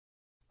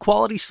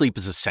Quality sleep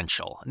is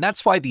essential, and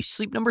that's why the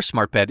Sleep Number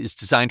Smart Bed is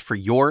designed for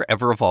your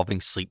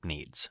ever-evolving sleep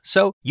needs.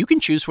 So you can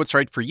choose what's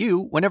right for you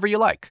whenever you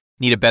like.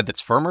 Need a bed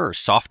that's firmer or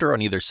softer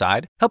on either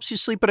side? Helps you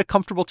sleep at a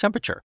comfortable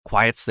temperature.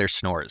 Quiets their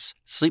snores.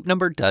 Sleep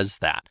Number does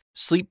that.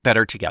 Sleep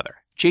better together.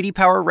 J.D.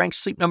 Power ranks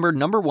Sleep Number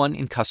 #1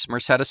 in customer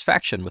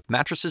satisfaction with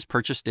mattresses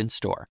purchased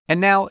in-store.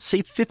 And now,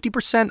 save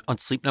 50% on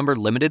Sleep Number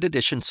limited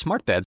edition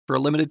smart beds for a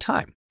limited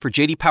time. For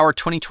J.D. Power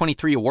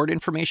 2023 award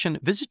information,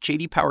 visit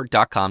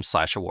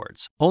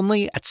jdpower.com/awards.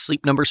 Only at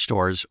Sleep Number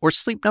stores or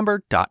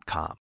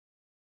sleepnumber.com.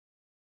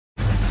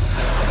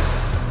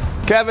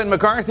 Kevin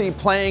McCarthy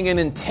playing an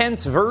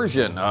intense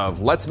version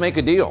of Let's Make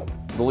a Deal.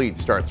 The lead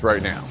starts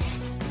right now.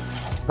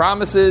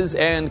 Promises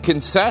and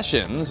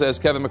concessions as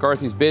Kevin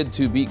McCarthy's bid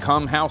to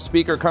become House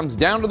Speaker comes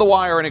down to the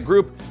wire, and a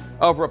group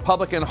of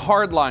Republican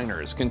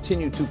hardliners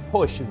continue to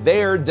push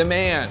their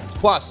demands.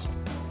 Plus,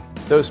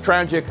 those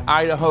tragic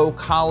Idaho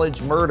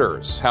college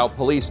murders, how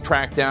police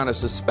tracked down a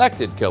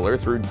suspected killer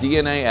through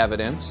DNA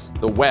evidence,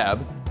 the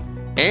web,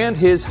 and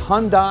his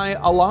Hyundai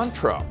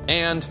Elantra,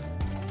 and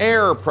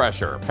air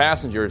pressure.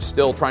 Passengers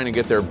still trying to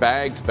get their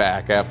bags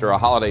back after a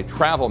holiday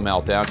travel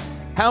meltdown.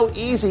 How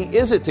easy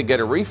is it to get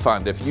a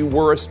refund if you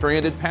were a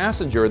stranded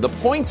passenger? The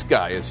Points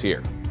Guy is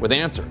here with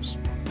answers.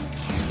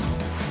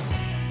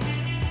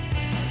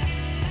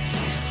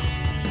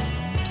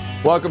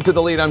 Welcome to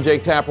The Lead. I'm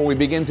Jake Tapper. We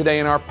begin today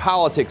in our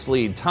politics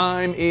lead.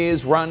 Time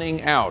is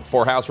running out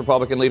for House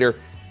Republican leader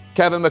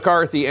Kevin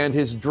McCarthy and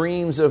his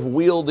dreams of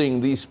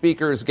wielding the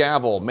Speaker's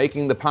gavel,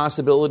 making the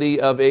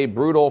possibility of a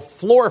brutal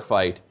floor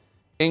fight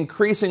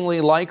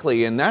increasingly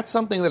likely. And that's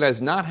something that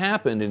has not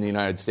happened in the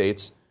United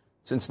States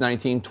since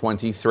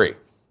 1923.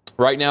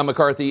 Right now,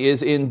 McCarthy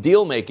is in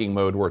deal-making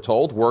mode, we're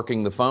told,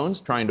 working the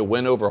phones, trying to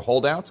win over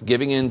holdouts,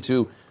 giving in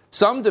to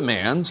some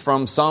demands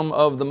from some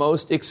of the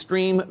most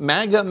extreme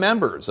MAGA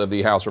members of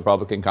the House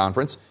Republican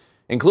Conference,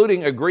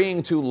 including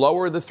agreeing to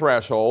lower the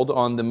threshold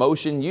on the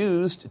motion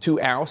used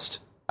to oust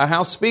a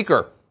House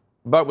Speaker.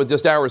 But with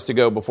just hours to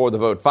go before the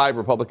vote, 5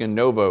 Republican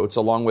no votes,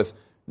 along with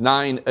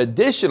 9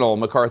 additional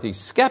McCarthy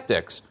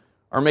skeptics,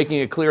 are making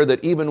it clear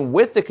that even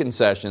with the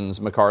concessions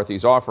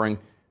McCarthy's offering,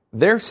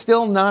 they're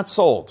still not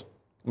sold.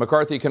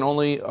 McCarthy can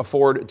only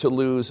afford to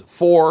lose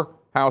 4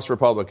 House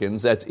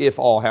Republicans. That's if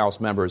all House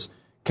members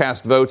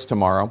cast votes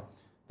tomorrow.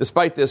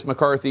 Despite this,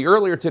 McCarthy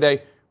earlier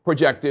today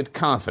projected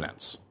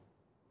confidence.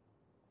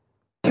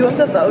 Do you have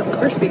the votes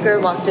for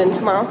Speaker locked in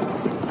tomorrow?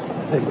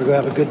 I think we're going to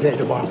have a good day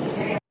tomorrow.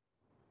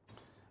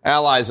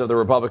 Allies of the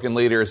Republican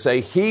leader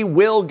say he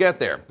will get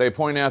there. They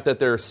point out that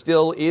there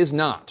still is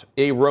not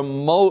a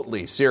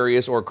remotely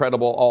serious or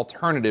credible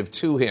alternative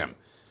to him.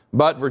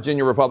 But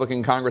Virginia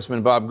Republican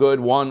Congressman Bob Good,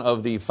 one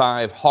of the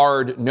 5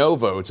 hard no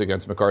votes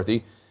against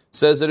McCarthy,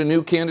 says that a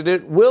new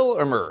candidate will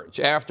emerge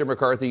after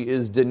McCarthy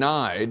is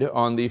denied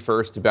on the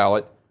first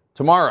ballot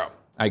tomorrow.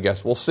 I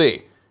guess we'll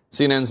see.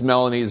 CNN's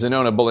Melanie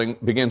Zanona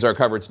begins our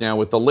coverage now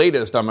with the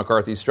latest on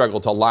McCarthy's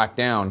struggle to lock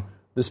down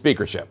the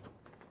speakership.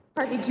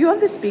 McCarthy, do you have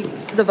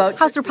the vote?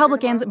 House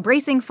Republicans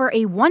bracing for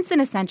a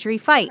once-in-a-century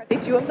fight.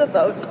 McCarthy, do you have the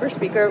votes for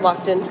Speaker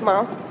locked in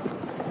tomorrow?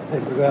 I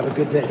think we're going to have a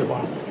good day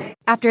tomorrow.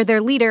 After their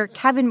leader,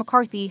 Kevin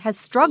McCarthy, has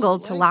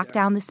struggled to lock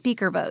down the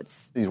Speaker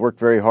votes. He's worked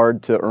very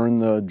hard to earn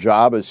the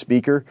job as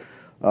Speaker,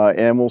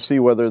 and we'll see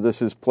whether this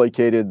has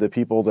placated the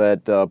people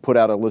that put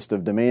out a list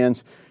of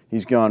demands.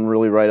 He's gone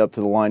really right up to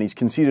the line. He's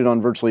conceded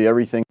on virtually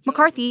everything.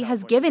 McCarthy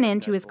has given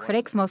in to his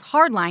critics' most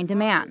hardline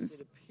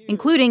demands,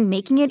 including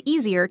making it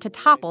easier to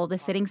topple the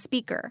sitting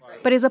Speaker.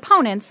 But his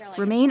opponents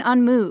remain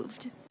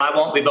unmoved. I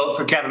won't be voting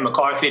for Kevin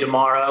McCarthy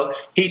tomorrow.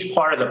 He's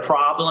part of the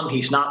problem.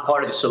 He's not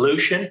part of the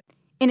solution.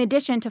 In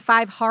addition to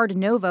 5 hard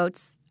no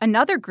votes,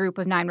 another group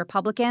of 9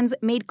 Republicans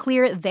made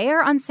clear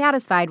they're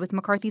unsatisfied with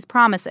McCarthy's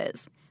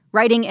promises.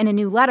 Writing in a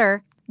new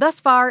letter, thus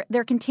far,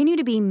 there continue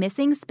to be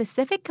missing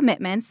specific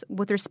commitments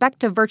with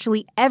respect to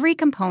virtually every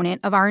component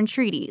of our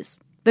entreaties.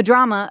 The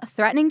drama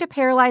threatening to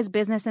paralyze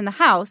business in the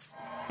House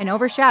and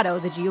overshadow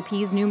the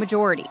GOP's new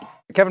majority.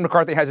 Kevin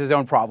McCarthy has his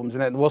own problems,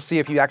 and we'll see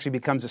if he actually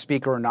becomes a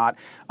speaker or not.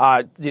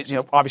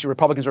 Obviously,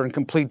 Republicans are in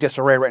complete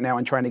disarray right now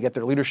in trying to get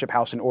their leadership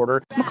house in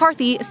order.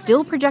 McCarthy is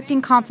still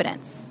projecting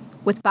confidence,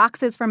 with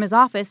boxes from his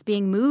office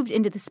being moved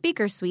into the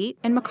Speaker's suite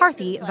and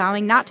McCarthy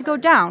vowing not to go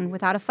down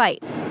without a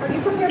fight. Are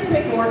you prepared to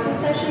make more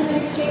concessions in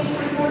exchange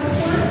for more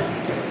support?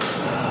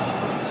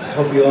 I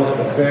hope you all have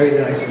a very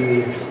nice New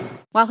Year's.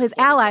 While his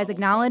allies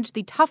acknowledge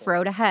the tough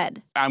road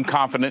ahead. I'm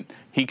confident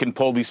he can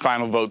pull these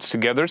final votes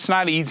together. It's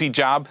not an easy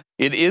job.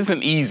 It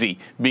isn't easy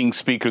being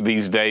Speaker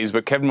these days,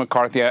 but Kevin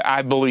McCarthy,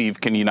 I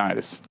believe, can unite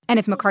us. And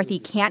if McCarthy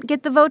can't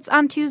get the votes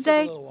on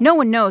Tuesday, no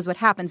one knows what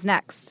happens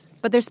next.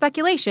 But there's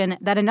speculation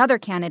that another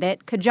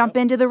candidate could jump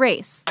into the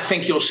race. I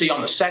think you'll see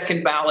on the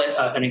second ballot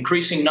an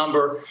increasing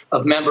number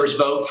of members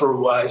vote for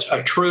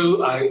a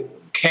true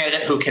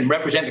candidate who can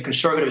represent the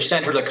conservative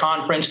center of the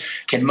conference,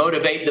 can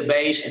motivate the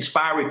base,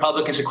 inspire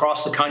Republicans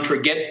across the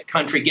country, get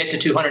to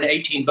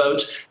 218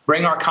 votes,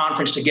 bring our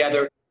conference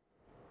together.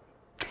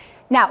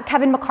 Now,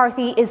 Kevin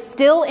McCarthy is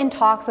still in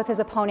talks with his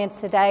opponents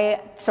today.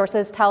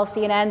 Sources tell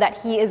CNN that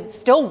he is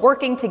still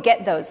working to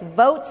get those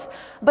votes.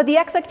 But the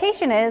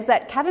expectation is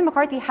that Kevin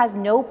McCarthy has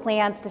no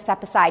plans to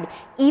step aside,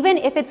 even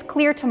if it's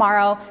clear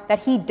tomorrow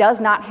that he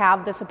does not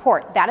have the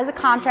support. That is a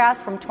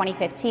contrast from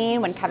 2015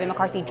 when Kevin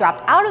McCarthy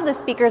dropped out of the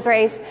speaker's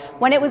race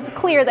when it was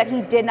clear that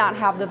he did not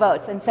have the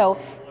votes. And so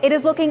it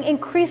is looking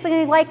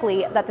increasingly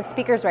likely that the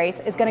speaker's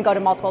race is going to go to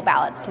multiple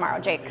ballots tomorrow,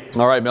 Jake.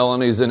 All right,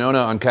 Melanie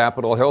Zanona on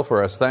Capitol Hill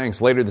for us.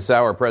 Thanks. Later this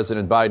hour,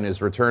 President Biden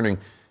is returning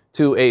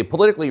to a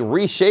politically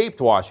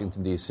reshaped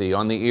Washington, D.C.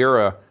 on the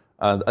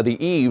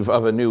eve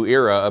of a new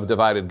era of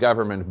divided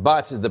government.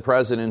 But the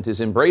president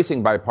is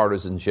embracing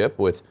bipartisanship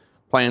with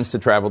plans to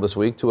travel this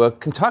week to a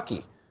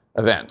Kentucky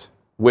event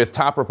with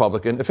top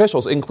Republican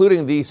officials,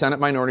 including the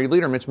Senate Minority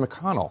Leader Mitch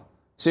McConnell.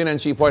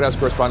 CNN Chief White House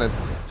correspondent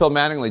Phil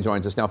Mattingly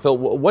joins us now. Phil,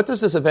 what does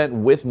this event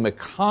with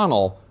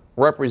McConnell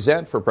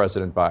represent for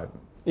President Biden?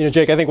 You know,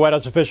 Jake, I think White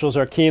House officials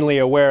are keenly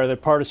aware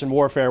that partisan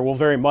warfare will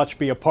very much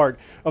be a part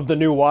of the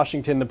new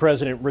Washington the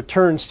president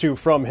returns to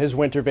from his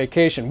winter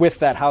vacation with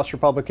that House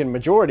Republican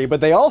majority. But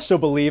they also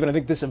believe, and I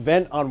think this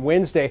event on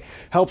Wednesday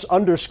helps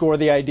underscore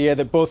the idea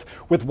that both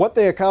with what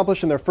they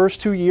accomplished in their first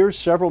 2 years,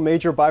 several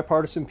major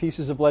bipartisan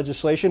pieces of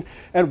legislation,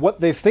 and what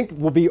they think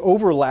will be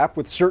overlap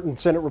with certain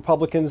Senate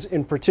Republicans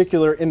in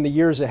particular in the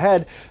years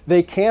ahead,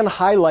 they can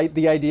highlight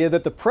the idea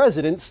that the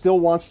president still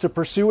wants to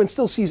pursue and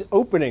still sees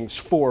openings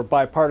for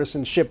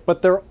bipartisanship.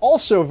 But they're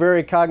also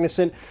very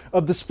cognizant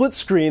of the split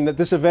screen that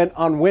this event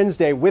on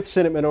Wednesday with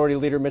Senate Minority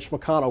Leader Mitch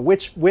McConnell,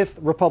 which with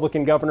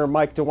Republican Governor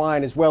Mike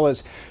DeWine, as well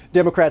as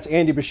Democrats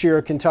Andy Beshear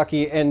of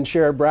Kentucky and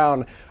Sherrod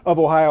Brown of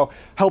Ohio,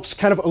 helps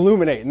kind of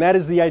illuminate. And that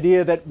is the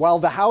idea that while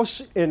the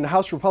House and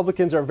House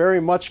Republicans are very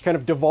much kind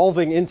of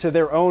devolving into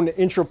their own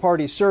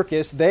intra-party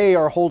circus, they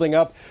are holding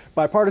up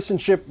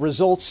bipartisanship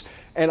results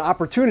and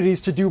opportunities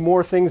to do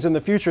more things in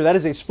the future. That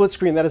is a split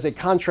screen. That is a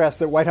contrast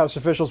that White House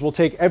officials will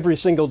take every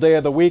single day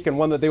of the week, and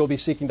one that they will be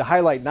seeking to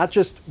highlight, not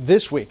just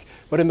this week,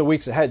 but in the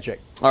weeks ahead,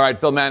 Jake. All right,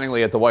 Phil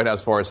Mattingly at the White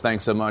House for us.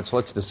 Thanks so much.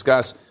 Let's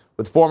discuss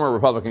with former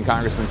Republican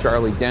Congressman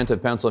Charlie Dent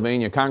of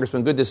Pennsylvania.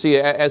 Congressman, good to see you.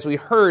 As we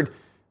heard,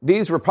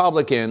 these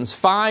Republicans,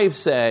 5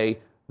 say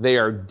they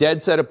are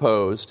dead set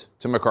opposed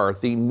to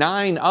McCarthy.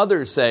 9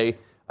 others say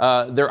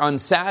they're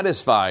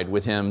unsatisfied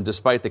with him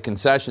despite the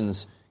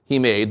concessions he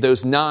made.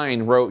 Those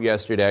 9 wrote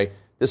yesterday,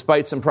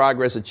 despite some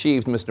progress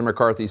achieved, Mr.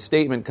 McCarthy's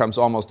statement comes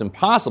almost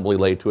impossibly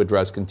late to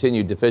address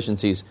continued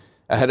deficiencies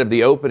ahead of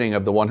the opening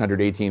of the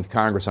 118th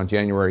Congress on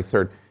January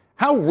 3rd.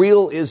 How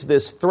real is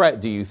this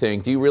threat, do you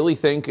think? Do you really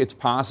think it's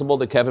possible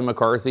that Kevin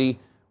McCarthy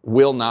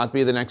will not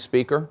be the next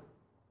speaker?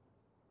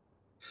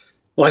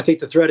 Well, I think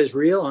the threat is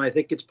real, and I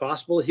think it's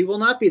possible that he will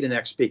not be the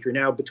next speaker.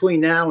 Now,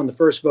 between now and the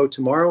first vote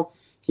tomorrow,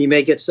 he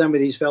may get some of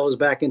these fellows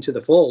back into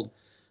the fold.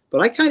 But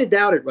I kind of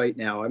doubt it right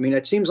now. I mean,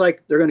 it seems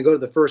like they're going to go to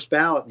the first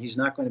ballot and he's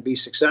not going to be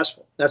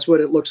successful. That's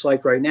what it looks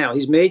like right now.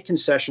 He's made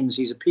concessions.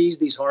 He's appeased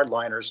these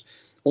hardliners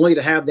only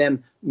to have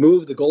them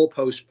move the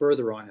goalpost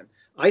further on him.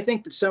 I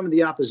think that some of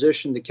the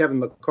opposition to Kevin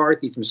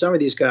McCarthy from some of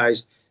these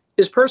guys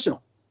is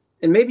personal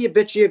and maybe a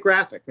bit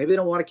geographic. Maybe they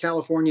don't want a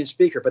Californian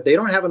speaker, but they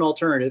don't have an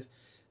alternative.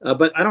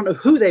 But I don't know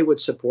who they would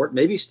support.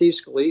 Maybe Steve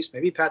Scalise,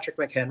 maybe Patrick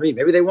McHenry.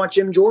 Maybe they want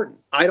Jim Jordan.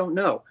 I don't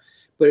know.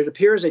 But it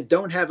appears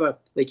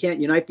they can't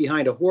unite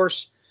behind a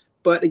horse.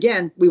 But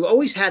again, we've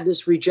always had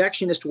this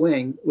rejectionist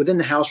wing within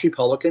the House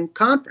Republican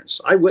Conference.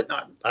 I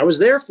was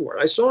there for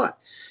it. I saw it.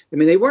 I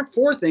mean, they weren't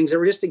for things. They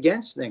were just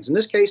against things. In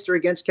this case, they're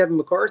against Kevin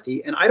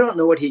McCarthy, and I don't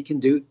know what he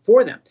can do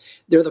for them.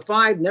 They're the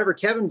 5 never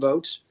Kevin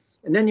votes.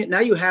 And then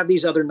now you have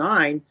these other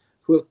 9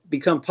 who have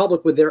become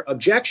public with their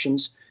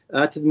objections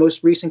to the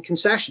most recent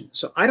concession.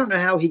 So I don't know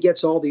how he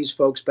gets all these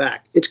folks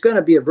back. It's going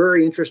to be a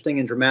very interesting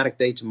and dramatic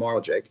day tomorrow,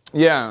 Jake.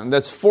 Yeah,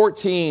 that's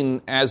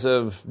 14 as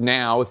of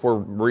now, if we're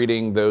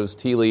reading those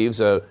tea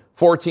leaves.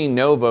 14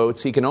 no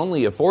votes. He can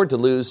only afford to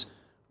lose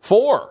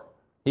 4.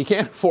 He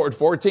can't afford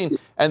 14.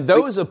 And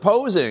those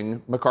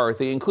opposing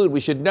McCarthy include,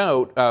 we should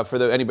note,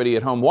 for anybody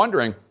at home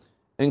wondering,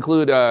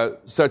 include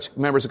such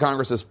members of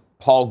Congress as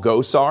Paul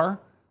Gosar,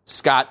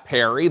 Scott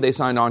Perry. They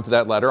signed on to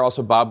that letter.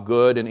 Also Bob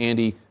Good and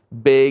Andy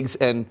Biggs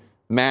and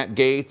Matt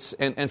Gaetz.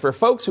 And for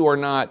folks who are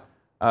not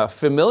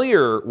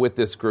familiar with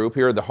this group,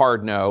 here are the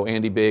hard no: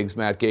 Andy Biggs,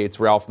 Matt Gaetz,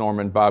 Ralph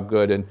Norman, Bob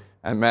Good,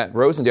 and Matt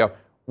Rosendale.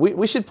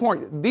 We should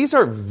point, these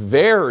are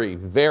very,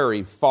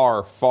 very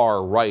far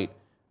right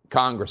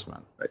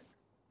congressmen. Right.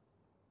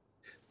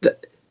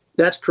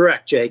 That's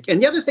correct, Jake.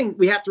 And the other thing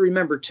we have to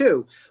remember,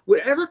 too,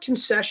 whatever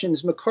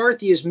concessions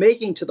McCarthy is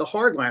making to the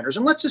hardliners,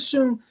 and let's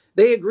assume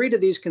they agree to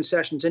these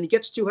concessions and he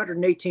gets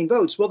 218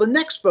 votes, well, the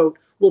next vote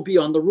will be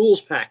on the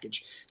rules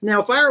package.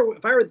 Now, if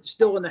I were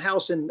still in the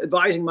House and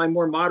advising my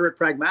more moderate,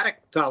 pragmatic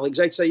colleagues,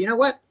 I'd say, you know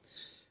what?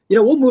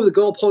 We'll move the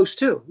goalpost,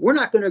 too. We're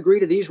not going to agree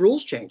to these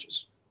rules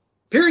changes,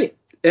 period.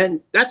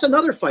 And that's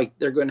another fight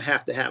they're going to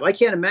have. I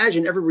can't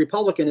imagine every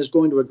Republican is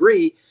going to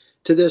agree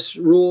to this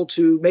rule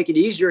to make it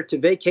easier to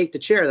vacate the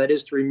chair, that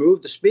is, to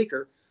remove the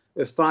speaker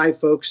if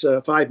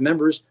 5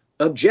 members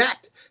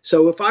object.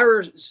 So if I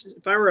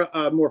were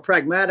a more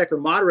pragmatic or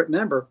moderate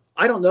member,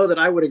 I don't know that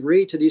I would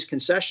agree to these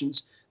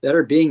concessions that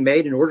are being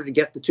made in order to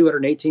get the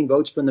 218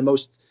 votes from the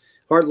most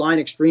hardline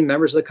extreme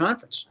members of the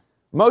conference.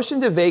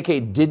 Motion to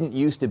vacate didn't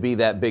used to be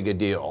that big a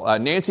deal.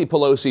 Nancy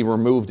Pelosi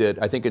removed it,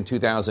 I think, in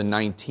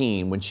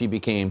 2019 when she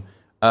became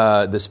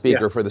the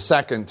speaker for the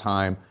second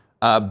time.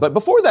 But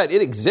before that,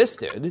 it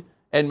existed,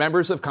 and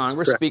members of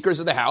Congress, speakers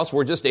of the House,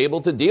 were just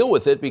able to deal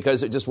with it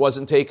because it just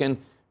wasn't taken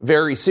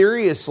very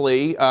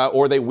seriously,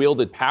 or they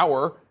wielded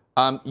power.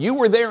 You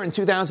were there in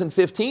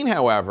 2015,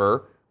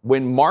 however,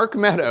 when Mark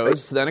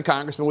Meadows, then a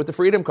congressman with the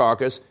Freedom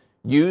Caucus,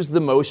 used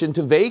the motion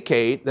to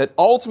vacate that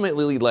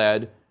ultimately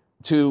led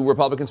to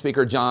Republican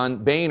Speaker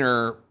John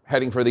Boehner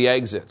heading for the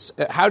exits.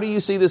 How do you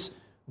see this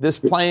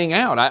playing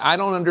out? I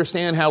don't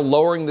understand how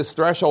lowering this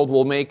threshold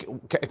will make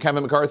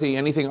Kevin McCarthy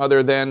anything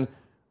other than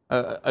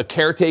a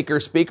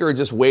caretaker speaker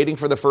just waiting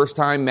for the first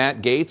time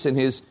Matt Gaetz and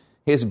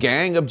his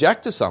gang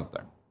object to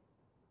something.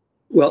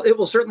 Well, it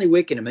will certainly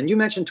weaken him. And you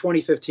mentioned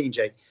 2015,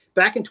 Jake.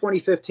 Back in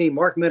 2015,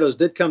 Mark Meadows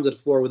did come to the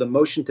floor with a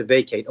motion to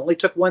vacate. Only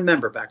took one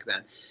member back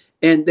then.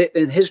 And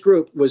his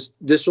group was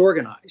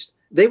disorganized.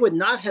 They would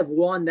not have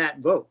won that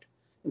vote.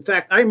 In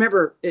fact, I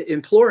remember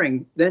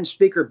imploring then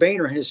Speaker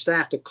Boehner and his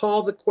staff to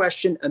call the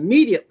question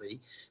immediately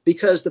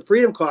because the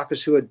Freedom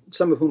Caucus,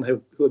 some of whom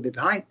had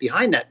been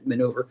behind that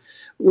maneuver,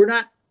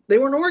 they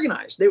weren't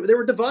organized. They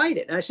were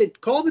divided. And I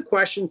said, call the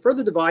question,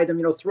 further divide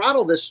them,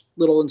 throttle this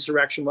little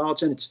insurrection while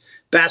it's in its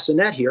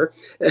bassinet here.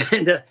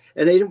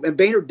 And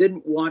Boehner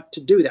didn't want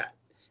to do that.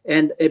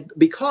 And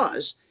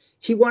because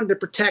he wanted to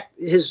protect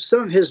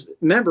some of his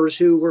members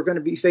who were going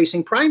to be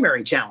facing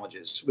primary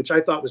challenges, which I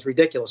thought was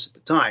ridiculous at the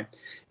time.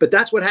 But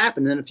that's what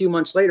happened. And a few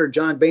months later,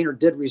 John Boehner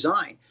did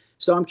resign.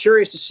 So I'm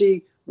curious to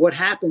see what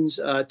happens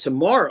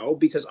tomorrow,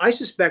 because I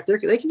suspect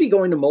they could be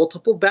going to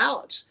multiple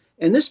ballots.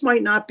 And this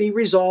might not be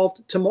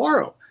resolved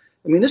tomorrow.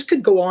 I mean, this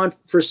could go on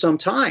for some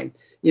time.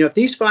 If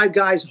these five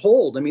guys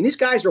hold, these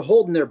guys are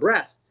holding their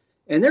breath,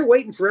 and they're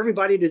waiting for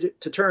everybody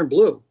to turn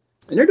blue.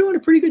 And they're doing a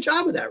pretty good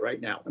job of that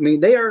right now.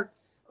 They are.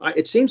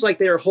 It seems like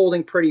they are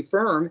holding pretty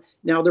firm.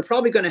 Now, they're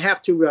probably going to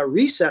have to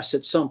recess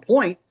at some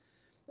point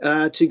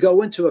to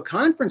go into a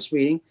conference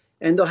meeting,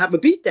 and they'll have a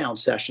beatdown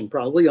session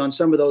probably on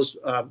some of those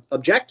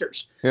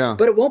objectors. Yeah.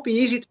 But it won't be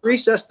easy to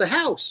recess the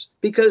House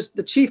because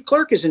the chief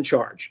clerk is in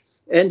charge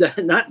and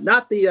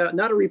not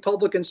a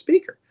Republican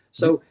speaker.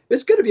 So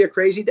it's going to be a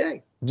crazy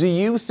day. Do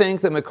you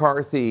think that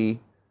McCarthy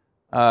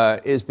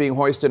is being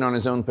hoisted on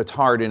his own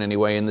petard in any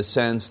way, in the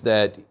sense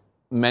that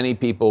many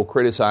people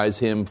criticize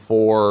him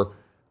for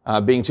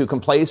being too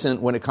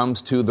complacent when it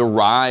comes to the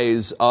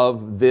rise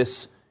of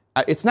this?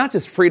 It's not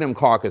just Freedom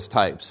Caucus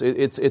types.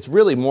 It's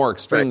really more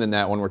extreme than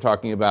that when we're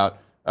talking about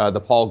the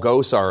Paul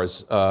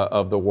Gosars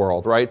of the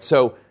world, right?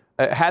 So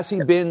has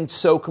he been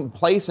so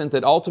complacent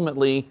that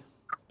ultimately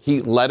he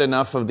let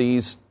enough of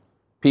these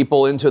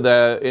people into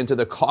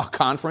the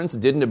conference,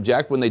 didn't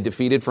object when they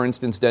defeated, for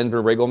instance,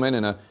 Denver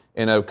Riggleman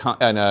in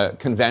a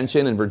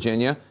convention in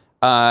Virginia,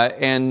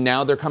 and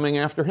now they're coming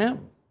after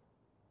him?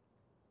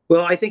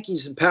 Well, I think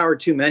he's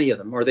empowered too many of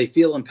them, or they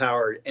feel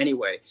empowered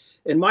anyway.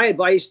 And my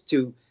advice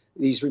to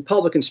these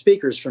Republican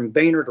speakers, from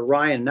Boehner to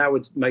Ryan, now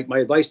my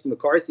advice to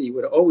McCarthy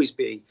would always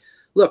be,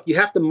 look, you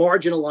have to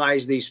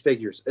marginalize these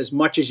figures as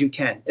much as you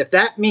can. If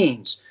that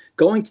means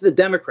going to the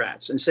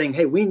Democrats and saying,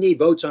 hey, we need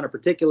votes on a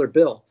particular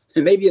bill,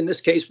 and maybe in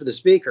this case for the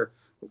speaker,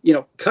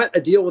 cut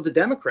a deal with the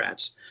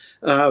Democrats,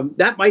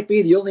 that might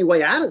be the only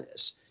way out of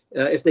this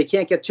if they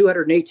can't get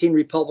 218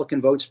 Republican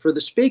votes for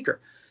the speaker.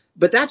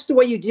 But that's the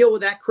way you deal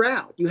with that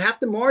crowd. You have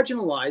to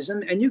marginalize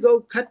them, and you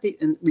go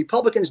and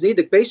Republicans need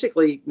to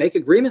basically make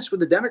agreements with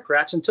the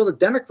Democrats until the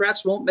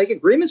Democrats won't make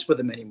agreements with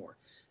them anymore.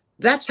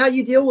 That's how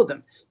you deal with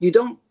them. You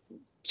don't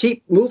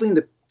keep moving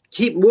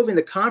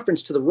the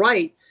conference to the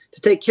right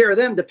to take care of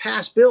them, to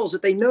pass bills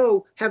that they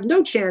know have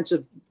no chance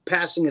of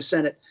passing a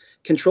Senate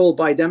controlled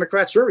by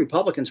Democrats or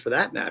Republicans, for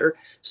that matter.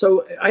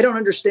 So I don't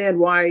understand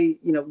why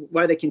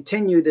they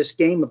continue this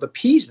game of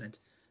appeasement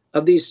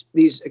of these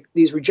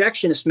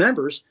rejectionist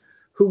members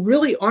who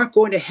really aren't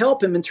going to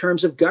help him in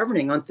terms of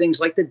governing on things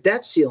like the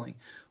debt ceiling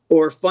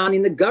or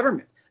funding the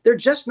government. They're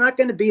just not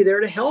going to be there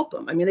to help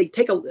him.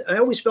 I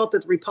always felt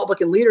that the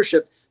Republican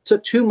leadership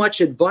took too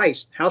much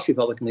advice, House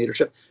Republican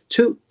leadership,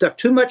 took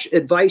too much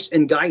advice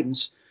and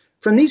guidance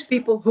from these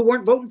people who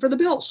weren't voting for the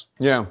bills.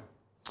 Yeah.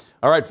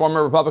 All right,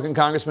 former Republican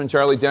Congressman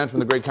Charlie Dent from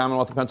the great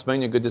Commonwealth of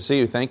Pennsylvania, good to see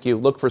you. Thank you.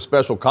 Look for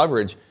special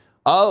coverage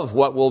of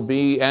what will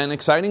be an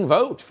exciting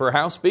vote for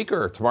House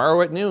Speaker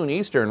tomorrow at noon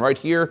Eastern, right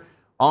here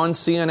on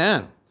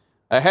CNN.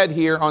 Ahead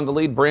here on The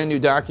Lead, brand new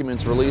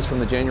documents released from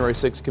the January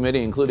 6th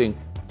committee, including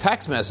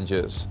text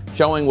messages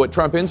showing what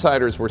Trump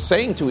insiders were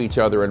saying to each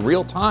other in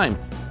real time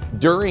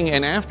during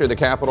and after the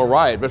Capitol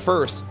riot. But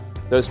first,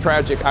 those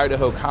tragic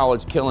Idaho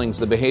college killings,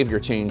 the behavior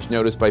change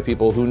noticed by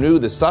people who knew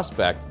the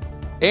suspect.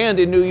 And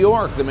in New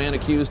York, the man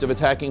accused of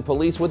attacking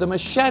police with a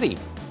machete.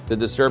 The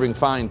disturbing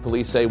find,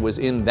 police say, was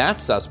in that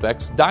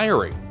suspect's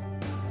diary.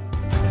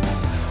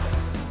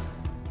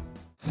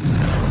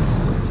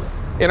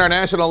 In our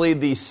national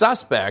lead, the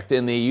suspect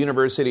in the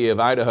University of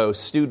Idaho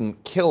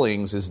student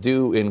killings is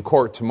due in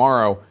court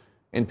tomorrow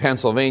in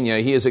Pennsylvania.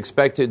 He is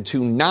expected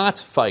to not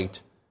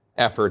fight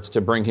efforts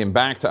to bring him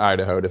back to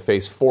Idaho to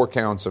face 4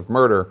 counts of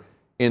murder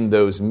in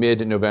those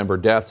mid-November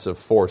deaths of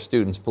 4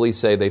 students. Police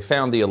say they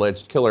found the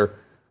alleged killer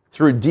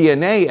through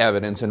DNA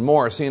evidence and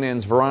more.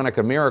 CNN's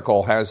Veronica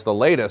Miracle has the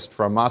latest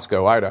from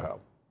Moscow, Idaho.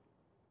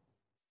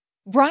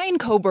 Brian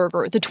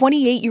Kohberger, the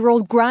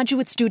 28-year-old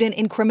graduate student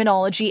in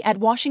criminology at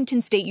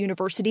Washington State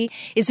University,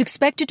 is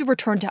expected to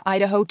return to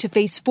Idaho to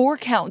face 4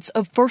 counts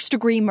of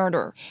first-degree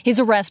murder. His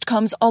arrest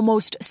comes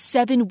almost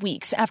 7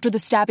 weeks after the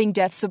stabbing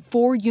deaths of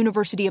 4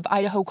 University of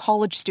Idaho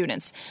college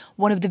students.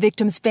 One of the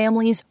victims'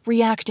 families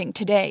reacting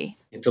today.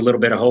 It's a little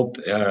bit of hope.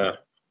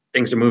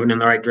 Things are moving in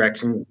the right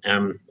direction.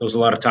 There was a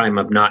lot of time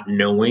of not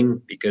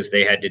knowing because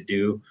they had to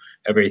do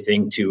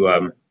everything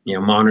to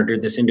monitor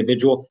this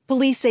individual.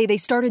 Police say they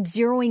started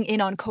zeroing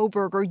in on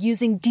Kohberger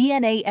using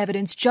DNA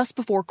evidence just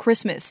before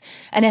Christmas.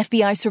 An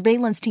FBI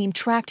surveillance team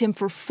tracked him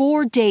for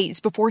 4 days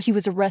before he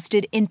was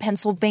arrested in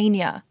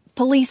Pennsylvania.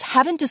 Police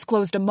haven't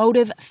disclosed a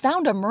motive,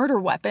 found a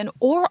murder weapon,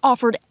 or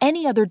offered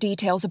any other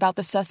details about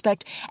the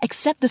suspect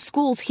except the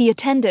schools he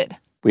attended.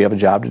 We have a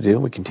job to do.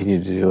 We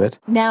continue to do it.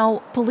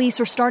 Now, police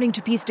are starting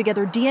to piece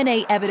together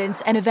DNA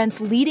evidence and events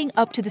leading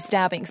up to the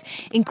stabbings,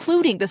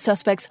 including the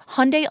suspect's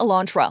Hyundai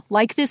Elantra,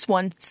 like this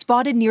one,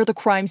 spotted near the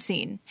crime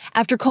scene.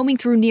 After combing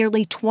through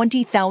nearly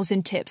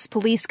 20,000 tips,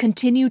 police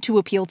continue to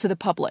appeal to the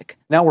public.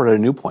 Now we're at a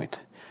new point.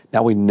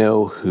 Now we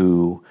know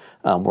who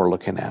we're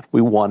looking at.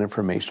 We want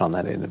information on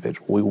that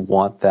individual. We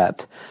want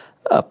that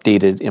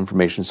updated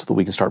information so that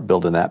we can start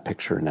building that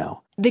picture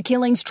now. The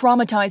killings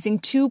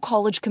traumatizing 2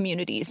 college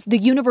communities, the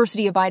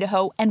University of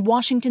Idaho and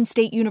Washington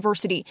State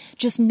University,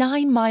 just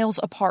 9 miles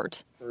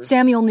apart.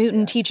 Samuel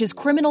Newton teaches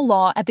criminal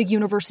law at the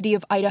University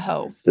of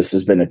Idaho. This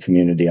has been a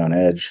community on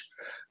edge,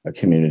 a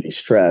community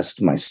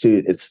stressed.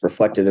 It's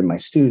reflected in my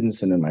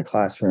students and in my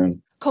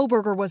classroom.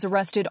 Kohberger was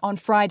arrested on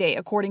Friday,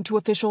 according to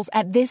officials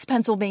at this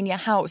Pennsylvania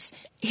house.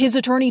 His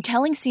attorney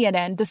telling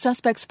CNN the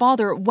suspect's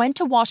father went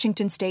to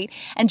Washington State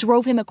and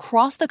drove him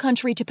across the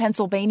country to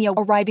Pennsylvania,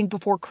 arriving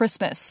before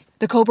Christmas.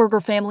 The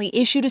Kohberger family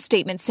issued a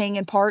statement saying,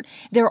 in part,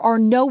 there are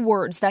no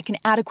words that can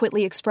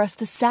adequately express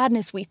the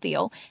sadness we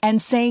feel,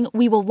 and saying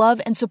we will love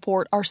and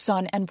support our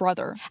son and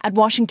brother. At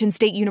Washington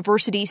State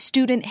University,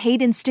 student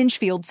Hayden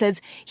Stinchfield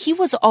says he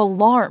was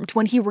alarmed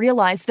when he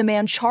realized the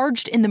man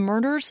charged in the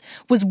murders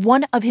was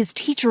one of his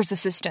teacher's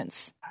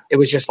assistants. It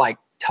was just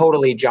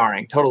totally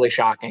jarring, totally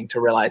shocking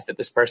to realize that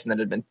this person that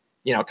had been,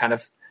 kind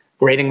of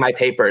grading my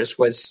papers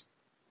was,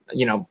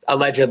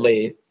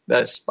 allegedly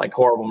this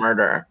horrible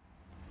murderer.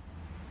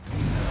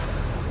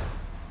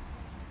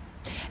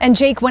 And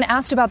Jake, when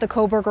asked about the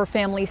Kohberger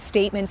family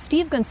statement,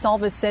 Steve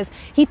Gonsalves says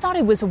he thought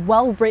it was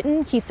well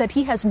written. He said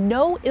he has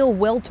no ill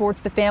will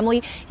towards the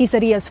family. He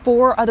said he has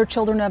 4 other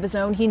children of his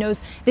own. He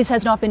knows this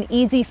has not been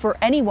easy for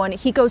anyone.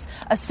 He goes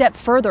a step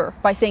further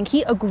by saying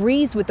he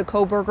agrees with the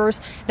Kohbergers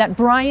that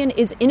Brian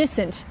is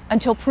innocent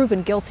until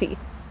proven guilty.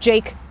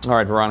 Jake. All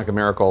right, Veronica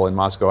Miracle in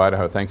Moscow,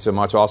 Idaho. Thanks so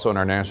much. Also in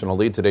our national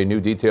lead today,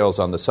 new details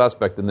on the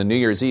suspect in the New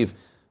Year's Eve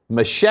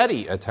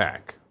machete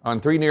attack on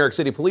 3 New York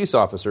City police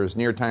officers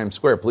near Times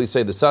Square. Police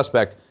say the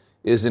suspect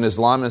is an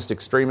Islamist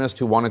extremist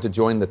who wanted to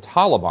join the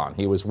Taliban.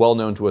 He was well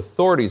known to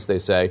authorities, they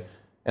say,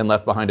 and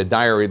left behind a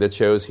diary that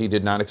shows he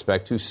did not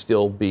expect to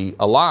still be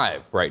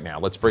alive right now.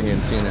 Let's bring in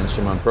CNN's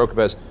Shimon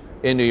Prokopez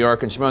in New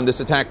York. And Shimon, this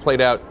attack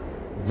played out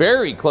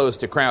very close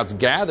to crowds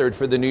gathered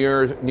for the New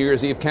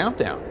Year's Eve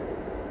countdown.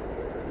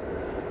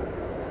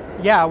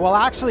 Yeah, well,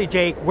 actually,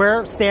 Jake,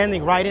 we're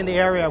standing right in the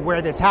area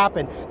where this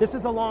happened. This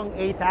is along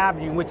 8th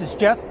Avenue, which is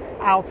just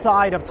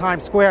outside of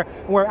Times Square,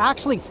 where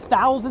actually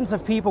thousands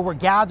of people were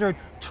gathered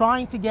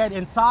trying to get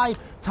inside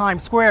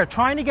Times Square,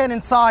 trying to get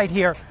inside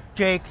here,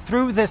 Jake,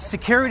 through the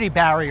security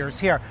barriers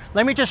here.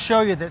 Let me just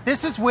show you that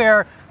this is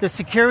where the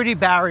security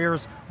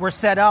barriers were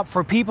set up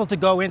for people to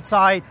go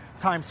inside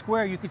Times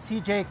Square. You can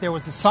see, Jake, there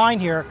was a sign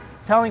here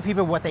telling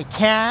people what they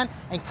can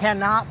and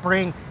cannot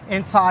bring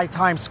inside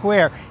Times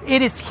Square.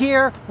 It is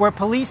here where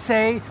police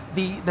say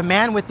the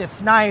man with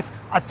this knife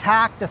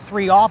attacked the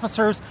 3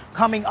 officers,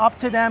 coming up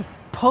to them,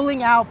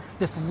 pulling out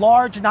this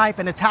large knife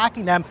and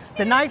attacking them.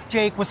 The knife,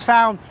 Jake, was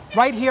found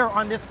right here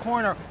on this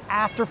corner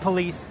after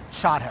police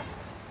shot him.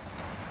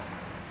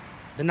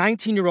 The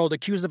 19-year-old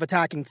accused of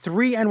attacking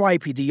 3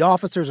 NYPD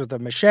officers with a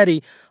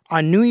machete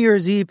on New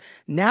Year's Eve,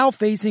 now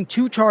facing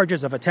 2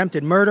 charges of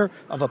attempted murder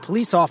of a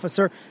police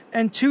officer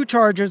and 2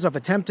 charges of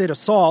attempted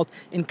assault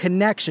in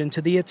connection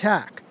to the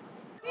attack.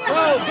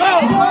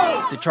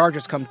 The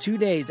charges come 2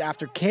 days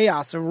after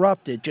chaos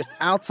erupted just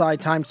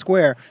outside Times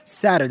Square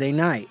Saturday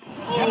night.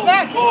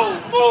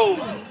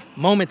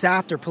 Moments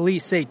after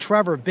police say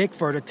Trevor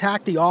Bickford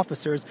attacked the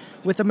officers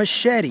with a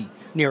machete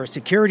near a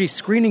security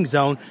screening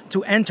zone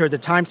to enter the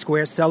Times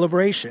Square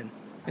celebration.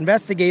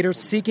 Investigators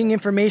seeking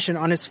information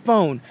on his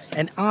phone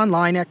and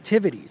online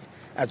activities,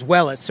 as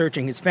well as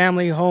searching his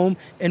family home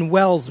in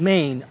Wells,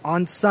 Maine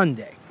on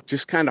Sunday.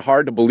 Just kind of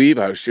hard to believe.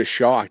 I was just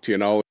shocked,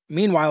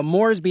 Meanwhile,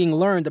 more is being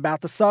learned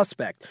about the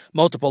suspect.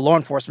 Multiple law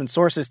enforcement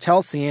sources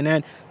tell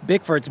CNN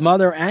Bickford's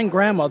mother and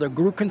grandmother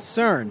grew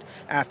concerned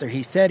after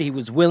he said he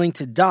was willing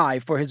to die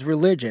for his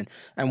religion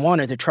and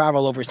wanted to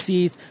travel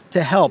overseas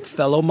to help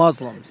fellow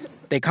Muslims.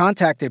 They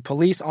contacted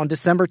police on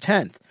December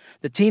 10th.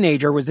 The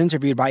teenager was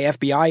interviewed by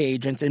FBI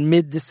agents in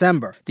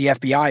mid-December, the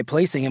FBI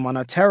placing him on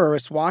a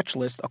terrorist watch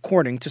list,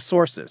 according to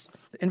sources.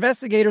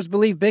 Investigators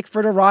believe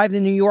Bickford arrived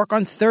in New York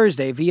on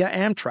Thursday via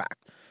Amtrak.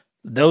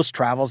 Those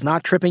travels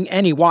not tripping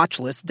any watch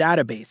list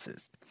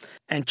databases,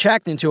 and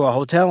checked into a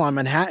hotel on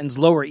Manhattan's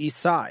Lower East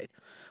Side.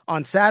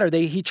 On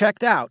Saturday, he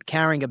checked out,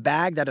 carrying a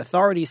bag that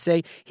authorities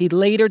say he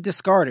later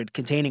discarded,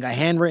 containing a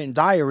handwritten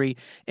diary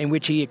in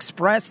which he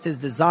expressed his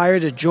desire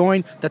to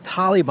join the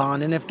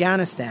Taliban in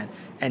Afghanistan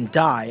and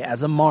die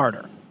as a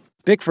martyr.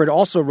 Bickford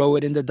also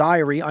wrote in the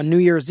diary on New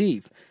Year's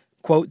Eve,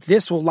 quote,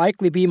 "This will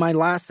likely be my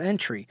last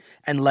entry,"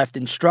 and left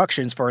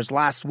instructions for his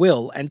last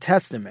will and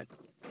testament.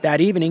 That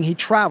evening, he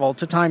traveled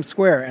to Times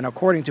Square and,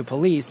 according to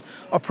police,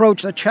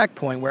 approached a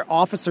checkpoint where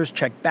officers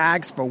checked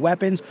bags for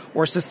weapons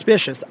or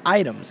suspicious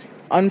items.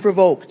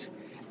 Unprovoked,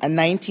 a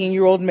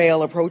 19-year-old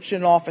male approached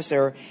an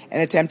officer and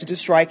attempted to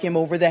strike him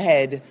over the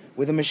head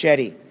with a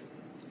machete.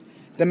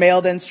 The male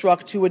then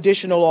struck 2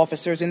 additional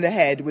officers in the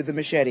head with the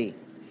machete.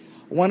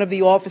 One of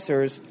the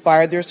officers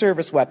fired their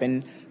service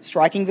weapon,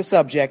 striking the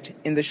subject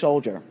in the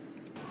shoulder.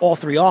 All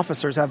 3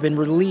 officers have been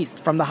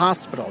released from the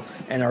hospital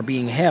and are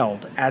being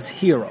hailed as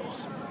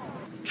heroes.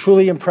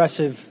 Truly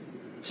impressive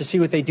to see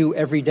what they do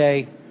every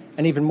day,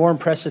 and even more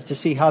impressive to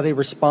see how they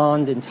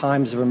respond in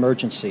times of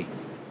emergency.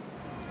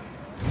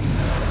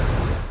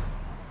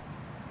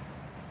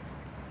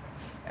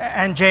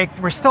 And Jake,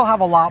 we still have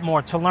a lot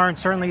more to learn.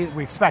 Certainly,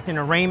 we expect an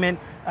arraignment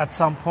at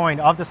some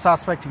point of the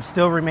suspect who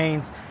still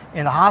remains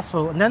in the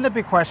hospital. And then the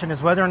big question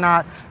is whether or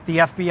not the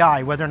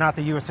FBI, whether or not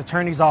the U.S.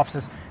 Attorney's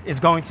Office is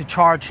going to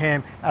charge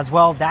him as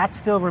well. That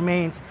still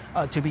remains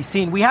to be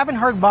seen. We haven't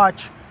heard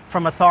much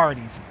from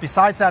authorities.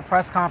 Besides that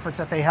press conference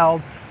that they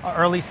held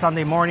early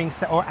Sunday morning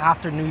or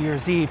after New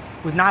Year's Eve,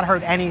 we've not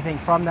heard anything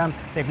from them.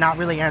 They've not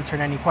really answered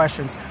any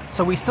questions.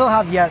 So we still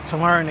have yet to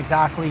learn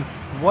exactly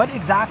what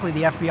exactly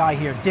the FBI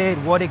here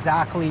did, what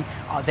exactly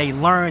they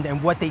learned,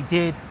 and what they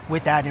did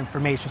with that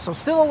information. So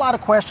still a lot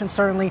of questions,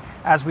 certainly,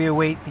 as we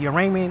await the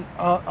arraignment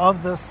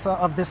of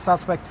this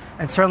suspect,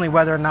 and certainly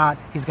whether or not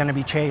he's going to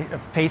be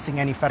facing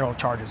any federal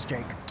charges,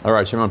 Jake. All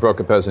right, Shimon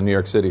Prokopez in New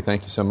York City,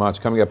 thank you so much.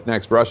 Coming up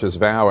next, Russia's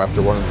vow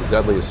after one of the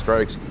deadliest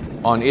strikes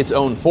on its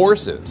own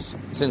forces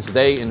since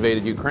they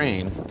invaded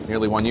Ukraine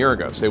nearly 1 year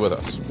ago. Stay with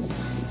us.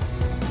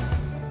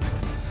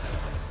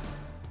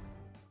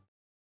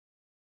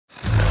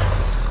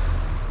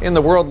 In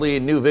the world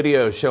lead, new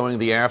video showing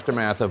the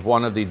aftermath of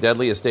one of the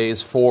deadliest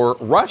days for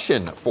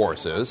Russian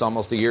forces,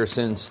 almost a year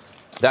since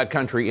that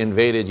country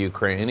invaded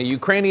Ukraine. A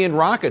Ukrainian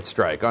rocket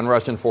strike on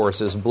Russian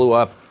forces blew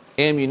up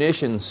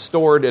ammunition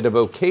stored at a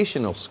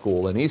vocational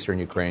school in eastern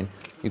Ukraine.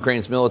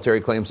 Ukraine's military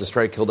claims the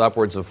strike killed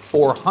upwards of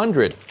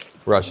 400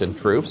 Russian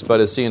troops, but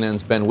as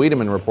CNN's Ben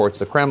Wiedemann reports,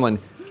 the Kremlin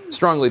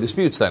strongly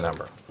disputes that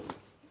number.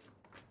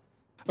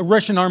 A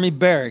Russian army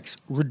barracks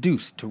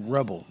reduced to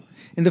rubble.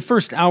 In the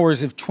first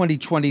hours of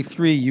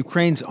 2023,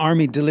 Ukraine's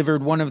army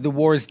delivered one of the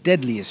war's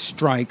deadliest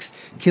strikes,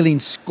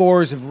 killing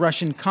scores of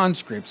Russian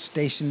conscripts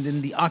stationed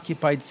in the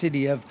occupied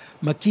city of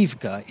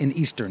Makivka in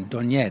eastern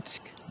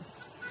Donetsk.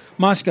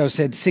 Moscow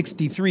said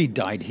 63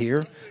 died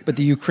here, but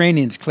the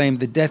Ukrainians claim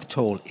the death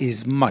toll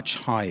is much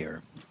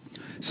higher.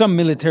 Some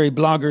military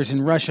bloggers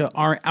in Russia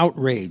are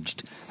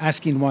outraged,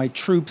 asking why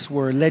troops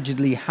were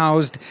allegedly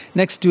housed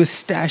next to a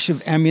stash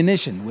of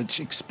ammunition which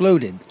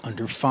exploded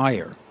under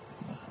fire.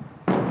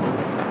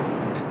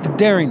 The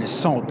daring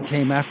assault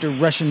came after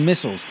Russian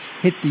missiles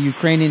hit the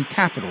Ukrainian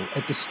capital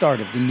at the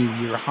start of the New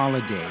Year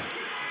holiday.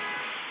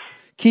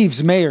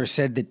 Kyiv's mayor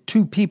said that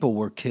 2 people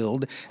were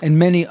killed and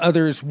many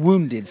others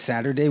wounded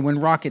Saturday when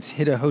rockets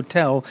hit a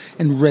hotel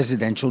and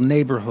residential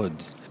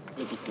neighborhoods.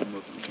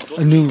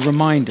 A new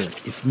reminder,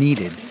 if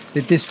needed,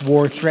 that this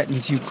war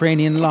threatens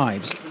Ukrainian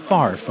lives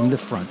far from the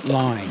front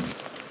line.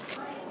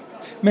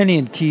 Many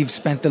in Kyiv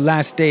spent the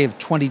last day of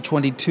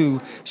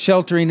 2022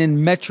 sheltering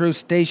in metro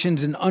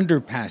stations and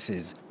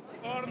underpasses.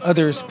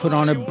 Others put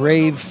on a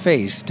brave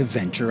face to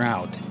venture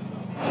out.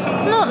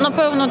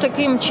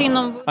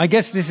 I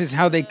guess this is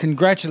how they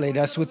congratulate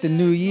us with the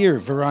new year,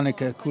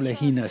 Veronika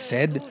Kulehina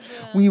said.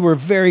 We were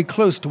very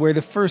close to where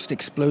the first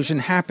explosion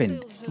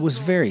happened. It was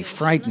very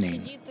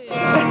frightening.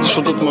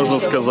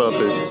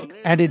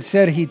 Added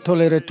Serhiy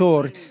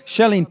Tolerator,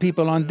 shelling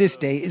people on this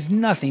day is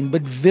nothing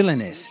but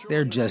villainous.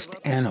 They're just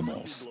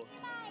animals.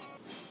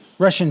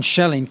 Russian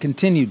shelling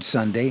continued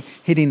Sunday,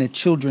 hitting a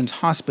children's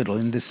hospital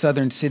in the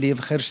southern city of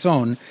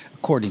Kherson,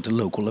 according to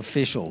local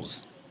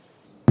officials.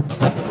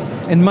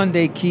 And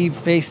Monday, Kyiv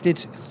faced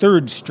its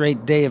 3rd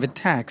straight day of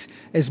attacks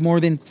as more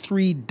than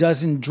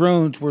 36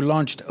 drones were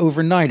launched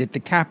overnight at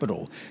the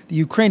capital. The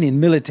Ukrainian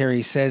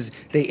military says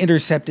they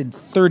intercepted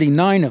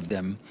 39 of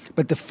them,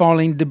 but the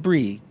falling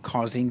debris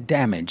causing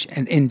damage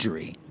and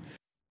injury.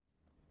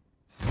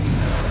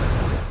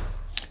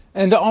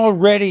 And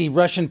already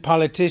Russian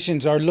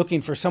politicians are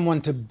looking for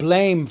someone to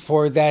blame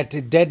for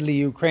that deadly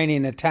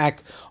Ukrainian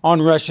attack on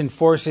Russian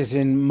forces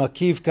in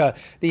Makivka.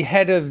 The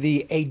head of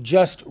the A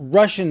Just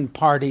Russian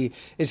Party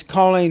is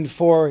calling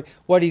for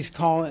what he's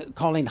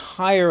calling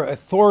higher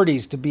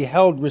authorities to be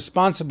held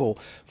responsible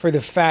for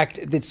the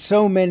fact that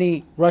so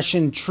many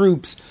Russian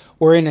troops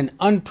were in an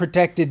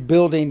unprotected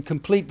building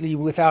completely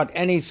without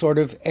any sort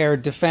of air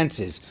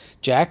defenses.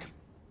 Jack?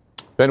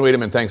 Ben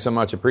Wiedemann, thanks so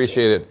much.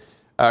 Appreciate it.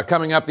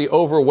 Coming up, the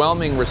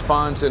overwhelming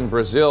response in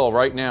Brazil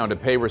right now to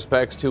pay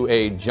respects to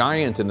a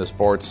giant in the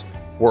sports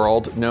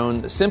world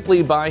known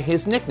simply by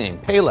his nickname,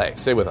 Pelé.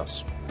 Stay with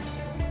us.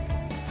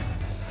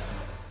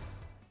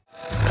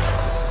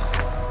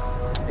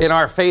 In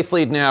our faith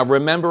lead now,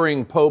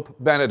 remembering Pope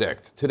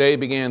Benedict. Today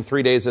began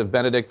 3 days of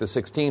Benedict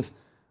XVI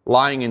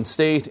lying in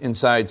state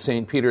inside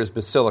St. Peter's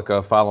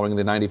Basilica following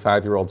the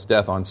 95-year-old's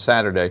death on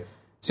Saturday.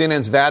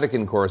 CNN's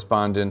Vatican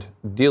correspondent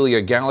Delia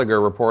Gallagher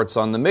reports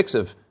on the mix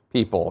of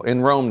people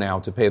in Rome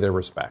now to pay their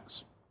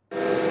respects.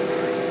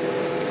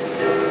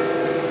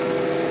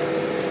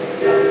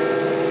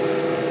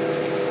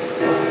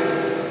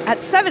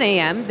 At 7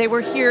 a.m., they were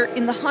here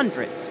in the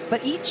hundreds,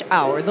 but each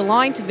hour, the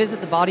line to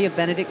visit the body of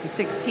Benedict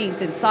XVI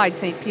inside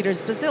St.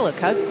 Peter's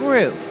Basilica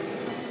grew.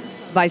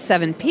 By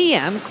 7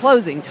 p.m.,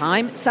 closing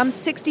time, some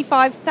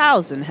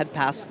 65,000 had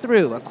passed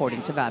through,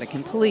 according to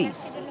Vatican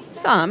police.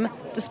 Some,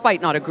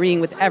 despite not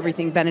agreeing with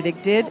everything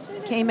Benedict did,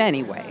 came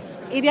anyway.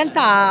 In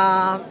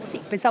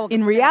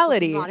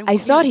reality, I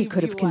thought he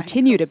could have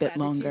continued a bit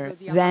longer.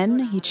 Then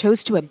he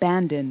chose to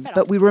abandon,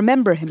 but we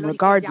remember him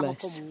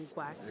regardless.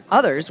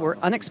 Others were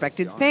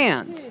unexpected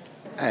fans.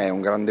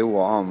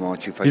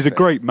 He's a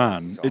great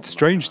man. It's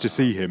strange to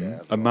see him,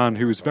 a man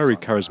who was very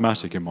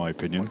charismatic in my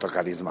opinion.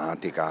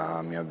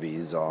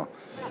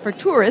 For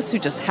tourists who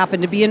just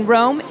happened to be in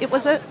Rome, it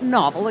was a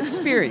novel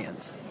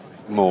experience.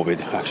 Morbid,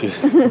 actually.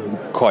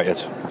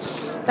 Quiet.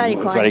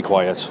 Very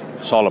quiet.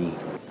 Solemn.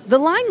 The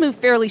line moved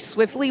fairly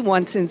swiftly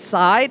once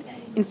inside.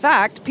 In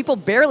fact, people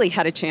barely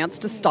had a chance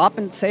to stop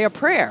and say a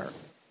prayer.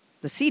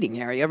 The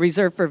seating area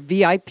reserved for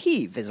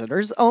VIP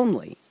visitors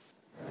only.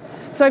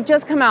 So I've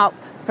just come out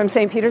from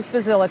St. Peter's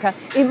Basilica.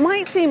 It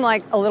might seem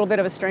like a little bit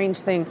of a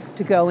strange thing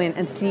to go in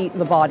and see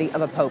the body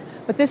of a pope,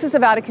 but this is a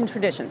Vatican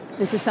tradition.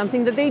 This is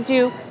something that they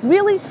do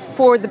really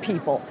for the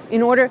people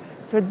in order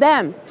for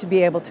them to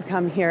be able to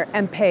come here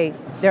and pay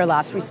their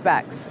last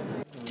respects.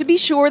 To be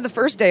sure, the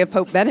first day of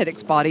Pope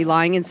Benedict's body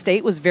lying in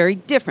state was very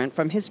different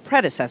from his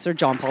predecessor,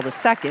 John Paul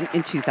II,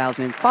 in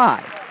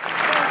 2005.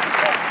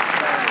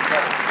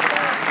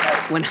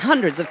 When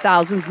hundreds of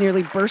thousands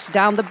nearly burst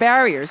down the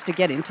barriers to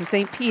get into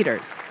St.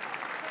 Peter's.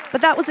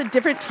 But that was a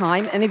different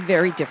time and a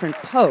very different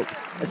pope,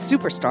 a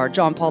superstar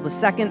John Paul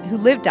II who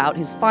lived out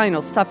his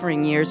final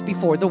suffering years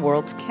before the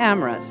world's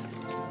cameras,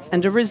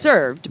 and a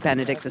reserved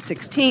Benedict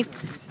XVI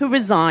who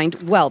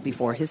resigned well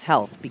before his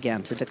health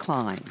began to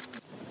decline.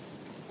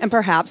 And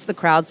perhaps the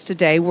crowds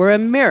today were a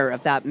mirror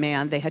of that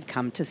man they had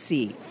come to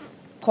see,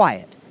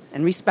 quiet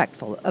and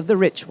respectful of the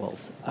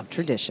rituals of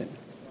tradition.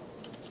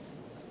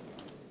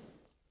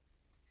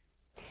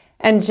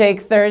 And Jake,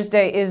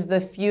 Thursday is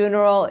the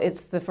funeral.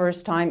 It's the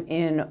first time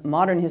in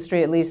modern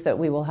history, at least, that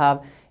we will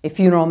have a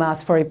funeral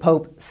mass for a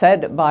pope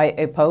said by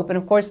a pope. And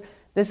of course,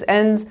 this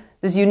ends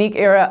this unique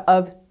era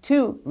of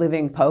two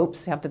living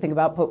popes. You have to think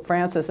about Pope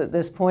Francis at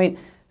this point,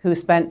 who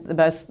spent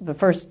the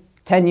first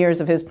 10 years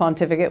of his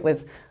pontificate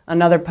with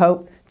another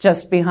pope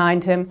just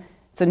behind him.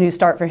 It's a new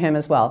start for him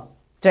as well.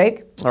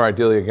 Jake? All right,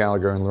 Delia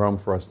Gallagher in Rome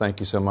for us. Thank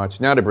you so much.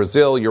 Now to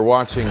Brazil. You're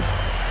watching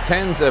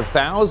tens of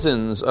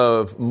thousands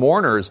of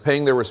mourners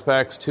paying their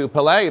respects to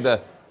Pelé,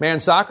 the man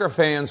soccer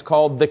fans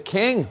called the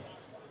King.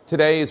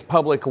 Today's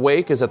public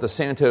wake is at the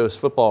Santos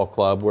Football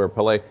Club, where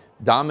Pelé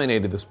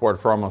dominated the sport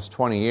for almost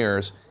 20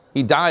 years.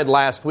 He died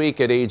last week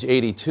at age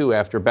 82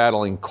 after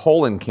battling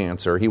colon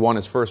cancer. He won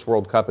his first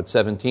World Cup at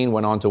 17,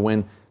 went on to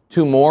win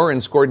 2 more,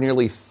 and scored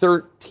nearly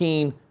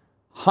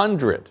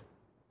 1,300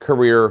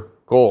 career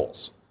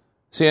goals.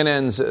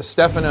 CNN's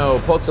Stefano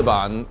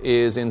Pozzoban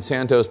is in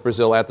Santos,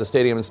 Brazil, at the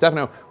stadium. And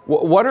Stefano,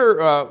 what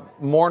are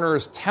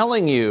mourners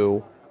telling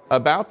you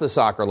about the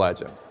soccer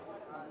legend?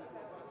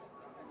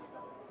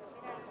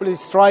 Well,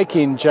 it's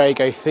striking, Jake.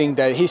 I think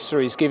that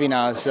history is giving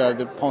us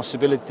the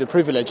possibility, the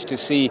privilege to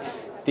see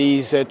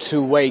these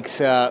 2 wakes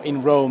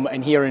in Rome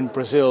and here in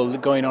Brazil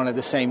going on at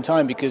the same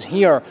time, because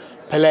here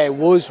Pelé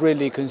was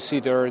really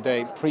considered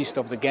a priest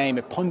of the game,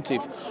 a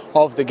pontiff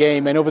of the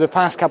game. And over the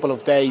past couple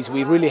of days,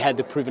 we really had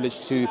the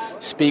privilege to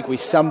speak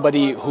with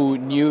somebody who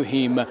knew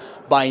him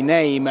by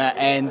name.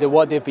 And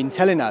what they've been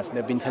telling us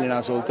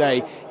all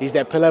day, is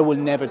that Pelé will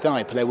never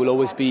die. Pelé will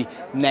always be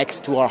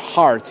next to our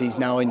heart. He's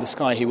now in the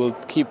sky. He will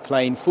keep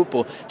playing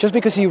football, just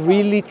because he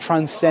really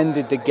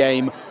transcended the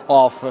game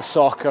of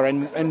soccer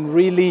and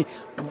really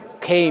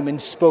came and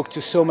spoke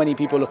to so many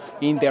people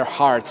in their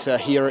hearts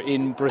here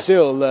in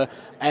Brazil.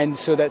 And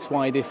so that's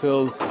why they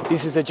feel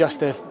this is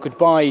just a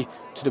goodbye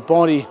to the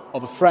body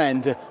of a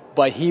friend,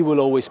 but he will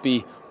always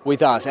be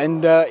with us.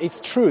 And it's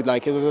true,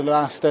 like over the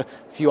last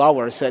few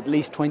hours, at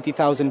least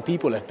 20,000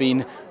 people have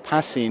been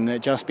passing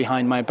just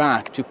behind my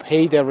back to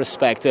pay their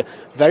respect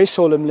very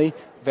solemnly,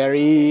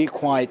 very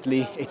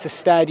quietly. It's a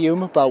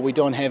stadium, but we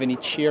don't have any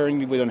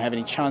cheering, we don't have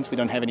any chants, we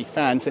don't have any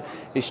fans.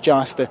 It's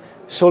just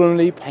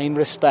solemnly paying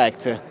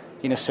respect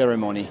in a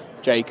ceremony.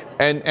 Jake.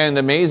 And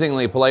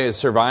amazingly, Pele is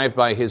survived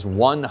by his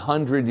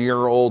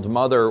 100-year-old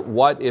mother.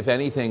 What, if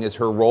anything, is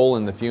her role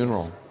in the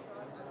funeral?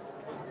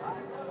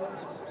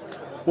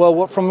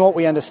 Well, from what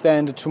we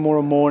understand,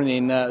 tomorrow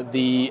morning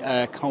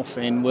the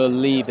coffin will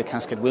leave, the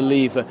casket will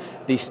leave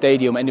the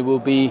stadium, and it will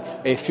be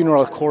a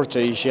funeral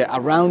cortege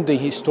around the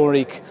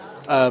historic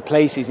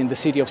places in the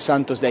city of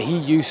Santos that he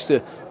used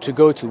to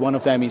go to. One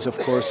of them is, of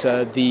course,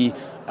 the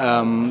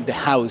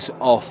house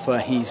of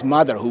his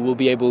mother, who will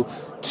be able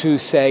to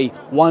say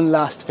one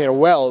last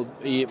farewell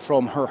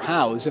from her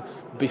house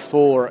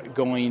before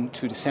going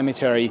to the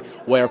cemetery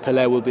where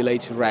Pelé will be laid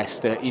to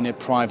rest in a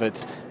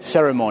private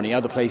ceremony.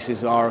 Other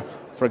places are,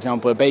 for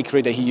example, a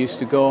bakery that he used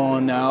to go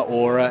on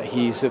or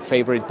his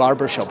favorite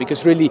barbershop,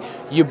 because really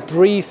you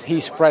breathe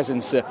his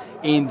presence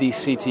in this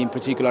city, in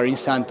particular in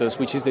Santos,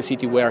 which is the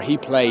city where he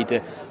played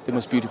the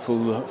most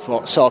beautiful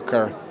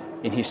soccer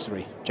in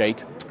history.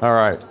 Jake? All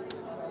right.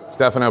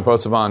 Stefano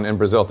Pozzebon in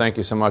Brazil, thank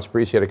you so much.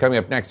 Appreciate it. Coming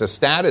up next, a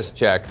status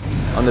check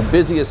on the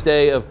busiest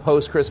day of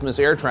post-Christmas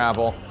air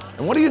travel.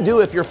 And what do you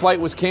do if your flight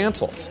was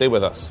canceled? Stay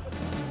with us.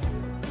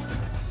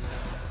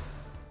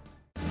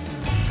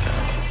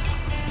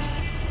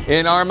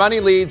 In our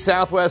money lead,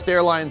 Southwest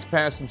Airlines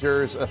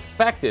passengers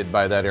affected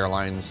by that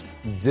airline's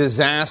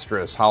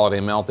disastrous holiday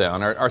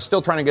meltdown are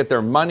still trying to get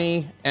their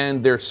money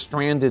and their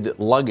stranded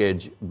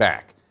luggage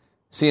back.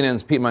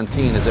 CNN's Pete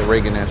Montine is at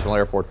Reagan National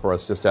Airport for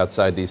us just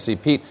outside D.C.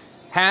 Pete,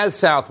 has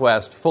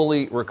Southwest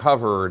fully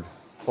recovered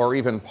or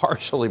even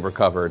partially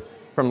recovered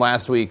from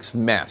last week's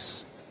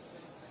mess?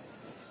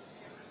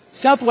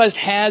 Southwest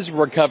has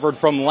recovered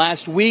from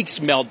last week's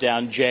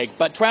meltdown, Jake,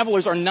 but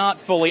travelers are not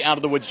fully out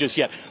of the woods just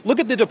yet.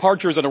 Look at the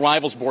departures and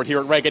arrivals board here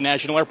at Reagan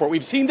National Airport.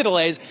 We've seen the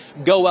delays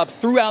go up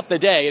throughout the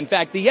day. In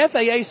fact, the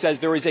FAA says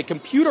there is a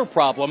computer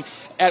problem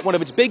at one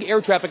of its big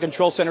air traffic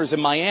control centers in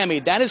Miami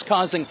that is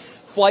causing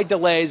flight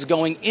delays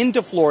going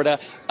into Florida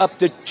up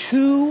to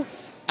 2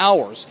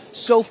 hours.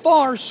 So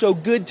far, so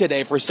good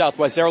today for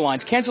Southwest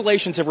Airlines.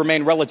 Cancellations have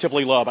remained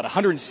relatively low, about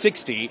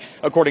 160,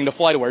 according to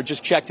FlightAware,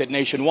 just checked it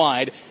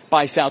nationwide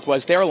by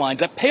Southwest Airlines.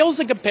 That pales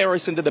in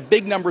comparison to the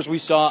big numbers we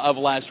saw of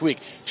last week.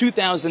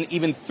 2,000,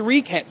 even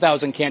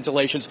 3,000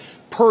 cancellations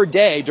per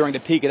day during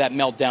the peak of that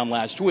meltdown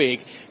last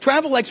week.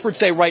 Travel experts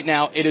say right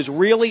now it is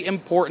really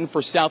important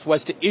for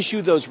Southwest to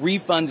issue those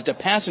refunds to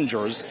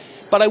passengers.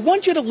 But I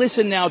want you to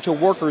listen now to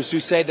workers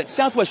who say that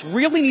Southwest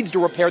really needs to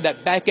repair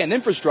that back-end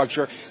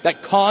infrastructure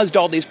that caused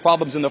all these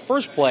problems in the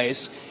first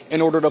place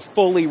in order to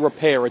fully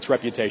repair its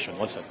reputation.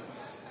 Listen.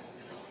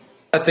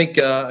 I think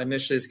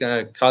initially it's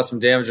going to cause some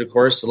damage, of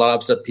course. A lot of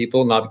upset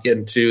people not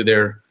getting to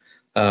their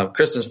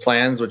Christmas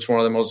plans, which are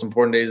one of the most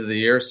important days of the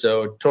year.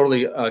 So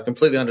totally,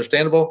 completely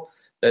understandable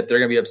that they're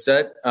going to be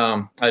upset.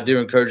 I do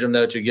encourage them,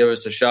 though, to give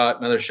us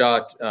another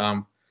shot.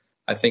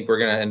 I think we're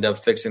going to end up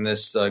fixing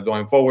this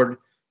going forward.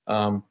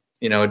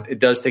 It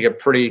does take a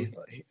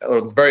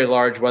very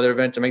large weather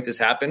event to make this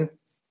happen.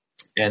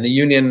 And the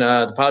union,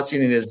 the pilots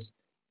union, is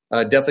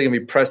definitely going to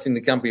be pressing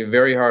the company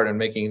very hard on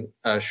making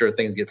sure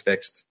things get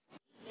fixed.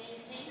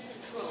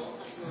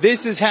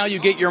 This is how you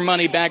get your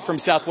money back from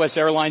Southwest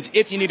Airlines.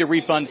 If you need a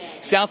refund,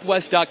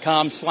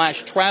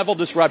 southwest.com/travel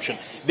disruption.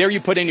 There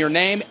you put in your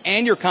name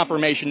and your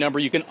confirmation number.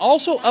 You can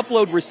also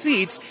upload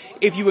receipts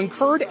if you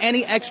incurred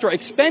any extra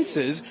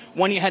expenses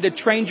when you had to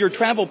change your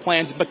travel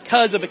plans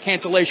because of a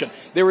cancellation.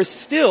 There is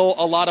still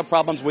a lot of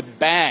problems with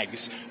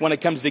bags when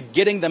it comes to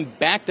getting them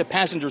back to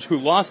passengers who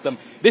lost them.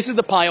 This is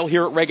the pile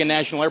here at Reagan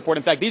National Airport.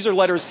 In fact, these are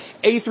letters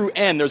A through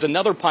N. There's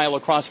another pile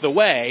across the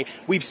way.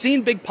 We've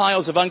seen big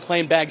piles of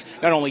unclaimed bags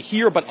not only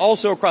here, but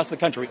also across the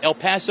country. El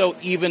Paso,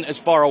 even as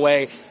far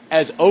away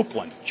as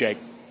Oakland. Jake.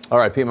 All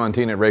right, Pete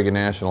Montine at Reagan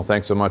National.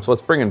 Thanks so much.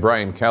 Let's bring in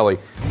Brian Kelly.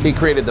 He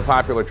created the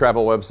popular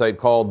travel website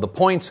called The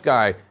Points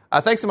Guy.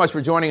 Thanks so much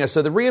for joining us.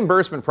 So the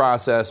reimbursement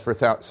process for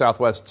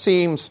Southwest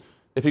seems,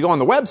 if you go on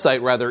the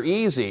website, rather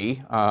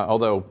easy,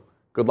 although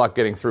good luck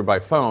getting through by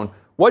phone.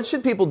 What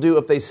should people do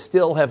if they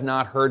still have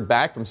not heard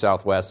back from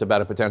Southwest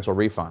about a potential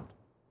refund?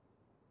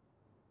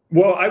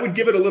 Well, I would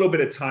give it a little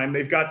bit of time.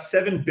 They've got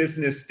 7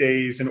 business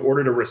days in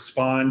order to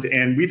respond.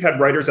 And we've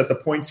had writers at the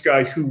Points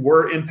Guy who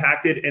were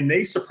impacted, and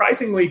they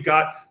surprisingly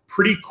got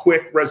pretty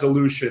quick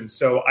resolution.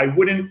 So I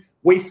wouldn't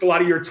waste a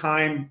lot of your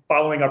time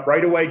following up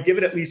right away. Give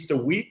it at least a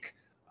week.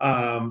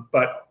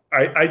 But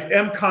I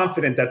am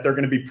confident that they're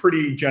going to be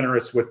pretty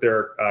generous with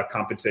their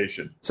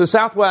compensation. So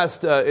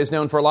Southwest is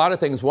known for a lot of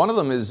things. One of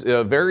them is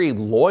a very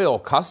loyal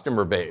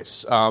customer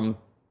base.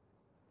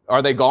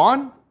 Are they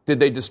gone? Did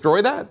they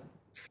destroy that?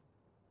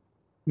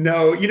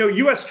 No,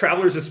 U.S.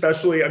 travelers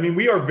especially, I mean,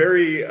 we are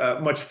very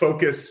much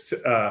focused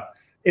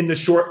in the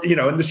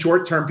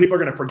short term, people are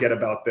going to forget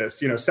about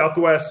this.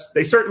 Southwest,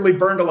 they certainly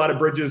burned a lot of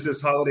bridges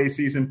this holiday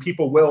season.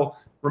 People will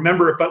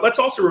remember it. But let's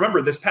also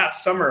remember this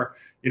past summer,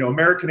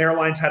 American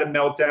Airlines had a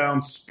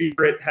meltdown.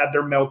 Spirit had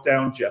their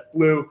meltdown.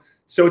 JetBlue.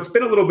 So it's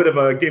been a little bit of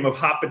a game of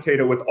hot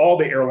potato with all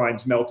the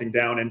airlines melting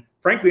down. And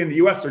frankly, in the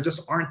U.S., there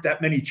just aren't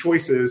that many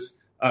choices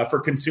for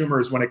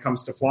consumers when it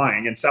comes to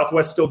flying. And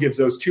Southwest still gives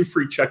those 2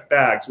 free checked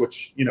bags,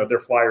 which, their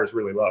flyers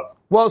really love.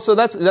 Well, so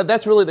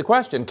that's really the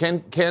question.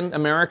 Can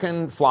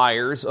American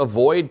flyers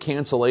avoid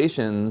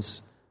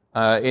cancellations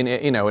in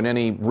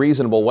any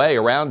reasonable way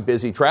around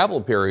busy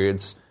travel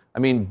periods? I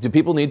mean, do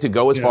people need to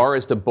go as far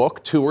as to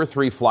book 2 or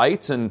 3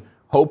 flights and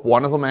hope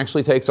one of them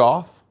actually takes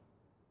off?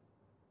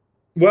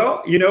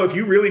 Well, if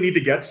you really need to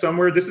get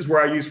somewhere, this is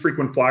where I use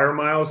frequent flyer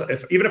miles.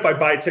 Even if I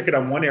buy a ticket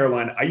on one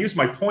airline, I use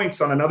my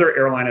points on another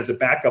airline as a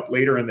backup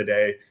later in the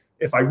day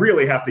if I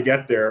really have to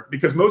get there,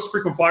 because most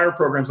frequent flyer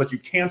programs let you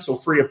cancel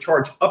free of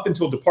charge up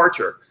until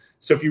departure.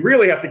 So if you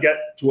really have to get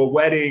to a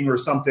wedding or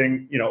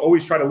something,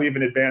 always try to leave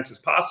in advance as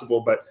possible.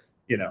 But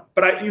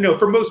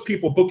for most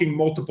people, booking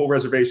multiple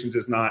reservations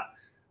is not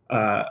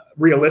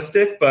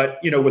realistic. But,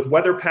 with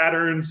weather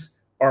patterns,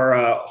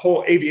 our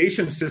whole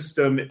aviation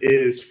system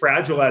is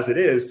fragile as it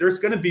is. There's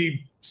going to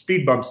be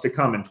speed bumps to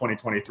come in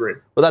 2023.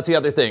 Well, that's the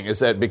other thing, is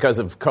that because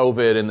of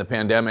COVID and the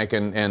pandemic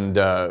and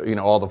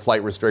all the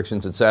flight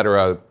restrictions, et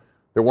cetera,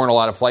 there weren't a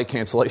lot of flight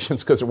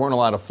cancellations because there weren't a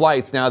lot of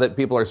flights. Now that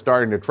people are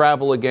starting to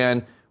travel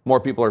again, more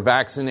people are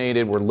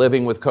vaccinated, we're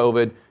living with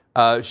COVID.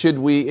 Should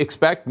we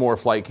expect more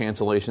flight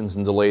cancellations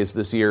and delays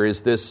this year?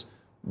 Is this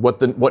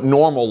what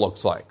normal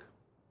looks like?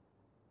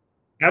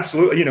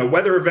 Absolutely.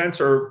 Weather events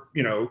are,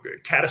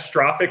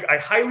 catastrophic. I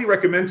highly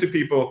recommend to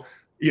people,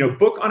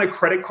 book on a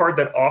credit card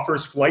that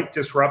offers flight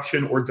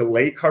disruption or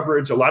delay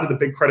coverage. A lot of the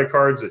big credit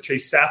cards, the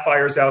Chase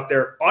Sapphires out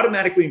there,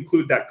 automatically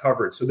include that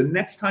coverage. So the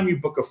next time you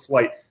book a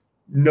flight,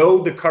 know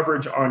the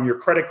coverage on your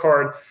credit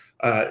card.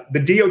 The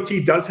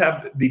DOT does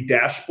have the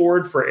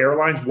dashboard for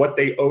airlines, what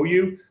they owe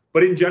you.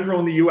 But in general,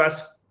 in the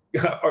U.S.,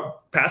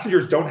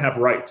 passengers don't have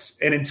rights.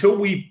 And until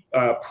we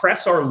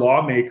press our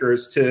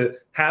lawmakers to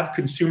have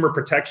consumer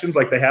protections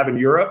like they have in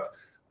Europe,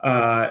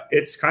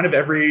 it's kind of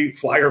every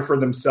flyer for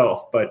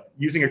themselves. But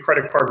using a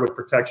credit card with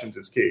protections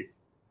is key.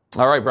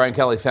 All right, Brian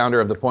Kelly, founder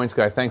of The Points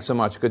Guy. Thanks so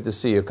much. Good to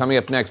see you. Coming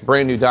up next,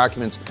 brand new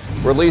documents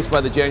released by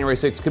the January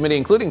 6th committee,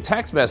 including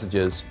text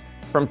messages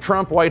from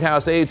Trump White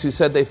House aides who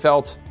said they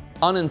felt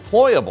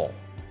unemployable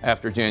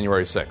after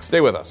January 6th. Stay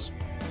with us.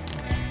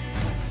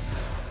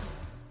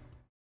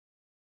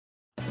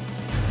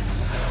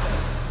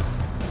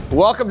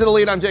 Welcome to The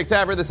Lead. I'm Jake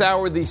Tapper. This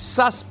hour, the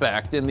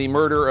suspect in the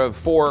murder of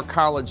 4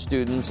 college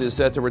students is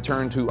set to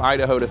return to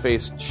Idaho to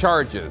face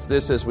charges.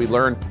 This, as we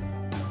learn,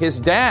 his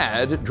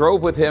dad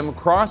drove with him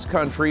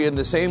cross-country in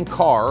the same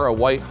car, a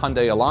white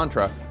Hyundai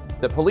Elantra,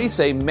 that police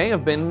say may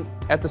have been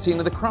at the scene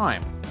of the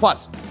crime.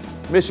 Plus,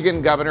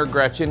 Michigan Governor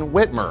Gretchen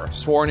Whitmer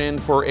sworn in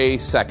for a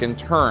second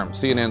term.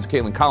 CNN's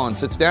Caitlin Collins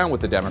sits down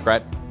with the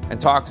Democrat and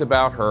talks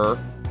about her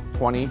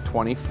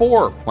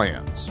 2024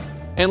 plans.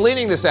 And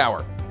leading this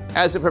hour,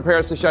 as it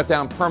prepares to shut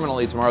down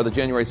permanently tomorrow, the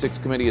January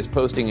 6th committee is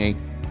posting a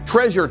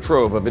treasure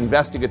trove of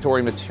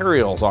investigatory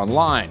materials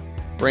online,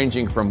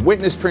 ranging from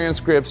witness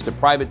transcripts to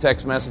private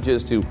text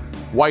messages to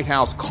White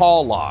House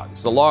call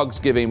logs. The logs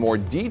give a more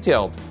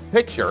detailed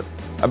picture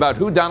about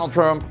who Donald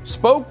Trump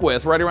spoke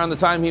with right around the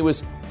time he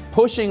was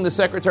pushing the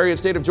Secretary of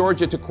State of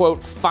Georgia to,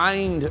 quote,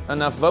 find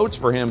enough votes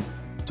for him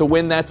to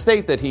win that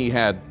state that he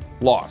had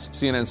lost.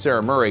 CNN's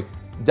Sarah Murray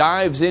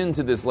dives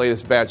into this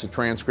latest batch of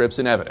transcripts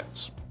and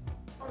evidence.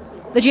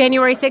 The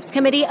January 6th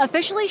committee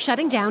officially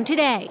shutting down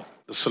today.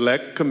 The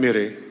select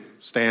committee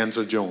stands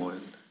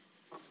adjourned.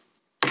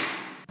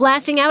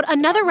 Blasting out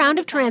another round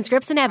of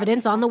transcripts and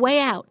evidence on the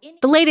way out.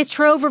 The latest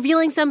trove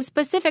revealing some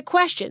specific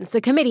questions the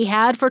committee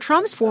had for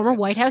Trump's former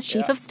White House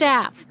chief of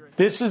staff.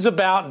 This is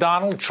about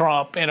Donald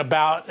Trump and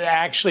about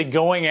actually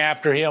going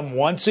after him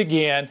once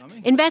again.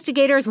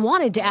 Investigators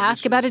wanted to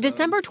ask about a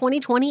December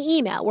 2020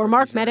 email where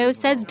Mark Meadows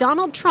says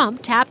Donald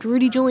Trump tapped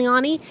Rudy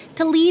Giuliani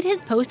to lead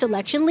his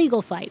post-election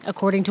legal fight,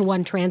 according to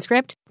one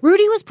transcript.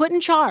 Rudy was put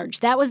in charge.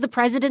 That was the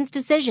president's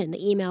decision,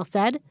 the email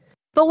said.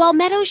 But while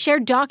Meadows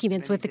shared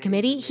documents with the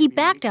committee, he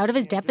backed out of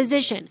his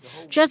deposition,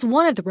 just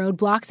one of the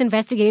roadblocks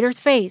investigators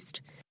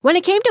faced. When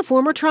it came to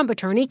former Trump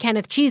attorney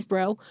Kenneth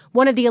Chesebro,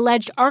 one of the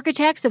alleged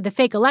architects of the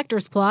fake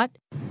electors plot,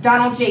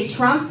 Donald J.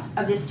 Trump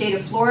of the state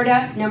of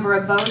Florida, number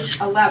of votes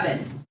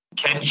 11.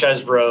 Ken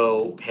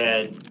Chesebro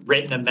had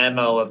written a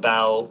memo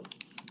about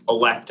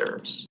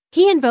electors.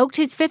 He invoked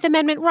his Fifth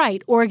Amendment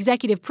right or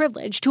executive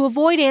privilege to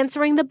avoid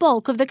answering the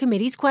bulk of the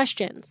committee's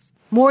questions.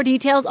 More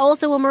details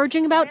also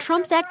emerging about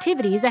Trump's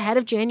activities ahead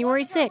of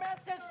January 6th.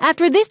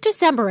 After this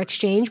December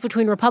exchange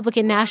between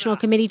Republican National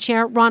Committee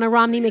Chair Ronna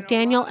Romney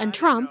McDaniel and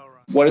Trump,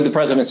 what did the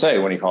president say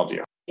when he called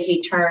you?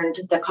 He turned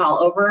the call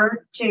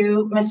over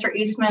to Mr.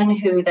 Eastman,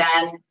 who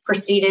then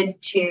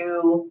proceeded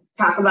to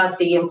talk about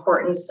the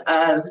importance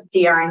of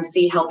the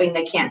RNC helping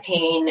the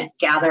campaign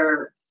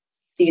gather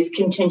these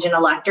contingent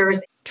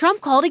electors.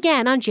 Trump called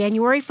again on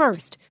January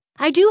 1st.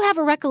 I do have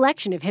a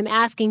recollection of him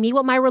asking me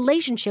what my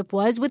relationship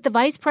was with the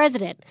vice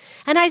president,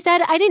 and I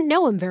said I didn't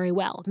know him very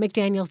well,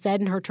 McDaniel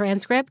said in her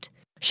transcript.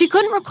 She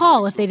couldn't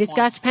recall if they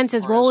discussed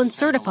Pence's role in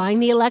certifying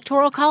the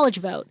Electoral College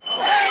vote.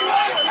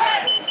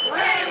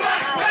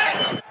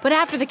 But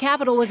after the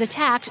Capitol was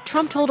attacked,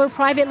 Trump told her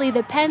privately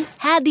that Pence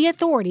had the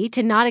authority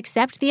to not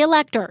accept the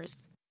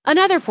electors.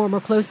 Another former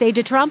close aide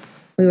to Trump,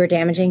 we were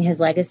damaging his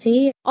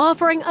legacy,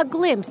 offering a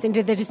glimpse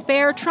into the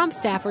despair Trump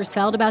staffers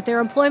felt about their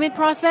employment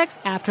prospects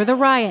after the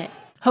riot.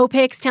 Hope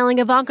Hicks telling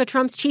Ivanka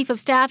Trump's chief of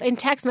staff in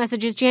text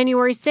messages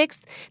January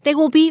 6th they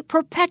will be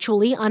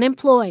perpetually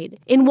unemployed.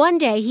 In one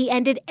day, he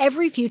ended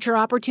every future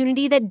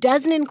opportunity that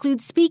doesn't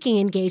include speaking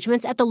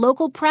engagements at the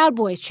local Proud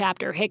Boys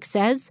chapter, Hicks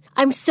says.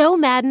 I'm so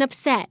mad and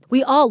upset.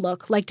 We all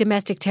look like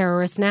domestic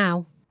terrorists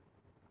now.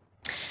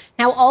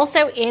 Now,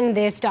 also in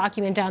this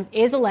document dump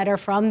is a letter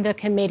from the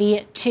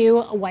committee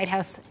to White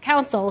House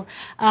counsel,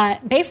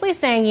 basically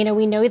saying,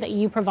 we know that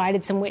you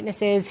provided some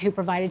witnesses who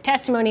provided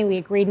testimony. We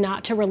agreed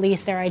not to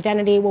release their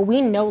identity. Well,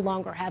 we no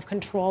longer have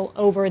control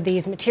over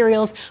these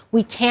materials.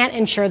 We can't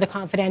ensure the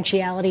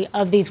confidentiality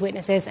of these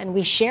witnesses, and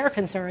we share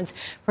concerns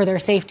for their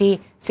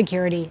safety,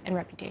 security, and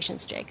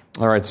reputations, Jake.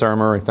 All right, Sarah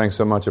Murray, thanks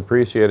so much.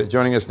 Appreciate it.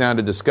 Joining us now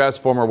to discuss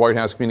former White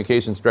House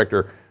communications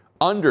director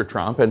under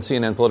Trump and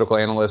CNN political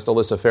analyst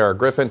Alyssa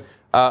Farah-Griffin.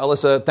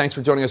 Alyssa, thanks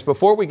for joining us.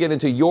 Before we get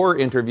into your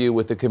interview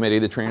with the committee,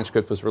 the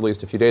transcript was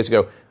released a few days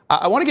ago.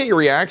 I want to get your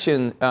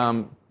reaction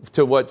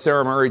to what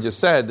Sarah Murray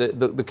just said.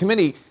 The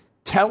committee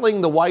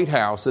telling the White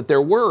House that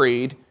they're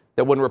worried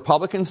that when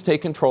Republicans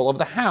take control of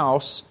the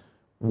House,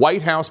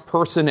 White House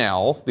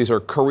personnel, these are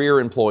career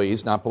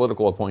employees, not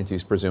political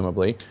appointees,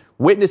 presumably,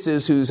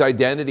 witnesses whose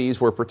identities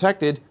were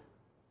protected,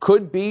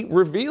 could be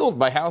revealed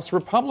by House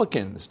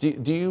Republicans.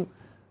 Do you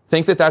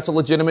think that that's a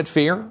legitimate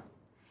fear?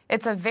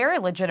 It's a very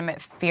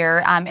legitimate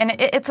fear, and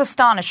it's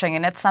astonishing,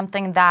 and it's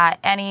something that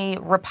any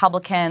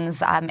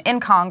Republicans in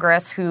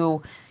Congress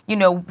who,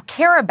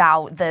 care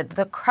about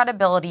the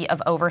credibility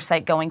of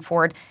oversight going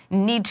forward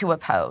need to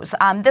oppose.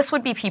 This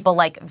would be people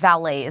like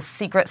valets,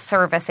 Secret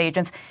Service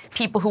agents,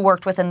 people who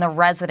worked within the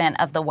resident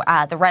of the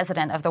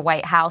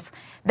White House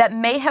that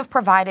may have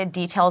provided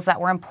details that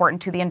were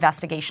important to the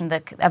investigation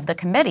of the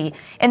committee,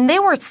 and they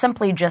were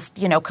simply just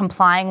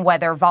complying,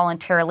 whether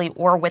voluntarily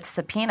or with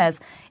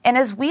subpoenas. And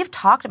as we've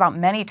talked about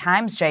many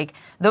times, Jake,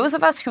 those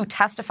of us who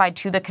testified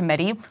to the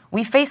committee,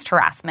 we faced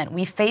harassment,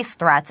 we faced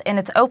threats, and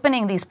it's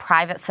opening these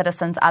private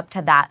citizens up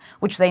to that,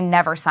 which they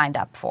never signed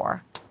up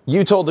for.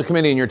 You told the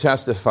committee in your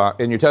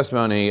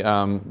testimony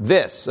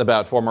this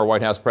about former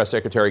White House Press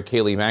Secretary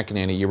Kayleigh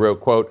McEnany. You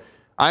wrote, quote,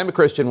 "I am a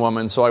Christian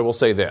woman, so I will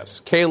say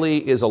this.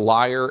 Kayleigh is a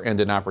liar and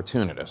an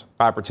opportunist.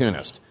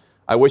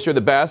 I wish her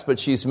the best, but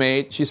she's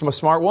a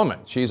smart woman.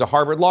 She's a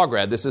Harvard law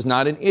grad. This is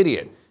not an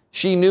idiot.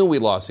 She knew we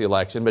lost the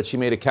election, but she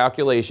made a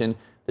calculation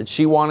that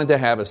she wanted to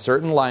have a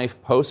certain life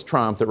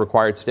post-Trump that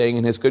required staying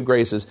in his good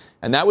graces,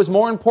 and that was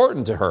more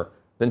important to her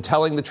than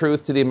telling the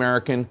truth to the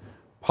American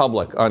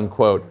public,"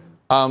 unquote.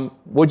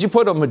 Would you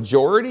put a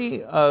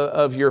majority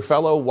of your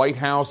fellow White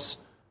House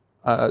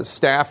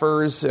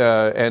staffers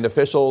and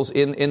officials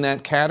in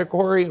that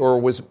category, or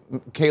was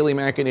Kayleigh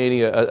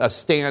McEnany a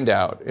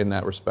standout in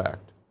that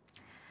respect?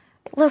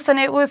 Listen,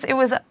 it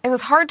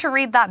was hard to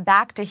read that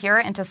back, to hear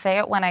it and to say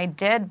it when I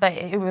did, but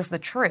it was the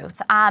truth.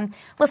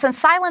 Listen,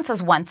 silence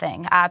is one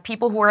thing.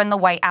 People who are in the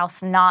White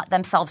House not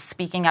themselves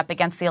speaking up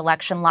against the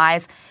election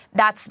lies,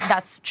 that's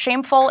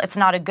shameful. It's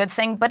not a good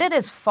thing, but it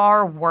is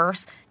far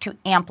worse to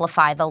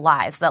amplify the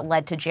lies that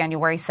led to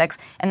January 6th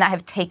and that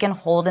have taken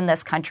hold in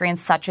this country in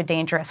such a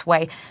dangerous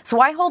way. So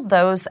I hold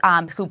those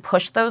who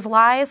pushed those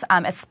lies,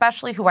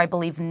 especially who I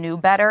believe knew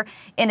better,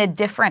 in a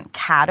different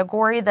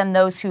category than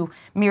those who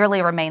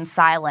merely remain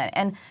silent.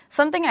 And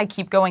something I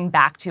keep going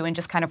back to and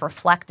just kind of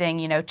reflecting,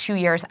 2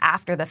 years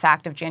after the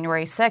fact of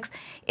January 6th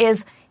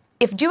is,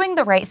 if doing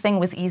the right thing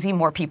was easy,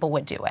 more people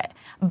would do it.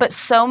 But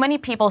so many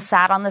people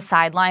sat on the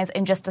sidelines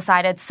and just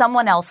decided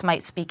someone else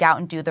might speak out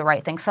and do the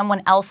right thing.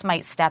 Someone else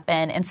might step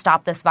in and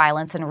stop this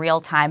violence in real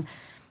time.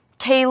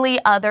 Kayleigh,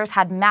 others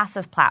had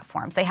massive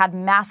platforms. They had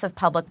massive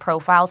public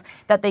profiles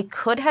that they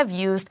could have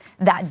used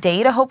that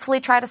day to hopefully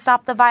try to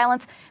stop the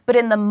violence. But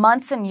in the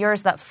months and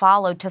years that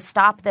followed to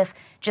stop this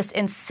just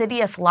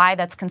insidious lie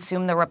that's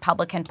consumed the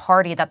Republican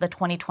Party, that the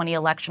 2020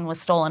 election was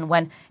stolen,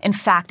 when in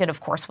fact it, of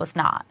course, was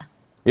not.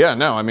 Yeah,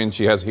 no, I mean,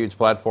 she has a huge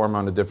platform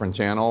on a different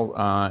channel,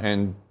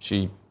 and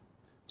she,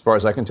 as far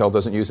as I can tell,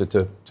 doesn't use it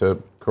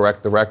to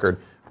correct the record.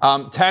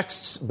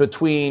 Texts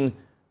between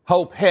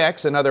Hope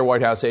Hicks, another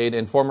White House aide,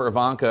 and former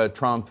Ivanka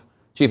Trump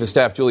Chief of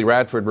Staff Julie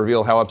Radford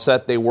reveal how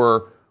upset they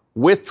were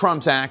with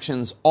Trump's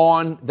actions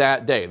on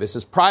that day. This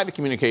is private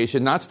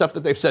communication, not stuff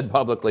that they've said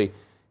publicly.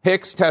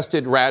 Hicks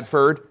tested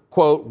Radford,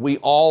 quote, "We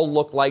all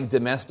look like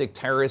domestic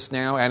terrorists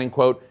now," adding,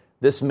 quote,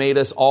 "This made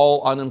us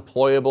all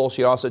unemployable."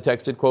 She also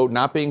texted, quote,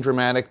 "Not being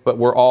dramatic, but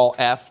we're all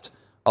effed.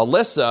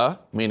 Alyssa,"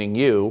 meaning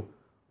you,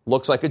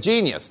 "looks like a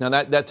genius." Now,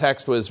 that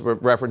text was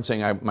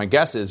referencing, my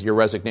guess is, your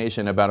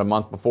resignation about a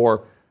month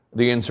before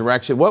the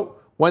insurrection. What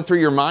went through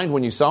your mind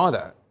when you saw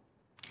that?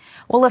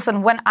 Well,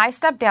 listen, when I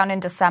stepped down in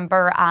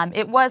December,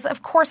 it was,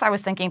 of course, I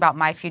was thinking about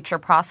my future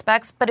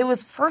prospects, but it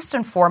was first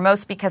and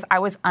foremost because I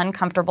was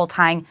uncomfortable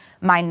tying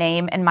my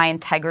name and my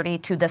integrity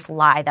to this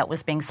lie that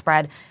was being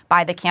spread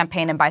by the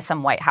campaign and by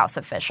some White House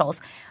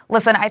officials.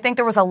 Listen, I think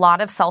there was a lot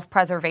of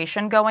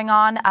self-preservation going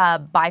on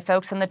by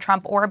folks in the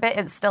Trump orbit.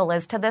 It still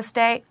is to this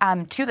day,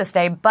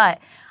 but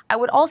I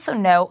would also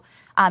note,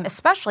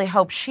 especially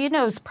Hope, she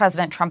knows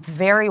President Trump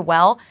very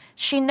well.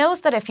 She knows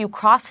that if you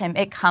cross him,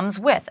 it comes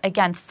with,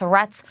 again,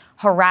 threats,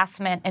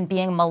 harassment, and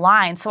being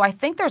maligned. So I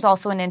think there's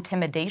also an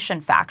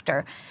intimidation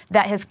factor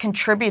that has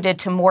contributed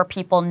to more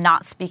people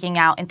not speaking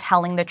out and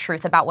telling the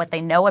truth about what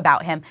they know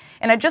about him.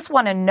 And I just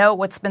want to note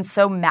what's been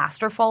so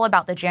masterful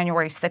about the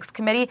January 6th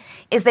committee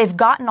is they've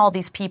gotten all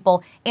these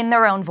people in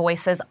their own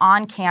voices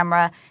on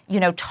camera,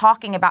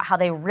 talking about how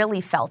they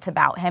really felt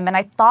about him. And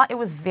I thought it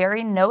was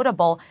very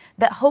notable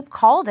that Hope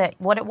called it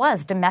what it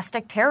was,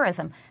 domestic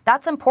terrorism.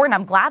 That's important.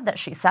 I'm glad that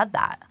she said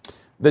that.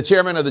 The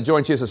chairman of the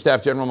Joint Chiefs of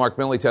Staff, General Mark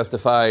Milley,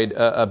 testified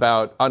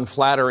about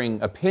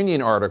unflattering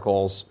opinion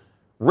articles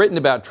written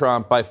about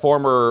Trump by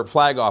former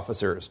flag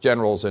officers,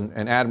 generals and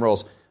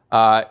admirals.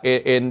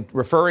 In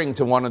referring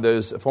to one of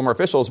those former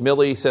officials,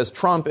 Milley says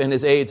Trump and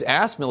his aides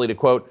asked Milley to,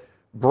 quote,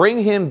 bring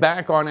him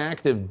back on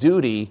active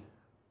duty,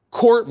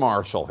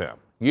 court-martial him,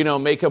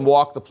 make him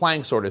walk the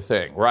plank sort of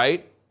thing,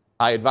 right?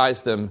 I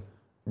advised them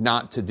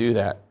not to do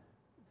that.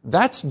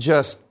 That's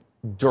just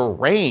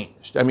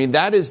deranged. I mean,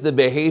 that is the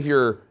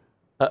behavior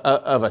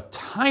of a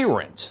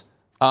tyrant.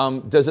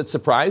 Does it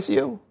surprise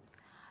you?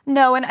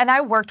 No, and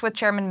I worked with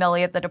Chairman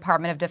Milley at the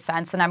Department of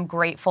Defense, and I'm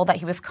grateful that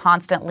he was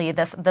constantly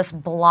this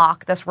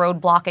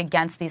roadblock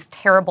against these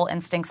terrible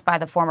instincts by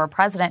the former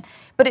president.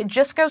 But it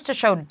just goes to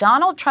show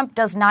Donald Trump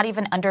does not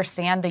even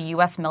understand the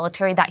U.S.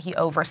 military that he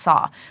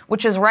oversaw,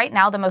 which is right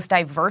now the most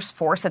diverse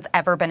force it's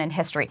ever been in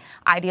history,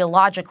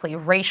 ideologically,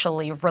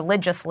 racially,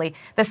 religiously.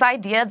 This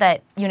idea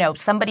that,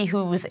 somebody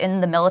who's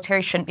in the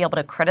military shouldn't be able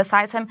to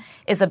criticize him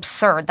is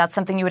absurd. That's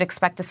something you would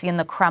expect to see in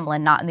the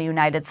Kremlin, not in the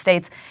United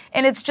States.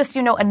 And it's just,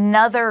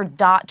 another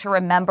dot to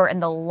remember in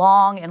the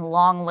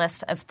long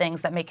list of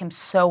things that make him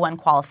so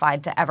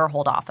unqualified to ever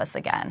hold office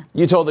again.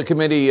 You told the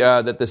committee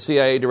that the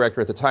CIA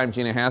director at the time,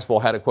 Gina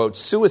Haspel, had a, quote,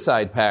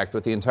 suicide pact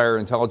with the entire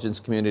intelligence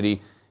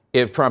community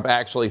if Trump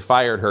actually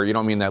fired her. You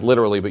don't mean that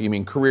literally, but you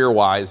mean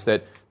career-wise,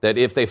 that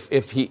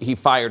if he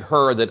fired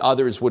her, that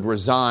others would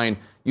resign.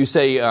 You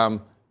say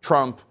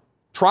Trump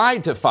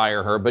tried to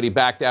fire her, but he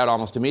backed out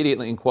almost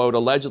immediately, and, quote,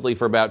 allegedly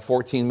for about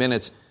 14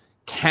 minutes,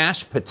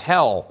 Kash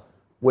Patel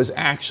was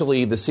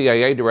actually the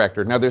CIA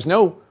director. Now, there's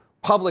no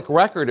public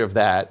record of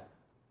that,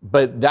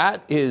 but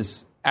that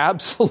is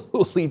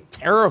absolutely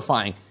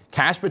terrifying.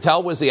 Kash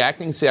Patel was the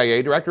acting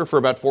CIA director for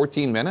about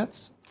 14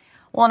 minutes?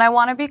 Well, and I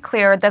want to be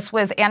clear, this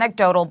was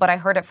anecdotal, but I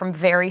heard it from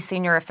very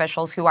senior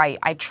officials who I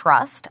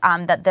trust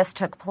that this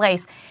took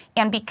place.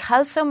 And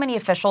because so many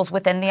officials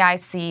within the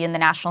IC and the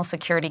national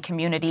security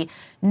community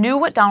knew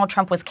what Donald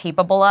Trump was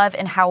capable of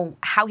and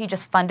how he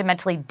just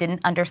fundamentally didn't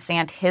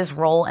understand his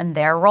role and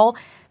their role,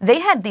 they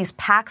had these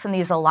pacts and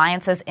these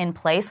alliances in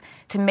place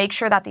to make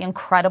sure that the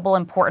incredible,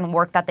 important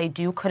work that they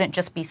do couldn't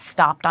just be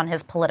stopped on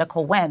his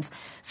political whims.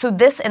 So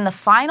this, in the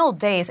final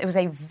days, it was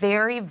a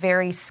very,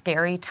 very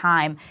scary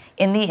time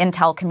in the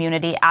intel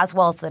community as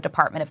well as the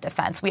Department of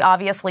Defense. We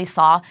obviously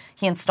saw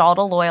he installed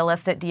a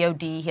loyalist at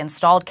DOD. He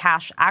installed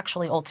Kash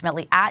actually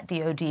ultimately at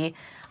DOD.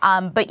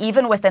 But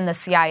even within the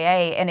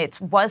CIA, and it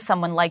was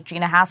someone like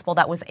Gina Haspel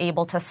that was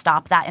able to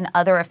stop that, and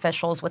other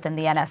officials within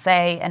the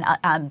NSA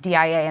and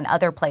DIA and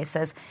other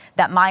places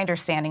that my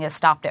understanding has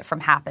stopped it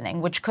from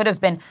happening, which could have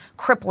been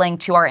crippling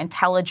to our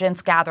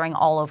intelligence gathering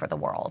all over the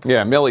world.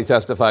 Yeah, Milley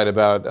testified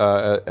about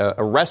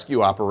a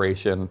rescue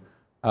operation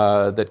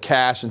that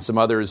Kash and some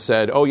others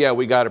said, oh, yeah,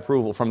 we got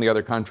approval from the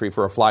other country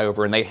for a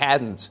flyover, and they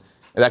hadn't.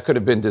 That could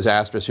have been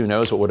disastrous. Who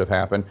knows what would have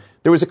happened.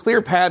 There was a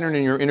clear pattern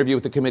in your interview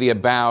with the committee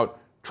about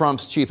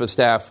Trump's chief of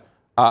staff,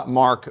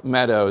 Mark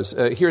Meadows.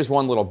 Here's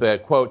one little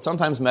bit. Quote,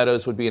 sometimes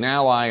Meadows would be an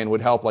ally and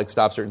would help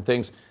stop certain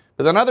things.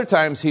 But then other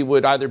times he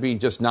would either be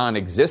just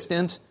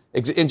non-existent,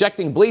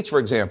 injecting bleach, for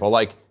example,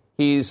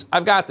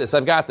 I've got this,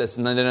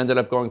 and then it ended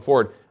up going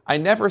forward. I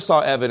never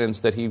saw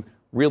evidence that he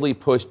really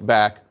pushed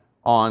back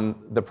on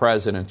the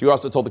president. You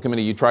also told the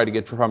committee you tried to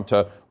get Trump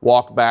to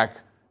walk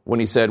back when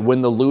he said,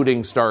 when the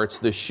looting starts,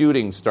 the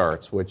shooting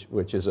starts,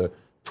 which is a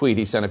tweet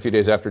he sent a few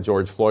days after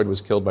George Floyd was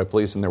killed by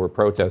police and there were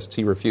protests.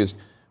 He refused.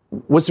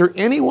 Was there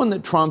anyone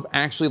that Trump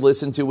actually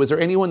listened to? Was there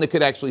anyone that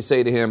could actually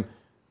say to him,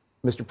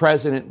 Mr.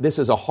 President, this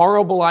is a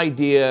horrible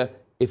idea.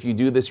 If you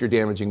do this, you're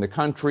damaging the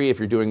country. If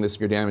you're doing this,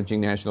 you're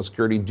damaging national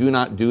security. Do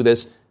not do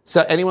this.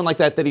 So anyone like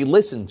that he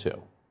listened to?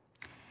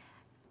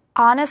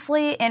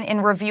 Honestly,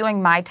 in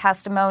reviewing my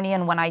testimony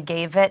and when I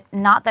gave it,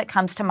 not that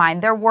comes to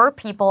mind. There were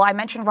people, I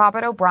mentioned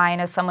Robert O'Brien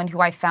as someone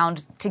who I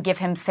found to give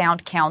him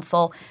sound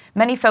counsel.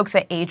 Many folks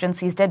at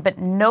agencies did, but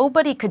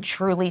nobody could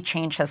truly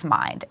change his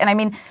mind. And I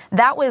mean,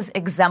 that was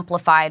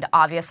exemplified,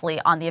 obviously,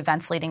 on the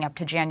events leading up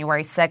to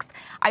January 6th.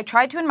 I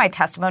tried to, in my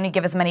testimony,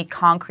 give as many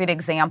concrete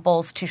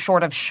examples to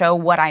sort of show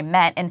what I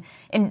meant. And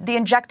in the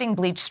injecting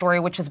bleach story,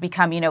 which has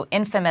become,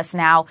 infamous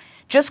now,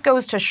 just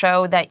goes to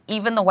show that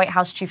even the White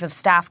House Chief of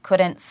Staff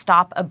couldn't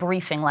stop a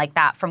briefing like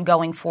that from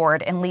going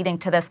forward and leading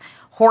to this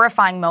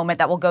horrifying moment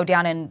that will go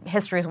down in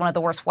history as one of the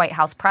worst White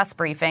House press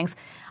briefings.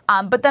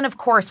 But then, of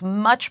course,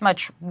 much,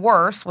 much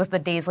worse was the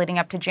days leading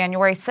up to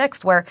January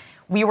 6th, where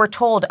we were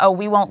told,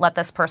 we won't let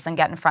this person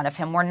get in front of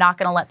him. We're not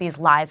going to let these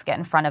lies get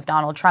in front of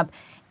Donald Trump.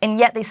 And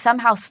yet they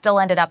somehow still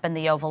ended up in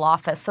the Oval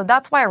Office. So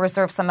that's why I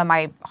reserve some of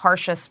my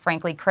harshest,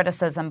 frankly,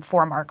 criticism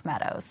for Mark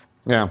Meadows.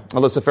 Yeah.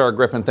 Alyssa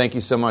Farah-Griffin, thank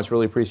you so much.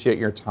 Really appreciate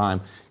your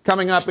time.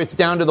 Coming up, it's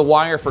down to the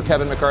wire for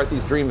Kevin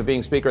McCarthy's dream of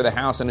being Speaker of the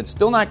House, and it's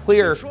still not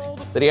clear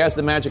that he has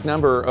the magic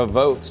number of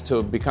votes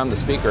to become the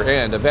Speaker.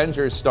 And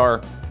Avengers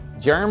star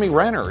Jeremy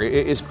Renner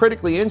is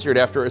critically injured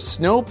after a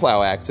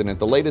snowplow accident,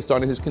 the latest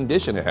on his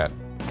condition ahead.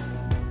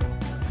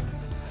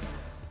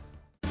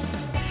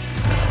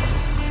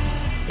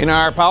 In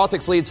our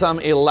politics lead, some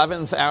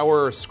 11th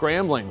hour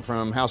scrambling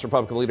from House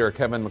Republican leader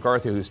Kevin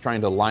McCarthy, who's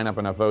trying to line up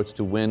enough votes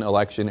to win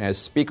election as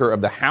Speaker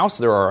of the House.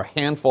 There are a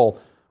handful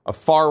of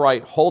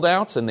far-right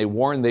holdouts, and they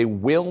warn they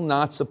will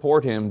not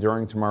support him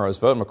during tomorrow's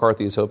vote.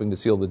 McCarthy is hoping to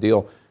seal the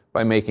deal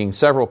by making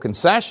several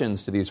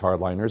concessions to these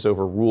hardliners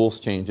over rules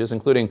changes,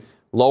 including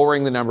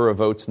lowering the number of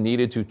votes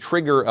needed to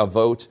trigger a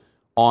vote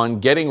on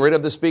getting rid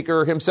of the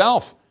Speaker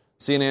himself.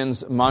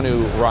 CNN's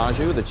Manu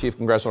Raju, the chief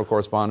congressional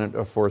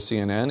correspondent for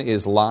CNN,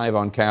 is live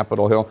on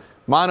Capitol Hill.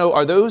 Manu,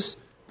 are those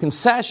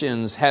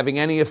concessions having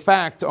any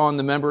effect on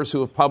the members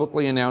who have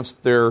publicly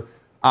announced their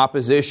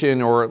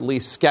opposition or at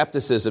least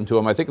skepticism to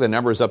him? I think the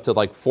number is up to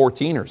like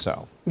 14 or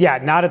so. Yeah,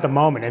 not at the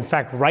moment. In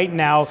fact, right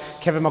now,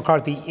 Kevin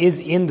McCarthy is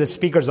in the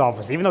Speaker's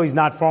office. Even though he's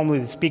not formally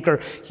the Speaker,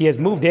 he has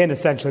moved in,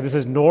 essentially. This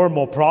is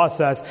normal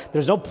process.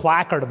 There's no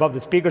placard above the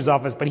Speaker's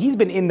office, but he's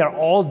been in there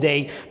all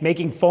day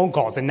making phone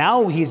calls. And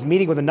now he's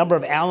meeting with a number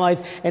of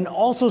allies and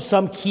also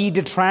some key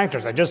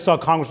detractors. I just saw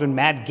Congressman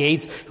Matt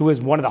Gaetz, who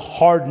is one of the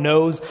hard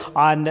nose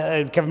on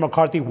Kevin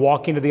McCarthy,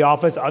 walk into the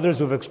office. Others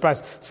who have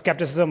expressed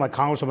skepticism, like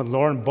Congresswoman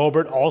Lauren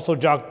Boebert, also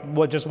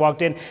just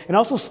walked in. And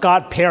also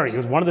Scott Perry,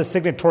 who's one of the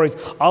signatories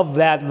of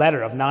that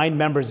letter of 9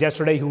 members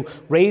yesterday who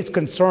raised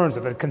concerns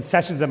that the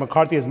concessions that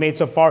McCarthy has made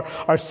so far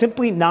are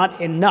simply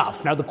not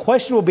enough. Now, the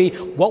question will be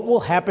what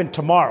will happen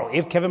tomorrow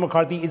if Kevin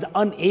McCarthy is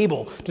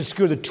unable to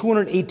secure the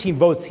 218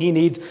 votes he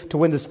needs to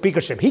win the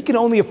speakership. He can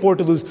only afford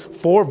to lose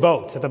 4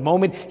 votes. At the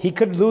moment, he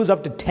could lose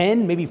up to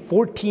 10, maybe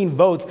 14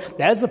 votes.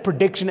 That is a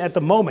prediction at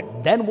the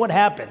moment. Then what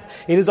happens?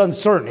 It is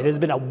uncertain. It has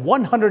been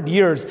 100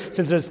 years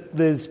since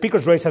the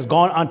speaker's race has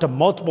gone onto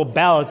multiple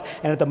ballots.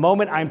 And at the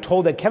moment, I'm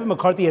told that Kevin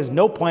McCarthy has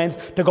no plans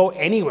to go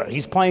anywhere.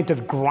 He's planning to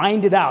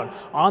grind it out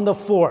on the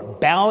floor,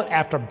 ballot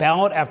after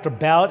ballot after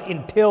ballot,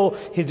 until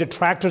his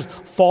detractors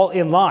fall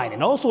in line.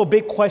 And also a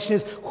big question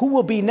is who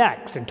will be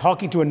next? And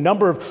talking to a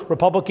number of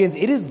Republicans,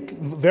 it is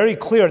very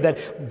clear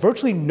that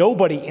virtually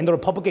nobody in the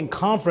Republican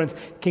conference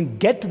can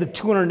get to the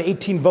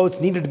 218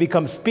 votes needed to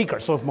become Speaker.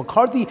 So if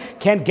McCarthy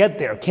can't get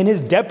there, can his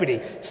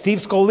deputy, Steve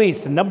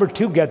Scalise, the number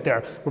 2, get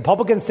there?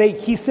 Republicans say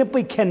he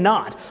simply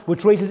cannot,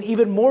 which raises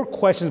even more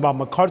questions about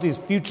McCarthy's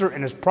future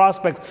and his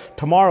prospects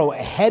tomorrow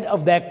ahead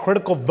of that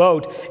critical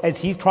vote as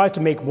he tries to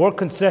make more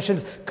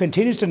concessions,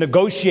 continues to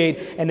negotiate,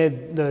 and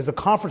as the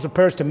conference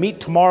prepares to meet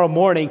tomorrow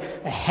morning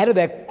ahead of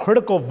that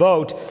critical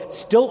vote.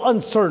 Still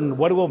uncertain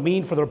what it will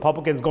mean for the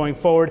Republicans going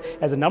forward,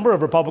 as a number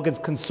of Republicans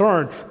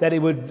concerned that it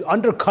would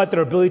undercut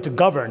their ability to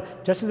govern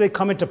just as they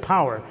come into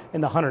power in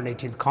the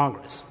 118th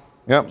Congress.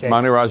 Yep,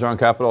 Manu Raju on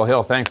Capitol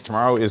Hill. Thanks.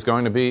 Tomorrow is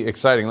going to be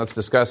exciting. Let's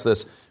discuss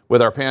this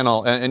with our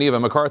panel. And Eva,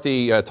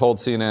 McCarthy told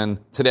CNN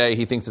today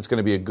he thinks it's going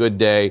to be a good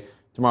day.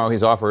 Tomorrow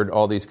he's offered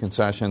all these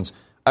concessions.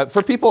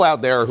 For people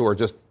out there who are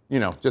just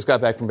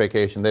got back from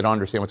vacation, they don't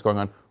understand what's going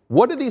on.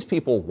 What do these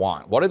people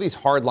want? What do these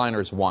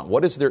hardliners want?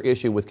 What is their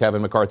issue with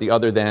Kevin McCarthy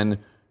other than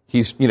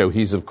he's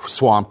a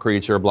swamp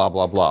creature, blah,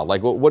 blah, blah?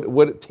 Like,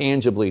 what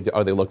tangibly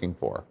are they looking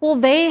for? Well,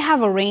 they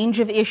have a range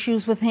of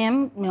issues with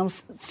him.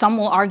 Some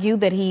will argue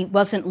that he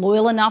wasn't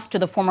loyal enough to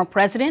the former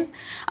president.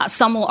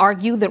 Some will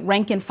argue that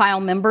rank and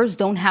file members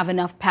don't have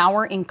enough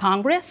power in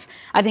Congress.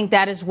 I think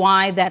that is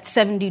why that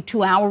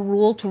 72-hour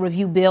rule to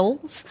review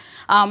bills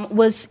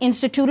was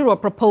instituted or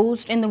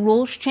proposed in the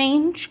rules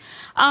change.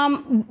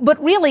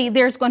 But really,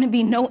 there's going to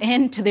be no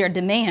end to their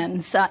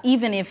demands,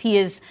 even if he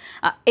is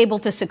able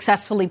to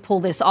successfully pull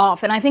this off.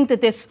 And I think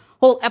that this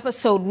whole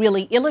episode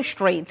really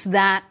illustrates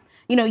that,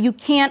 you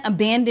can't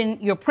abandon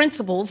your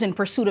principles in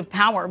pursuit of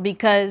power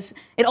because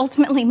it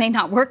ultimately may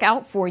not work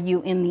out for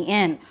you in the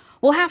end.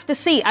 We'll have to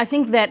see. I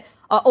think that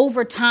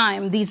over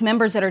time, these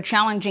members that are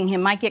challenging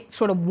him might get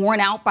sort of worn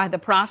out by the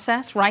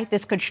process, right?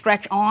 This could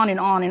stretch on and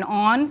on and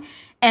on.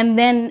 and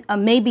then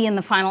maybe in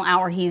the final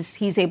hour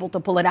he's able to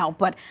pull it out.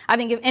 But I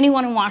think if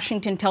anyone in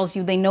Washington tells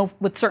you they know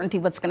with certainty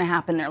what's going to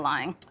happen, they're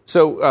lying.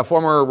 So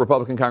former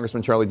Republican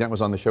Congressman Charlie Dent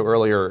was on the show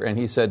earlier, and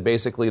he said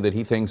basically that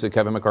he thinks that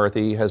Kevin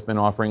McCarthy has been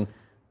offering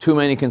too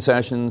many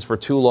concessions for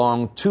too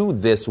long to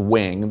this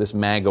wing, this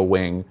MAGA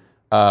wing.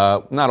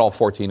 Not all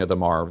 14 of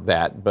them are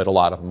that, but a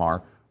lot of them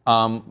are.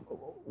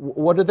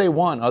 What do they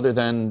want other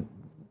than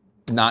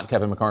not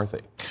Kevin McCarthy?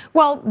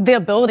 Well, the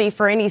ability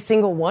for any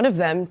single one of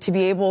them to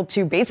be able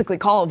to basically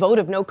call a vote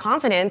of no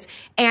confidence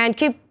and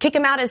kick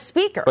him out as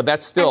speaker. But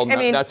that's still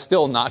that's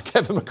still not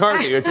Kevin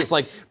McCarthy. It's just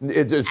like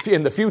it's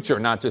in the future,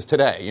 not just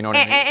today. You know what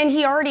I mean? And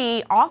he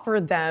already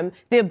offered them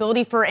the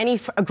ability for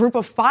a group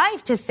of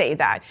 5 to say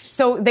that.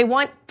 So they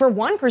want for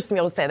one person to be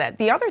able to say that.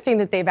 The other thing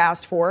that they've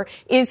asked for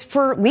is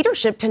for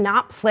leadership to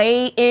not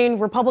play in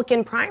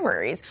Republican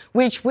primaries,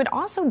 which would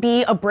also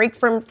be a break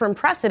from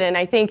precedent.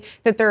 I think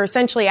that they're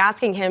essentially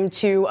asking him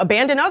to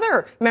abandon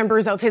other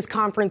members of his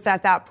conference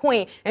at that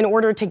point in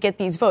order to get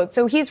these votes.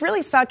 So he's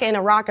really stuck in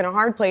a rock and a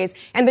hard place.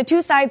 And the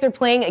two sides are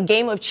playing a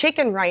game of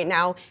chicken right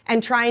now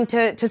and trying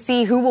to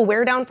see who will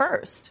wear down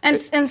first. And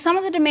some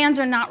of the demands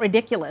are not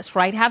ridiculous,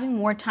 right? Having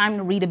more time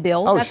to read a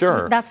bill,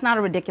 that's not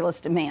a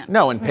ridiculous demand.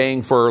 No, and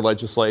paying for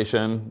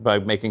legislation by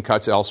making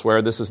cuts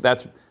elsewhere.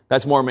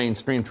 That's more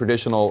mainstream,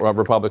 traditional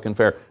Republican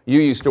fare. You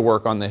used to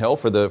work on the Hill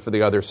for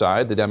the other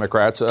side, the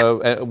Democrats.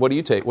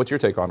 What's your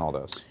take on all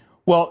this?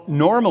 Well,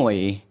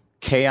 normally,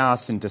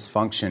 chaos and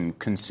dysfunction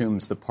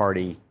consumes the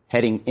party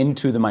heading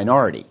into the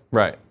minority.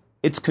 Right.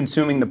 It's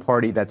consuming the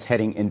party that's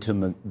heading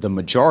into the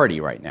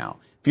majority right now.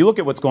 If you look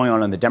at what's going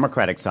on the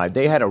Democratic side,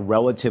 they had a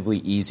relatively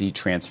easy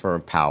transfer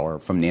of power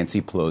from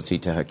Nancy Pelosi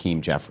to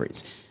Hakeem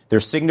Jeffries. Their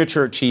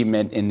signature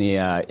achievement in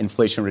the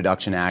Inflation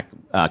Reduction Act,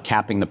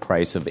 capping the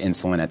price of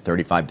insulin at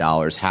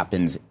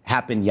 $35,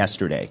 happened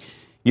yesterday.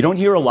 You don't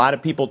hear a lot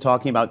of people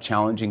talking about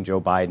challenging Joe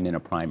Biden in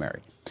a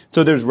primary.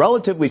 So there's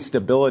relatively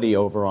stability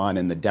over on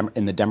in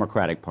the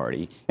Democratic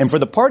Party. And for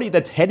the party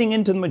that's heading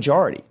into the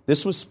majority,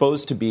 this was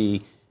supposed to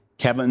be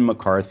Kevin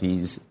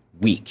McCarthy's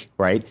week,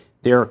 right?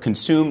 They're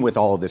consumed with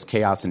all of this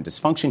chaos and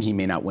dysfunction. He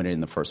may not win it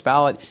in the first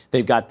ballot.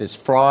 They've got this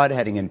fraud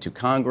heading into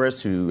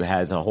Congress who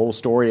has a whole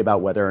story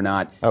about whether or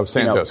not... Oh,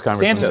 Santos,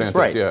 Congressman Santos,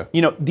 right. Yeah.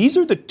 You know, these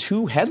are the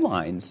two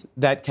headlines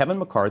that Kevin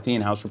McCarthy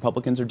and House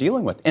Republicans are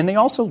dealing with. And they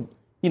also...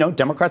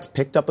 Democrats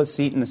picked up a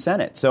seat in the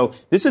Senate. So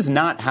this is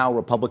not how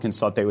Republicans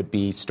thought they would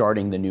be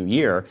starting the new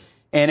year.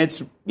 And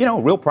it's,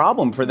 a real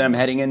problem for them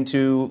heading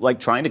into,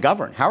 trying to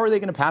govern. How are they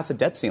going to pass a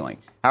debt ceiling?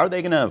 How are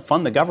they going to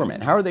fund the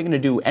government? How are they going to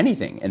do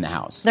anything in the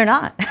House? They're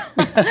not.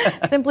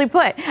 Simply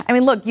put. I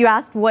mean, look, you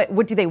asked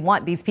what do they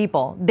want, these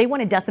people? They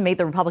want to decimate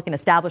the Republican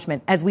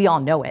establishment as we all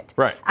know it.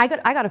 Right. I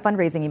got a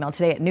fundraising email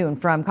today at noon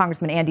from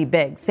Congressman Andy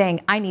Biggs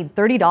saying, I need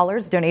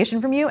 $30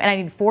 donation from you and I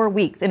need 4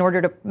 weeks in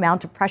order to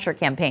mount a pressure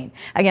campaign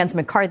against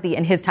McCarthy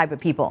and his type of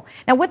people.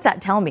 Now, what's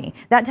that tell me?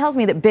 That tells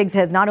me that Biggs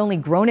has not only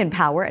grown in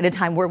power at a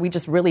time where we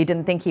just really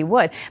didn't think he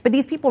would, but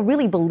these people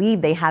really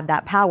believe they have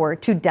that power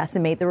to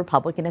decimate the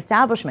Republican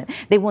establishment.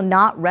 They will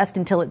not rest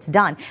until it's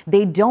done.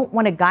 They don't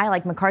want a guy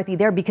like McCarthy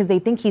there because they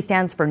think he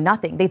stands for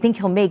nothing. They think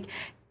he'll make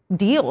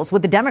deals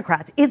with the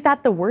Democrats. Is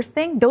that the worst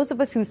thing? Those of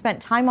us who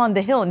spent time on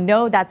the Hill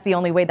know that's the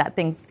only way that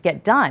things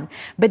get done.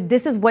 But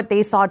this is what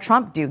they saw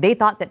Trump do. They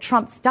thought that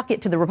Trump stuck it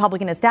to the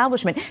Republican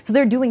establishment. So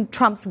they're doing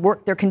Trump's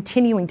work. They're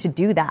continuing to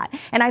do that.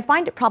 And I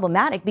find it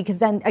problematic because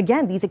then,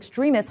 again, these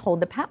extremists hold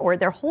the power.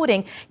 They're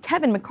holding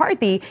Kevin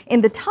McCarthy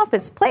in the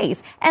toughest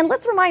place. And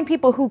let's remind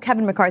people who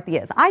Kevin McCarthy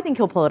is. I think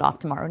he'll pull it off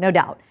tomorrow, no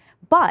doubt.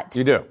 But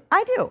you do.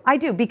 I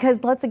do,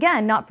 because let's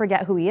again not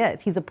forget who he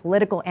is. He's a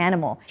political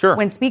animal. Sure.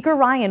 When Speaker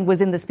Ryan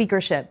was in the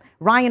speakership,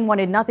 Ryan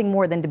wanted nothing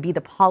more than to be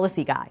the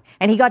policy guy.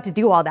 And he got to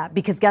do all that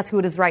because guess who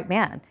was his right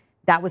man?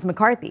 That was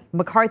McCarthy.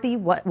 McCarthy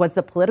was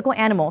the political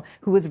animal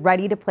who was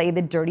ready to play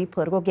the dirty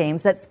political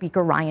games that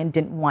Speaker Ryan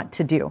didn't want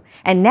to do.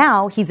 And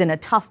now he's in a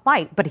tough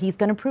fight, but he's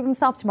going to prove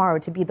himself tomorrow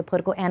to be the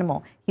political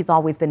animal he's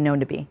always been known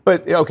to be.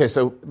 But, okay,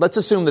 so let's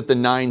assume that the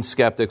 9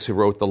 skeptics who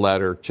wrote the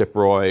letter, Chip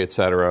Roy, et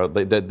cetera,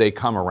 that they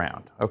come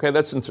around. Okay,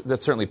 that's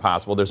certainly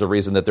possible. There's a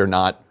reason that they're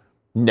not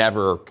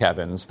never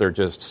Kevins. They're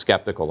just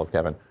skeptical of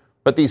Kevin.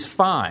 But these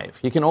 5,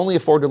 he can only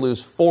afford to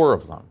lose 4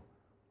 of them.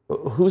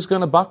 Who's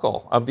going to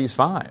buckle of these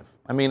 5?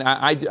 I mean,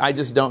 I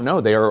just don't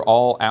know. They are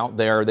all out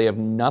there. They have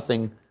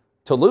nothing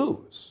to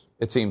lose,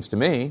 it seems to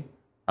me.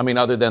 I mean,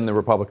 other than the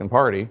Republican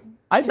Party.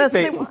 I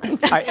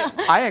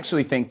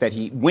actually think that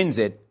he wins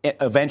it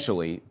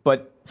eventually.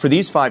 But for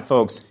these 5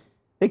 folks,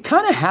 they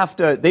kind of have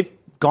to, they've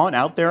gone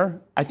out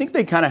there. I think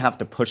they kind of have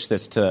to push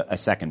this to a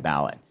second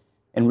ballot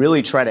and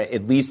really try to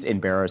at least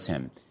embarrass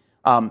him.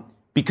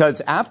 Because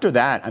after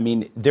that, I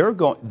mean, they're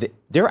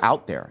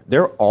out there.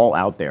 They're all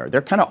out there.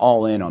 They're kind of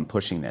all in on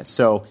pushing this.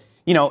 So,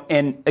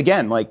 and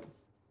again,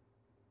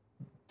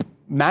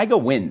 MAGA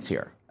wins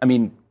here. I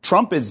mean,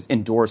 Trump has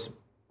endorsed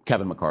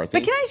Kevin McCarthy.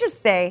 But can I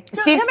just say,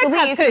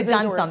 Democrats could have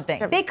done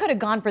something. They could have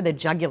gone for the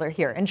jugular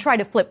here and tried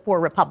to flip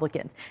 4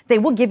 Republicans. Say,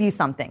 we'll give you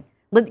something.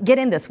 Get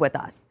in this with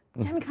us.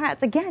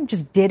 Democrats, again,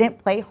 just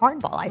didn't play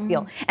hardball, I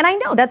feel. And I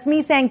know that's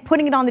me saying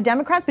putting it on the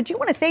Democrats, but you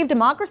want to save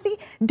democracy?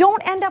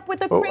 Don't end up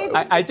with a crazy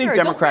I think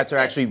Democrats are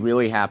actually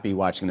really happy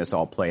watching this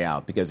all play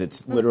out because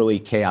it's literally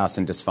chaos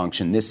and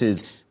dysfunction. This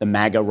is the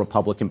MAGA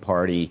Republican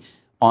Party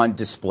on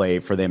display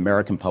for the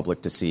American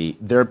public to see.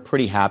 They're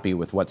pretty happy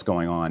with what's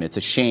going on. It's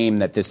a shame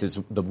that this is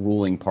the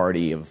ruling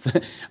party of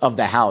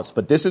the House,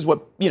 but this is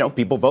what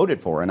people voted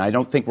for, and I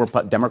don't think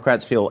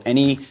Democrats feel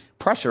any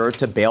pressure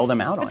to bail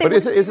them out on it. But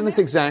isn't this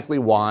exactly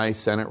why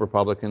Senate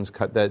Republicans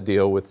cut that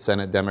deal with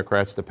Senate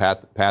Democrats to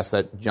pass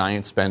that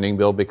giant spending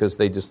bill? Because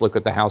they just look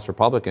at the House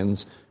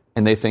Republicans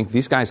and they think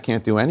these guys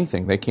can't do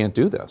anything. They can't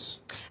do this.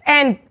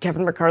 And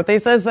Kevin McCarthy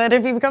says that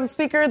if he becomes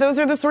Speaker, those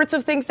are the sorts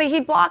of things that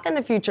he'd block in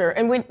the future.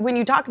 And when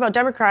you talk about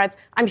Democrats,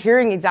 I'm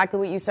hearing exactly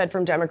what you said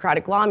from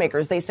Democratic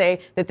lawmakers. They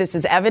say that this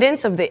is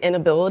evidence of the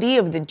inability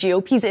of the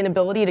GOP's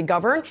inability to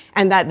govern,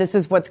 and that this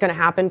is what's going to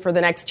happen for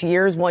the next 2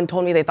 years. One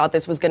told me they thought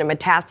this was going to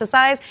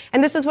metastasize,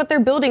 and this is what they're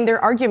building their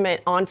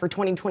argument on for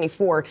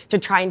 2024 to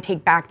try and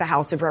take back the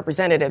House of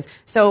Representatives.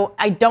 So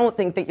I don't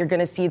think that you're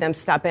going to see them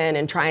step in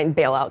and try and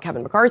bail out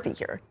Kevin McCarthy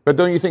here. But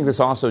don't you think this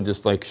also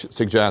just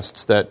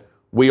suggests that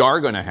we are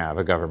going to have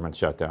a government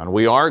shutdown?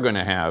 We are going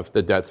to have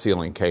the debt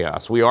ceiling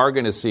chaos. We are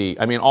going to see,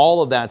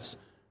 all of that's,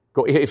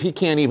 if he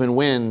can't even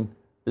win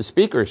the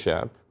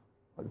speakership,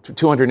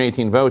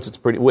 218 votes, it's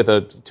pretty, with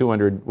a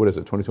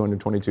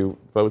 222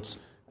 votes.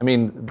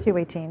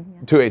 218.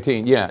 Yeah.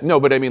 218, yeah. No,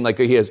 but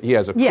he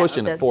has a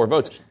cushion of 4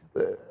 votes.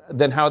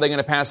 Then how are they going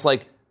to pass,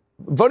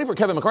 voting for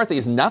Kevin McCarthy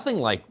is nothing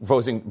like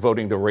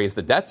voting to raise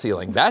the debt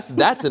ceiling. That's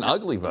an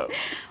ugly vote.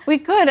 We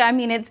could.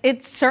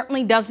 It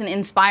certainly doesn't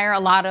inspire a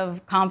lot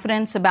of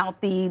confidence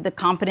about the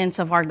competence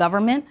of our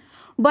government.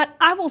 But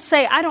I will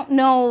say I don't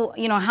know,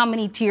 how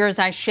many tears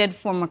I shed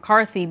for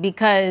McCarthy,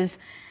 because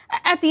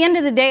at the end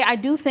of the day, I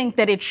do think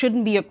that it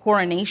shouldn't be a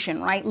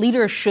coronation, right?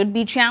 Leaders should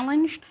be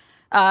challenged.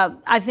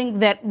 I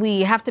think that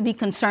we have to be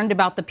concerned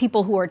about the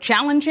people who are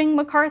challenging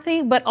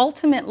McCarthy, but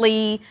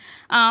ultimately,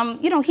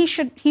 he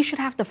should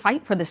have to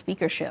fight for the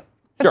speakership.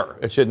 Sure,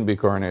 it shouldn't be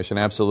coronation,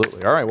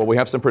 absolutely. All right, well, we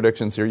have some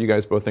predictions here. You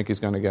guys both think he's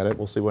going to get it.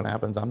 We'll see what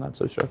happens. I'm not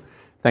so sure.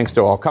 Thanks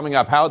to all. Coming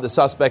up, how the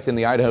suspect in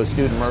the Idaho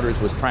student murders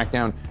was tracked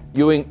down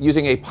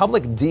using a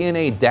public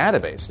DNA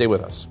database. Stay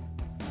with us.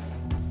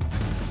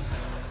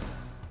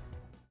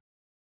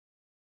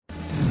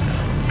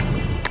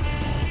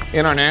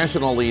 In our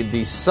national lead,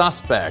 the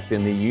suspect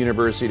in the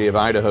University of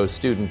Idaho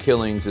student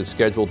killings is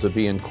scheduled to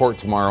be in court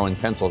tomorrow in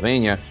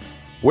Pennsylvania,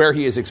 where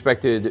he is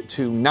expected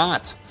to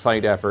not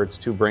fight efforts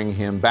to bring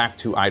him back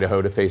to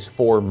Idaho to face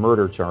 4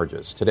 murder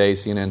charges. Today,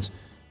 CNN's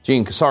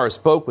Gene Cassara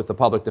spoke with the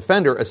public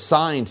defender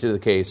assigned to the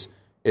case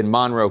in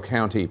Monroe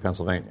County,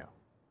 Pennsylvania.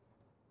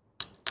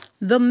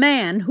 The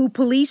man who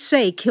police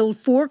say killed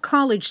 4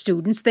 college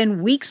students,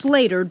 then weeks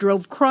later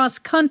drove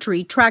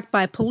cross-country tracked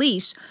by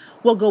police,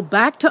 will go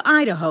back to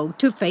Idaho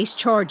to face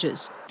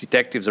charges.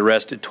 Detectives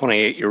arrested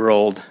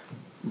 28-year-old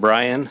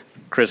Brian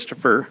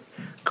Christopher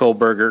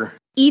Kohlberger,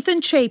 Ethan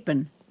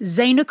Chapin,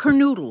 Zaina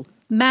Kernoodle,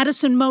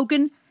 Madison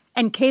Mogan,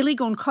 and Kaylee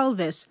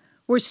Goncalves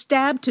were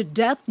stabbed to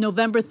death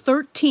November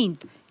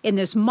 13th in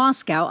this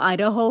Moscow,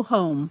 Idaho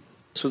home.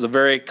 This was a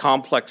very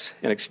complex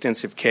and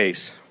extensive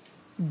case.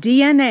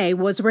 DNA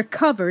was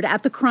recovered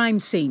at the crime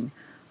scene.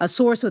 A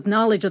source with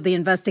knowledge of the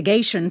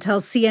investigation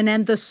tells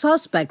CNN the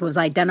suspect was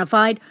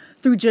identified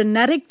through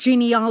genetic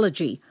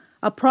genealogy,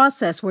 a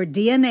process where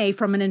DNA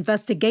from an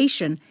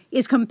investigation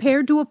is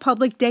compared to a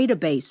public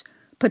database,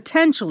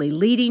 potentially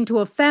leading to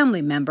a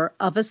family member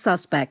of a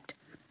suspect.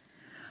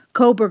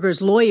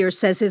 Kohlberger's lawyer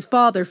says his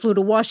father flew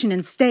to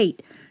Washington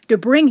State to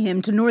bring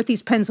him to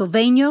Northeast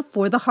Pennsylvania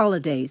for the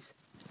holidays.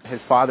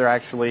 His father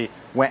actually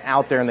went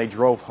out there and they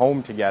drove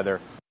home together.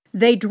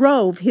 They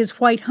drove his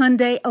white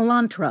Hyundai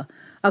Elantra.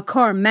 A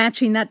car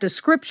matching that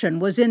description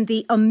was in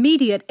the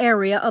immediate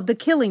area of the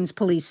killings,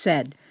 police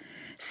said.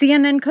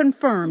 CNN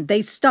confirmed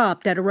they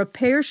stopped at a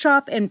repair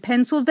shop in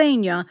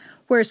Pennsylvania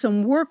where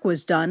some work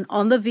was done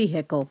on the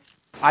vehicle.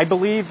 I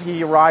believe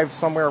he arrived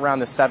somewhere around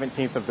the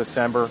 17th of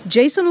December.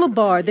 Jason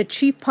Labar, the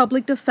chief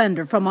public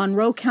defender from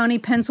Monroe County,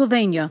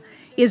 Pennsylvania,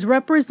 is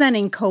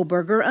representing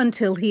Kohlberger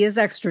until he is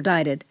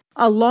extradited.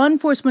 A law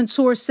enforcement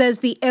source says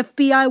the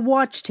FBI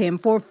watched him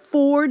for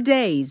 4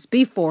 days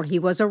before he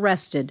was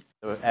arrested.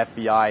 The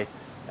FBI,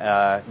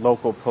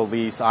 local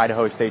police,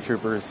 Idaho state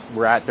troopers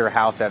were at their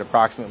house at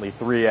approximately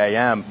 3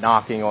 a.m.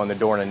 knocking on the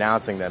door and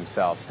announcing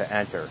themselves to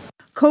enter.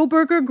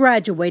 Kohlberger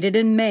graduated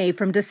in May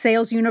from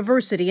DeSales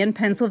University in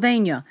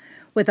Pennsylvania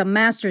with a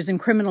master's in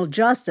criminal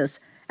justice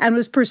and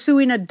was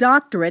pursuing a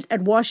doctorate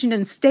at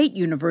Washington State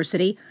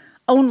University,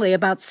 only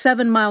about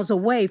 7 miles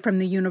away from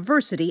the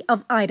University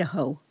of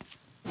Idaho.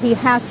 He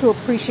has to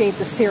appreciate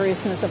the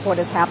seriousness of what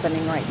is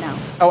happening right now.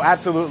 Oh,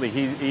 absolutely.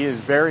 He is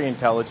very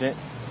intelligent.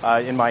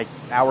 In my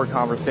hour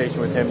conversation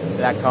with him,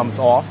 that comes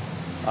off.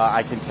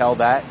 I can tell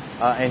that.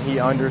 And he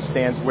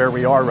understands where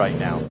we are right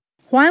now.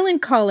 While in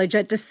college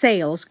at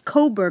DeSales,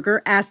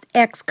 Kohlberger asked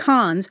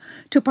ex-cons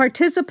to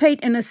participate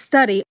in a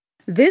study.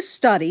 This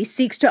study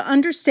seeks to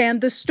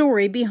understand the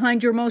story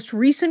behind your most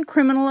recent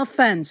criminal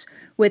offense,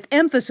 with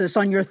emphasis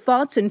on your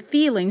thoughts and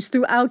feelings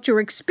throughout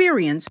your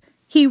experience,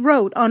 he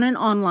wrote on an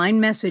online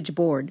message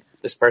board.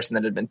 This person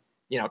that had been,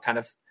 kind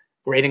of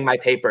grading my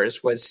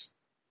papers was,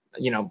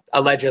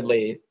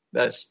 allegedly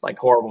this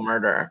horrible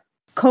murderer.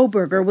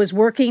 Koberger was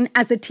working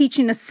as a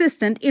teaching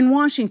assistant in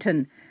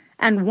Washington,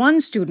 and one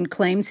student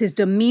claims his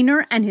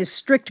demeanor and his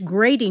strict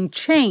grading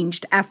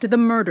changed after the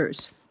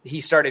murders. He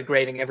started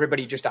grading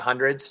everybody just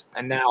 100s,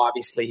 and now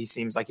obviously he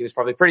seems like he was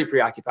probably pretty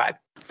preoccupied.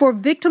 For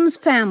victims'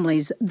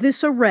 families,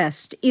 this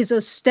arrest is a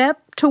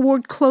step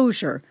toward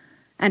closure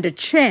and a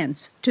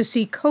chance to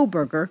see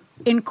Koberger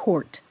in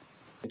court.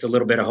 It's a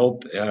little bit of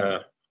hope.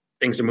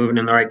 Things are moving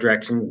in the right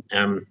direction.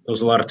 There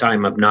was a lot of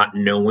time of not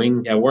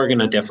knowing. We're going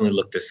to definitely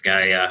look this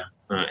guy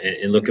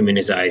and look him in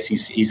his eyes.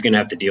 He's going to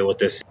have to deal with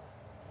this.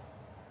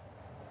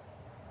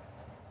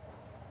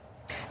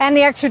 And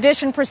the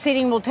extradition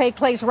proceeding will take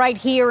place right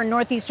here in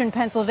northeastern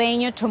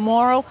Pennsylvania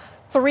tomorrow,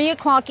 3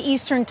 o'clock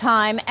Eastern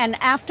time. And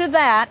after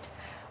that,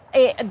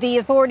 the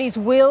authorities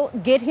will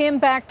get him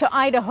back to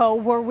Idaho,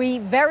 where we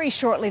very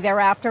shortly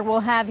thereafter will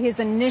have his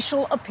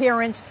initial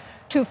appearance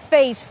to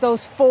face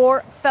those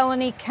 4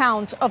 felony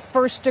counts of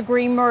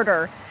first-degree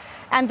murder.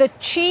 And the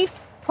chief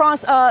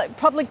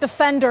public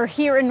defender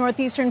here in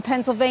northeastern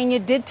Pennsylvania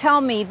did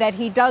tell me that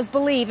he does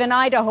believe in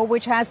Idaho,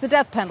 which has the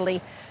death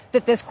penalty,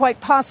 that this quite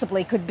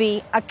possibly could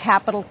be a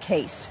capital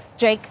case.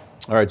 Jake?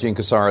 All right, Gene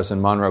Casares in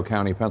Monroe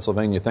County,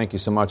 Pennsylvania. Thank you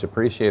so much.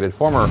 Appreciate it.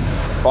 Former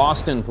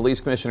Boston Police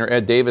Commissioner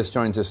Ed Davis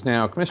joins us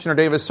now. Commissioner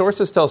Davis,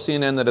 sources tell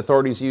CNN that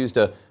authorities used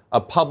a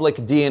public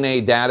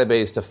DNA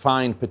database to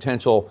find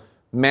potential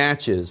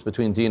matches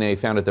between DNA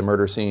found at the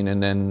murder scene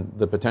and then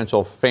the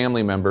potential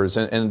family members,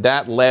 and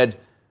that led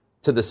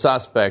to the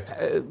suspect.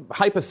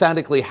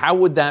 Hypothetically, how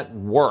would that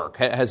work?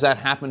 Has that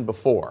happened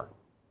before?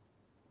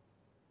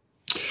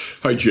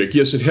 Hi, Jake.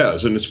 Yes, it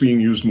has, and it's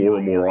being used more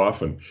and more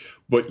often.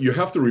 But you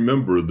have to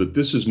remember that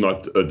this is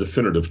not a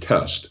definitive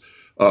test.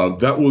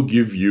 That will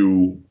give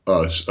you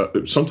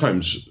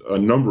sometimes a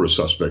number of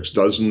suspects,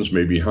 dozens,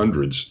 maybe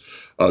hundreds,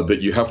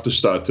 that you have to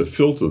start to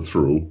filter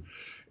through.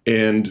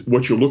 And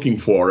what you're looking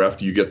for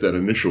after you get that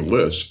initial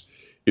list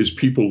is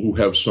people who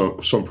have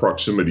some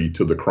proximity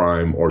to the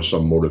crime or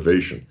some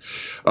motivation.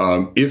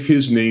 If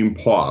his name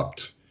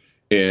popped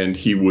and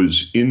he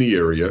was in the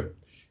area,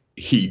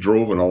 he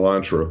drove an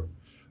Elantra,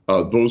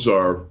 those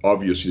are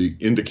obviously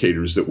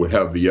indicators that would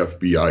have the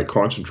FBI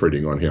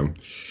concentrating on him.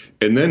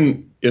 And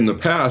then in the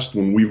past,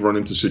 when we've run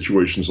into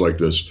situations like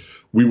this,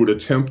 we would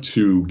attempt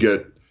to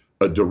get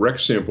a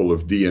direct sample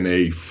of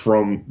DNA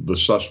from the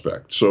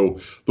suspect. So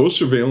those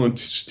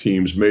surveillance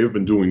teams may have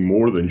been doing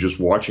more than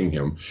just watching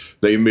him.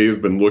 They may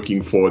have been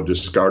looking for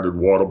discarded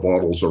water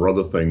bottles or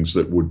other things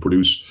that would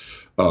produce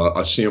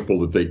a sample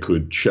that they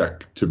could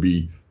check to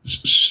be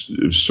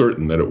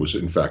certain that it was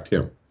in fact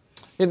him.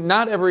 And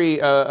not every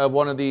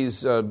one of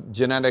these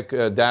genetic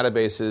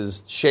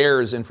databases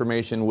shares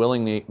information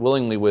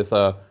willingly with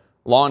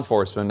law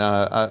enforcement.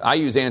 I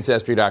use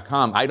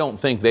Ancestry.com. I don't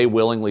think they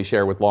willingly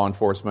share with law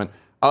enforcement.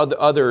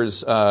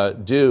 Others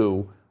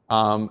do.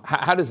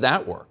 How does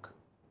that work?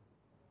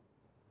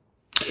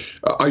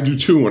 I do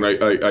too, and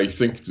I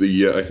think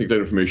I think that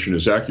information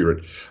is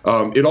accurate.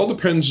 It all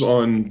depends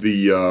on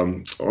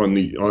the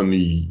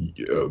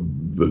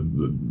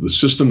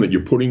system that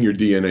you're putting your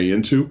DNA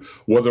into,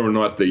 whether or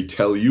not they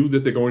tell you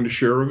that they're going to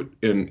share it,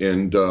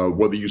 and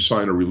whether you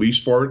sign a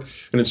release for it.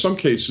 And in some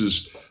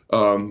cases,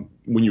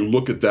 when you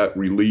look at that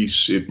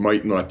release, it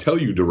might not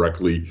tell you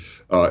directly,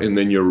 and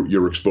then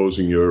you're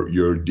exposing your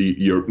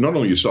not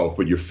only yourself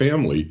but your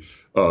family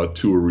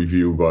to a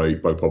review by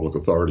public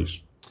authorities.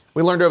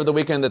 We learned over the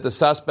weekend that the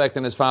suspect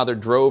and his father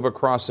drove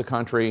across the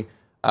country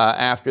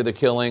after the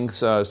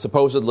killings,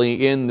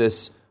 supposedly in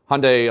this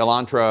Hyundai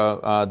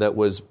Elantra that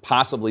was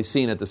possibly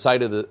seen at the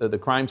site of the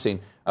crime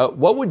scene.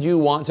 What would you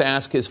want to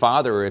ask his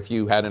father if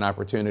you had an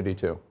opportunity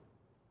to?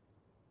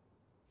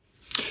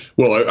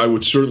 Well, I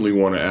would certainly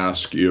want to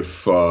ask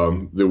if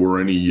there were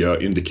any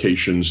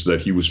indications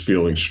that he was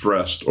feeling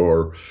stressed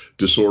or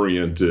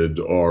disoriented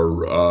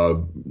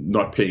or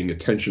not paying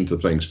attention to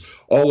things.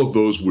 All of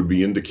those would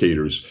be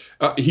indicators.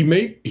 He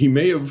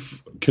may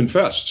have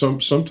confessed.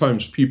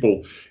 Sometimes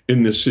people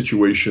in this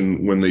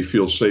situation, when they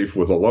feel safe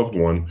with a loved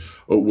one,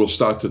 will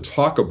start to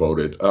talk about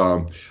it.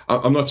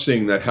 I'm not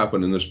saying that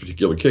happened in this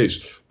particular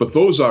case, but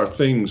those are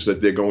things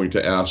that they're going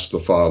to ask the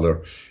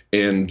father.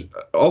 And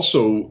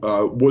also,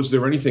 was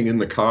there anything in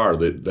the car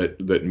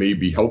that may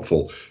be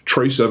helpful?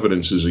 Trace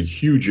evidence is a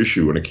huge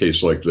issue in a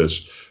case like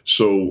this.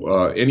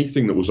 So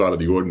anything that was out of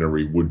the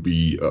ordinary would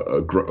be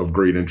of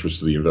great interest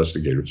to the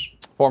investigators.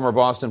 Former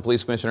Boston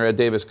Police Commissioner Ed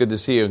Davis, good to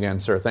see you again,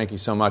 sir. Thank you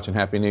so much and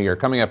Happy New Year.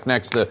 Coming up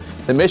next,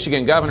 the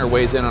Michigan governor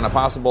weighs in on a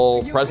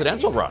possible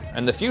presidential run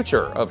and the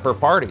future of her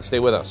party. Stay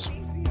with us.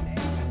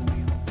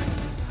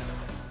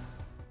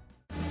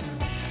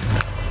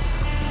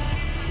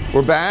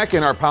 We're back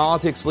in our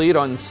politics lead.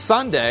 On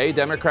Sunday,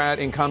 Democrat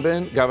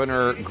incumbent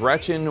Governor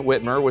Gretchen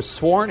Whitmer was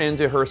sworn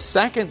into her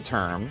second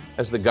term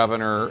as the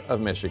governor of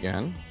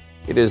Michigan.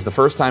 It is the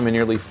first time in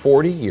nearly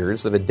 40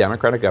 years that a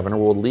Democratic governor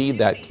will lead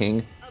that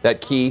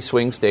key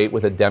swing state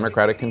with a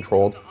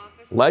Democratic-controlled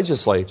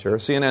legislature.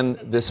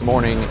 CNN This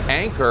Morning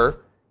anchor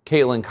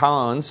Caitlin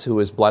Collins,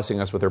 who is blessing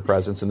us with her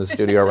presence in the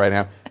studio right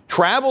now,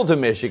 traveled to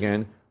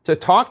Michigan to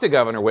talk to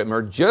Governor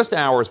Whitmer just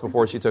hours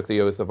before she took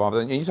the oath of office.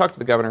 And you talked to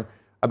the governor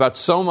about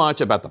so much,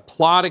 about the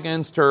plot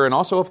against her, and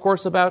also, of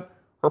course, about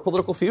her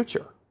political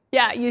future.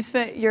 Yeah, you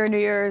spent your New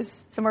Year's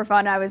somewhere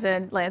fun. I was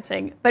in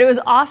Lansing. But it was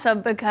awesome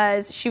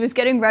because she was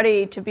getting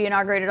ready to be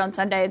inaugurated on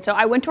Sunday. And so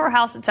I went to her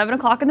house at 7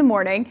 o'clock in the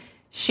morning.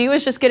 She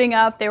was just getting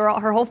up.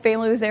 Her whole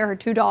family was there, her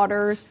 2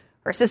 daughters,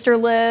 her sister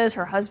Liz,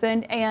 her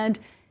husband. And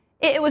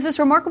it was this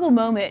remarkable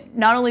moment,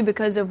 not only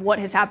because of what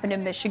has happened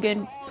in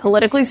Michigan,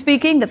 politically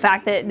speaking, the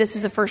fact that this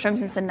is the first time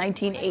since the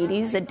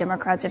 1980s that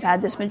Democrats have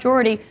had this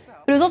majority,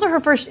 but it was also her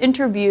first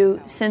interview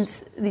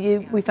since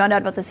we found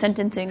out about the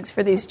sentencings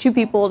for these 2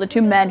 people, the 2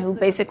 men who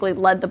basically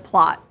led the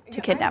plot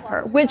to kidnap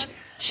her, which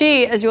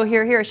she, as you'll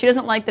hear here, she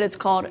doesn't like that it's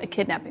called a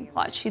kidnapping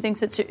plot. She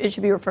thinks it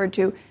should be referred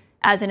to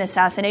as an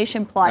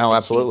assassination plot. Oh,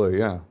 absolutely,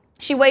 yeah.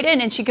 She weighed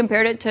in and she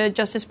compared it to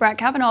Justice Brett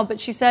Kavanaugh,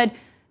 but she said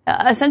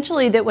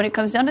essentially that when it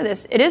comes down to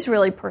this, it is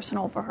really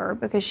personal for her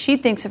because she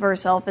thinks of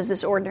herself as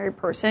this ordinary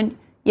person.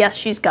 Yes,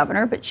 she's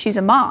governor, but she's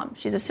a mom,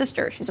 she's a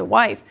sister, she's a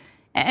wife.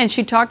 And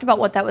she talked about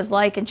what that was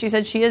like, and she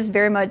said she is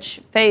very much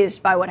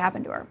fazed by what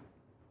happened to her.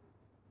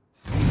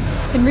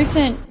 In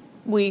recent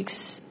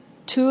weeks,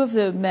 2 of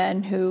the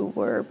men who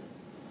were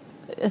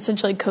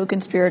essentially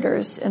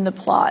co-conspirators in the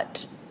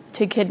plot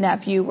to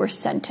kidnap you were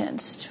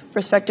sentenced,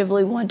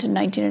 respectively, 1 to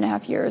 19 and a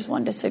half years,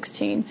 1 to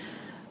 16.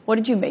 What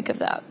did you make of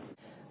that?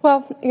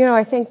 Well,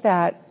 I think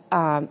that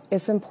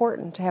it's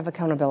important to have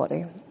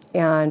accountability.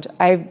 And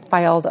I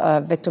filed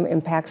a victim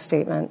impact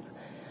statement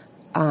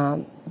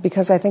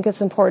because I think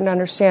it's important to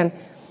understand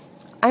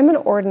I'm an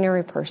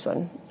ordinary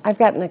person. I've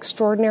got an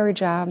extraordinary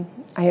job.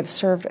 I have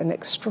served in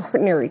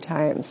extraordinary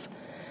times.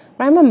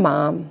 But I'm a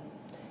mom.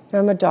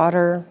 I'm a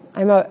daughter.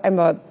 I'm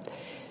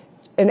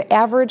an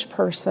average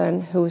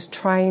person who's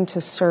trying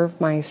to serve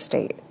my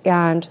state.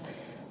 And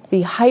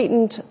the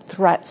heightened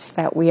threats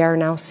that we are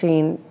now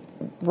seeing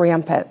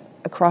rampant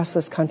across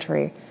this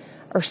country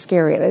are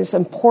scary. It is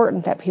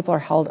important that people are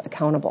held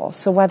accountable.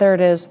 So whether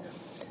it is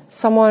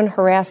someone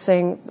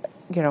harassing,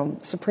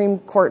 Supreme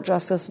Court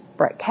Justice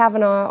Brett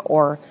Kavanaugh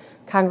or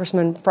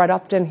Congressman Fred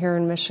Upton here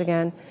in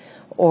Michigan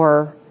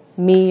or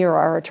me or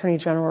our Attorney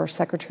General or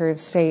Secretary of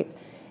State,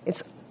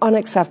 it's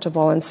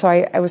unacceptable. And so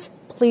I was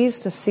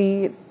pleased to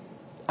see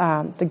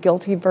the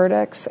guilty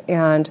verdicts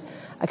and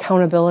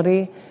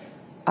accountability.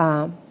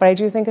 But I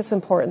do think it's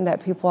important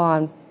that people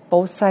on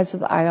both sides of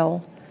the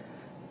aisle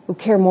who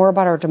care more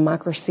about our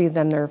democracy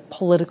than their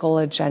political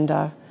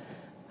agenda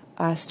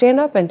stand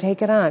up and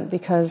take it on,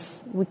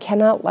 because we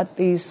cannot let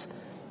this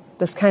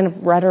kind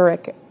of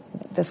rhetoric,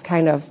 this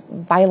kind of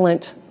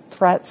violent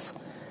threats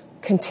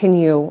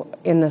continue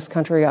in this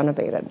country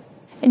unabated.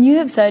 And you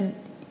have said,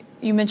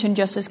 you mentioned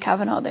Justice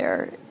Kavanaugh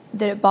there,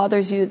 that it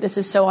bothers you that this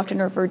is so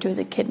often referred to as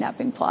a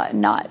kidnapping plot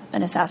and not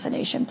an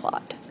assassination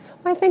plot.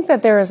 I think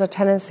that there is a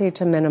tendency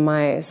to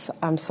minimize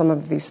some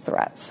of these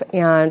threats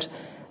and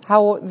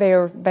how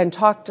they've been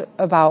talked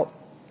about.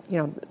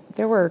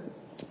 There were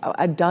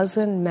a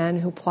dozen men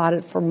who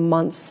plotted for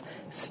months,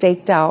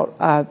 staked out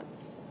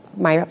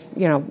my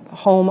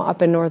home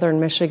up in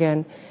northern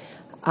Michigan,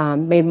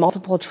 made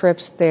multiple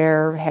trips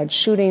there, had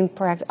shooting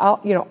practice,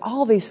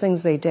 all these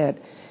things they did.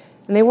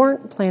 And they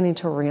weren't planning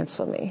to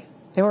ransom me.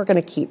 They weren't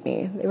going to keep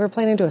me. They were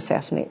planning to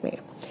assassinate me.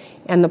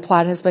 And the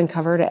plot has been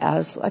covered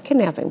as a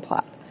kidnapping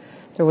plot.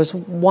 There was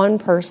one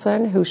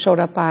person who showed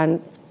up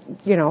on,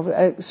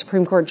 a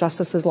Supreme Court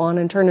justice's lawn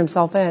and turned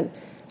himself in,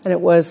 and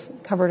it was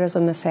covered as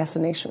an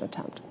assassination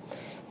attempt.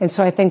 And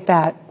so I think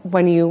that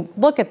when you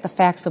look at the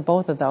facts of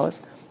both of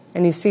those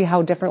and you see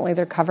how differently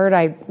they're covered,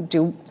 I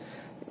do,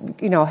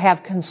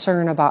 have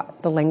concern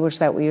about the language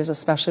that we use,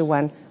 especially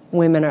when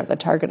women are the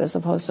target as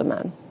opposed to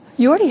men.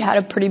 You already had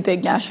a pretty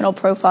big national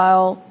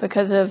profile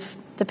because of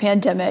the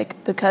pandemic,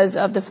 because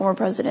of the former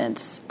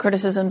president's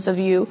criticisms of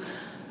you.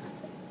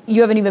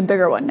 You have an even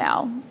bigger one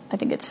now, I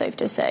think it's safe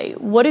to say.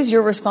 What is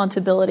your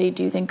responsibility,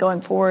 do you think,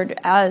 going forward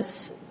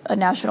as a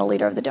national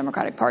leader of the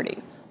Democratic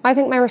Party? I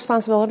think my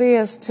responsibility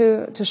is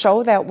to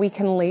show that we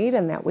can lead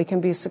and that we can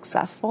be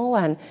successful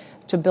and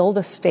to build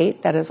a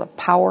state that is a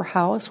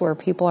powerhouse where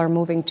people are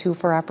moving to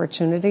for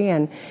opportunity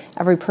and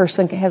every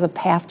person has a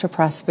path to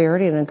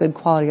prosperity and a good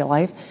quality of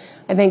life.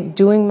 I think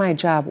doing my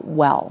job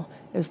well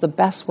is the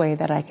best way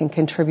that I can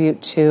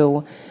contribute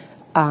to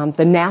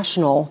the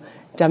national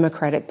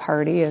Democratic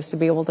Party, is to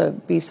be able to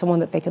be someone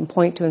that they can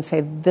point to and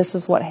say, this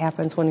is what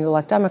happens when you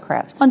elect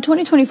Democrats. On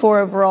 2024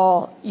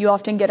 overall, you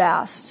often get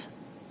asked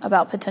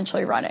about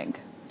potentially running,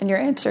 and your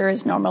answer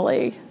is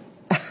normally...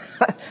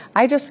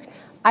 I just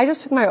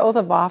took my oath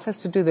of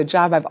office to do the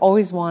job I've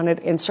always wanted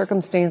in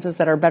circumstances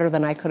that are better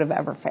than I could have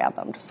ever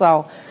fathomed.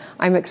 So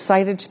I'm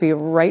excited to be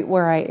right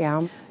where I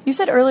am. You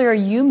said earlier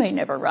you may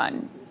never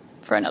run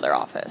for another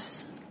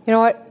office. You know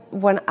what?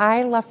 When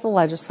I left the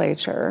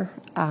legislature,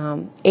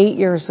 8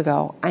 years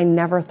ago, I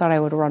never thought I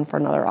would run for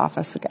another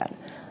office again.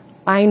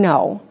 I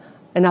know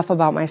enough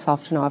about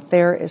myself to know if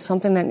there is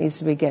something that needs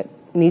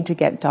to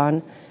get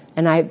done,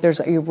 and there's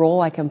a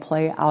role I can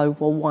play, I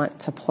will want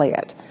to play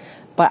it.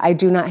 But I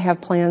do not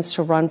have plans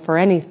to run for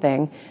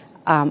anything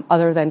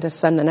other than to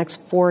spend the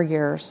next 4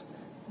 years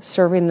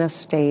serving this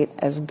state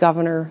as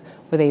governor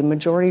with a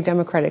majority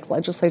Democratic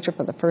legislature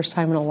for the first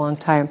time in a long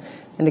time,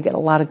 and to get a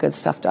lot of good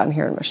stuff done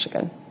here in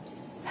Michigan.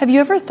 Have you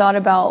ever thought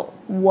about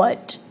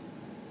what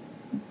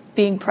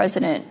being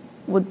president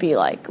would be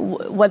like,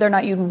 whether or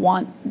not you'd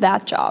want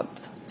that job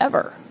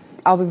ever?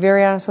 I'll be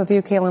very honest with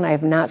you, Caitlin, I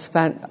have not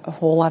spent a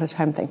whole lot of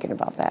time thinking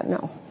about that,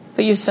 no.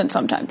 But you've spent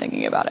some time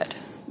thinking about it?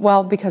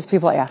 Well, because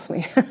people ask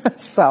me,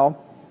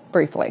 so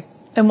briefly.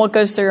 And what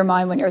goes through your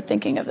mind when you're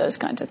thinking of those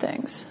kinds of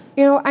things?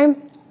 You know,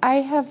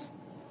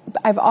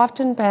 I've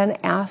often been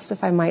asked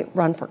if I might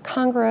run for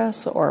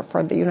Congress or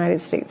for the United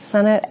States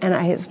Senate, and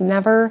it has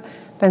never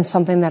been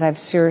something that I've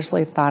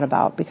seriously thought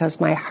about because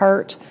my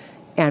heart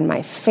and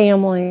my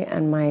family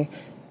and my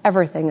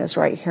everything is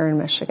right here in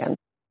Michigan.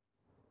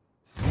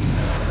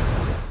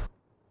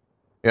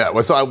 Yeah,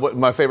 well, so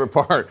my favorite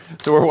part,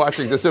 so we're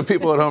watching, just so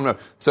people at home know.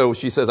 So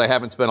she says, I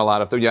haven't spent a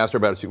lot of time. You asked her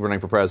about running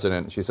for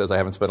president. She says, I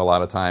haven't spent a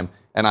lot of time.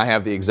 And I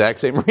have the exact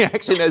same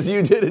reaction as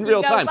you did in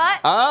real time.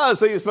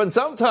 So you spent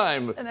some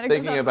time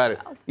thinking about it.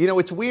 You know,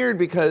 it's weird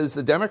because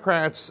the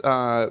Democrats,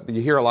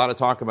 you hear a lot of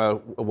talk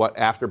about what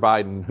after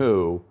Biden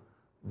who.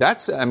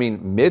 That's,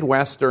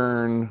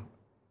 Midwestern,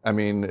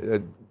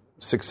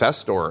 success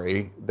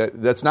story.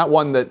 That's not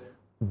one that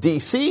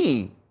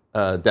D.C.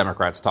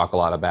 Democrats talk a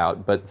lot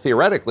about, but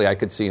theoretically I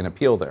could see an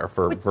appeal there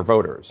for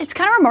voters. It's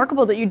kind of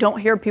remarkable that you don't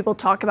hear people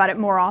talk about it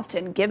more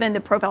often, given the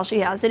profile she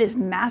has. It is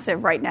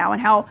massive right now,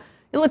 and how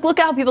look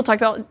how people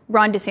talked about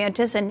Ron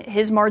DeSantis and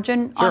his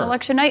margin on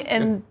election night,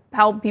 and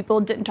how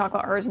people didn't talk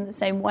about hers in the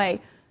same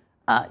way.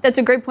 That's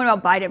a great point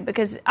about Biden,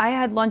 because I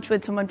had lunch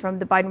with someone from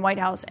the Biden White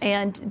House,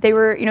 and they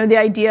were, the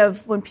idea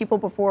of when people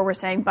before were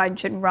saying Biden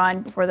shouldn't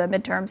run before the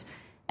midterms,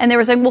 and they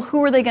were saying, well,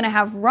 who are they going to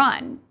have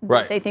run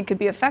that they think could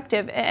be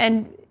effective?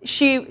 And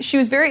she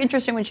was very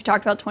interesting when she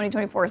talked about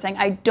 2024, saying,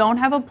 I don't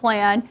have a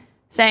plan,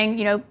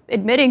 saying,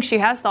 admitting she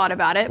has thought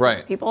about it.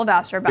 Right. People have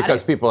asked her about it.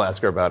 Because people ask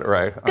her about it,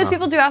 right. Because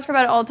people do ask her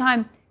about it all the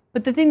time.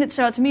 But the thing that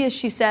stood out to me is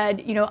she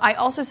said, I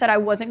also said I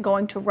wasn't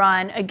going to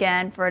run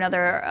again for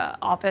another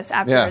office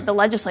after the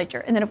legislature.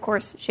 And then, of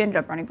course, she ended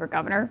up running for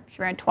governor.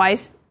 She ran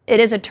twice. It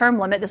is a term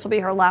limit. This will be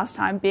her last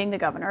time being the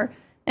governor.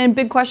 And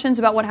big questions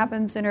about what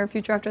happens in her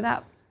future after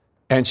that.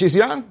 And she's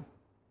young.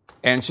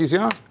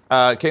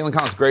 Caitlin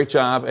Collins, great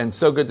job, and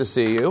so good to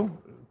see you.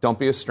 Don't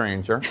be a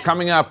stranger.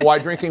 Coming up, why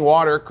drinking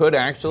water could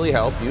actually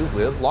help you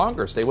live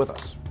longer. Stay with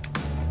us.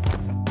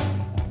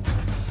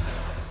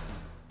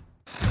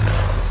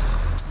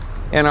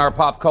 And our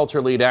pop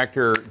culture lead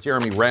actor,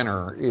 Jeremy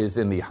Renner, is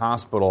in the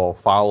hospital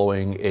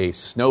following a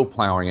snow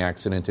plowing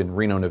accident in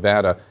Reno,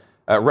 Nevada.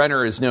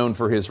 Renner is known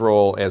for his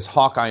role as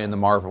Hawkeye in the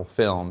Marvel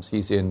films.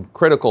 He's in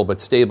critical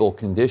but stable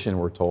condition,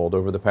 we're told,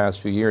 over the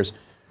past few years.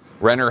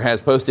 Renner has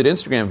posted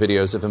Instagram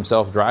videos of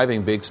himself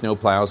driving big snow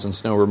plows and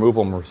snow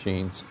removal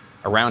machines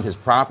around his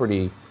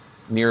property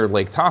near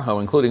Lake Tahoe,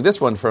 including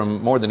this one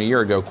from more than a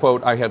year ago.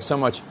 Quote, I have so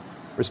much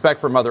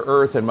respect for Mother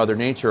Earth and Mother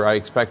Nature. I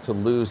expect to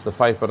lose the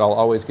fight, but I'll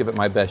always give it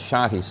my best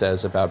shot, he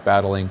says, about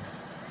battling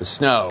the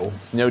snow.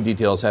 No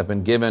details have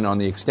been given on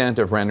the extent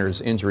of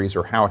Renner's injuries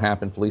or how it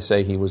happened. Police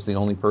say he was the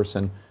only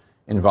person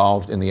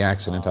involved in the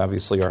accident.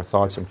 Obviously, our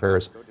thoughts and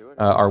prayers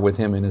are with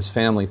him and his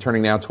family.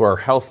 Turning now to our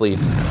health lead.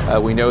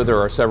 We know there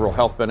are several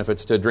health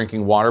benefits to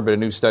drinking water, but a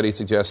new study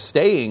suggests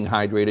staying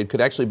hydrated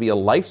could actually be a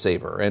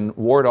lifesaver and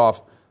ward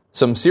off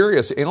some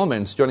serious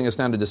ailments. Joining us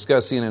now to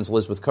discuss, CNN's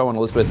Elizabeth Cohen.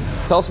 Elizabeth,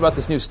 tell us about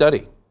this new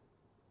study.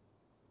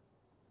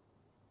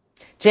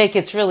 Jake,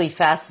 it's really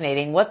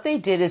fascinating. What they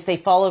did is they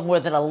followed more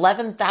than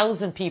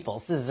 11,000 people.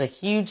 So this is a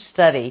huge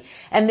study.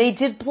 And they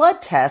did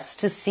blood tests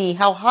to see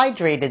how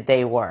hydrated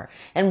they were.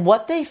 And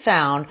what they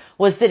found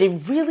was that it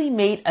really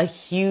made a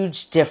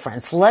huge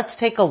difference. Let's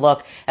take a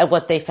look at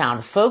what they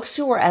found. Folks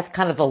who were at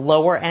kind of the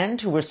lower end,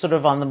 who were sort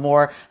of on the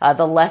more,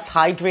 the less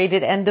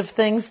hydrated end of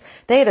things,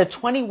 they had a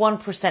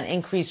 21%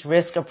 increased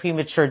risk of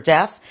premature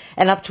death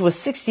and up to a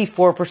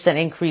 64%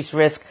 increased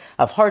risk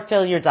of heart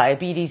failure,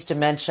 diabetes,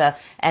 dementia,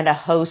 and a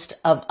host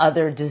of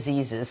other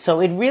diseases. So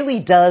it really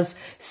does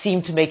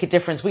seem to make a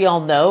difference. We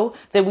all know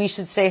that we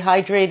should stay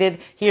hydrated.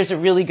 Here's a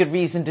really good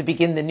reason to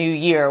begin the new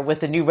year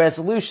with a new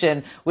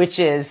resolution, which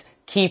is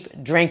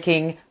keep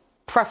drinking,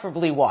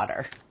 preferably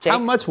water. Jake? How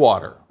much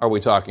water are we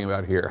talking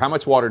about here? How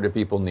much water do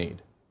people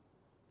need?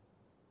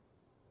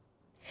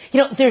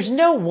 There's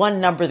no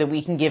one number that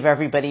we can give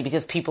everybody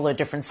because people are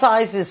different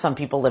sizes. Some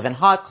people live in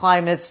hot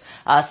climates.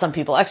 Some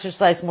people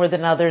exercise more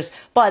than others.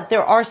 But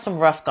there are some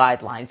rough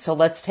guidelines. So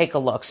let's take a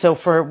look. So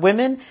for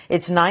women,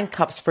 it's 9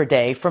 cups per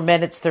day. For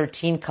men, it's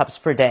 13 cups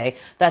per day.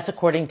 That's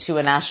according to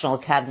a National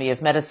Academy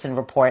of Medicine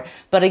report.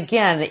 But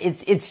again,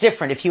 it's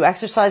different. If you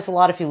exercise a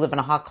lot, if you live in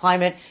a hot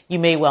climate, you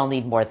may well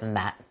need more than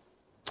that.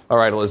 All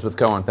right, Elizabeth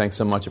Cohen, thanks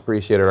so much.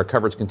 Appreciate it. Our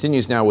coverage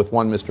continues now with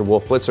one Mr.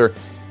 Wolf Blitzer.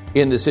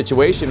 In the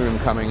Situation Room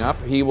coming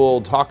up, he will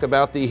talk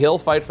about the Hill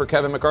fight for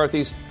Kevin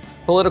McCarthy's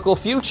political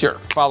future.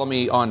 Follow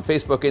me on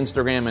Facebook,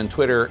 Instagram, and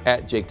Twitter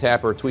at Jake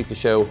Tapper. Tweet the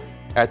show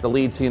at The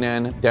Lead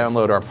CNN.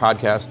 Download our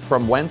podcast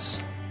from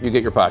whence you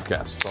get your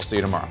podcasts. I'll see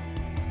you tomorrow.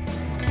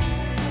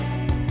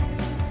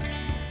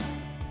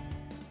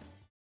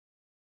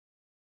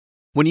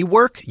 When you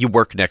work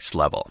next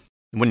level.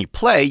 And when you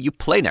play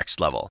next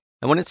level.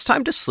 And when it's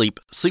time to sleep,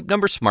 Sleep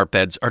Number smart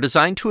beds are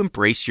designed to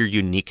embrace your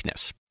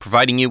uniqueness,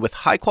 providing you with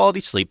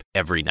high-quality sleep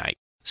every night.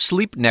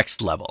 Sleep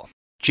next level.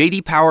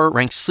 J.D. Power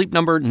ranks Sleep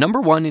Number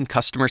 #1 in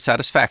customer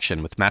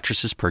satisfaction with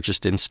mattresses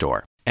purchased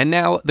in-store. And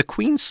now, the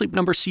Queen Sleep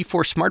Number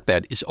C4 smart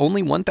bed is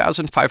only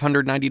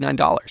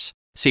 $1,599.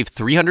 Save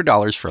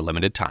 $300 for a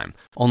limited time,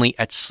 only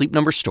at Sleep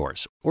Number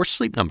stores or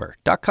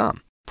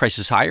sleepnumber.com.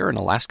 Prices higher in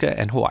Alaska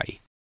and Hawaii.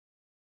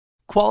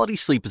 Quality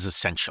sleep is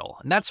essential,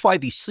 and that's why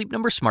the Sleep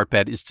Number smart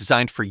bed is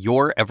designed for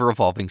your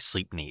ever-evolving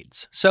sleep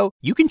needs. So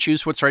you can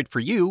choose what's right for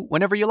you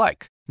whenever you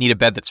like. Need a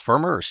bed that's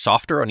firmer or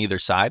softer on either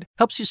side?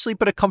 Helps you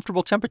sleep at a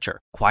comfortable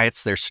temperature.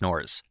 Quiets their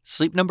snores.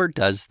 Sleep Number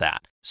does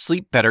that.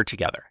 Sleep better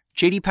together.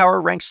 J.D. Power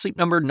ranks Sleep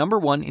Number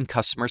 #1 in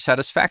customer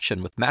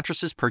satisfaction with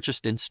mattresses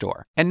purchased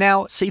in-store. And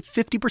now, save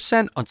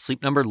 50% on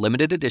Sleep Number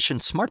limited edition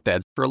smart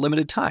beds for a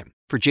limited time.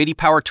 For J.D.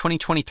 Power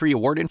 2023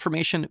 award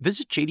information,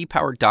 visit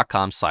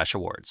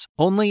jdpower.com/awards.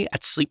 Only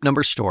at Sleep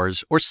Number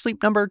stores or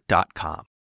sleepnumber.com.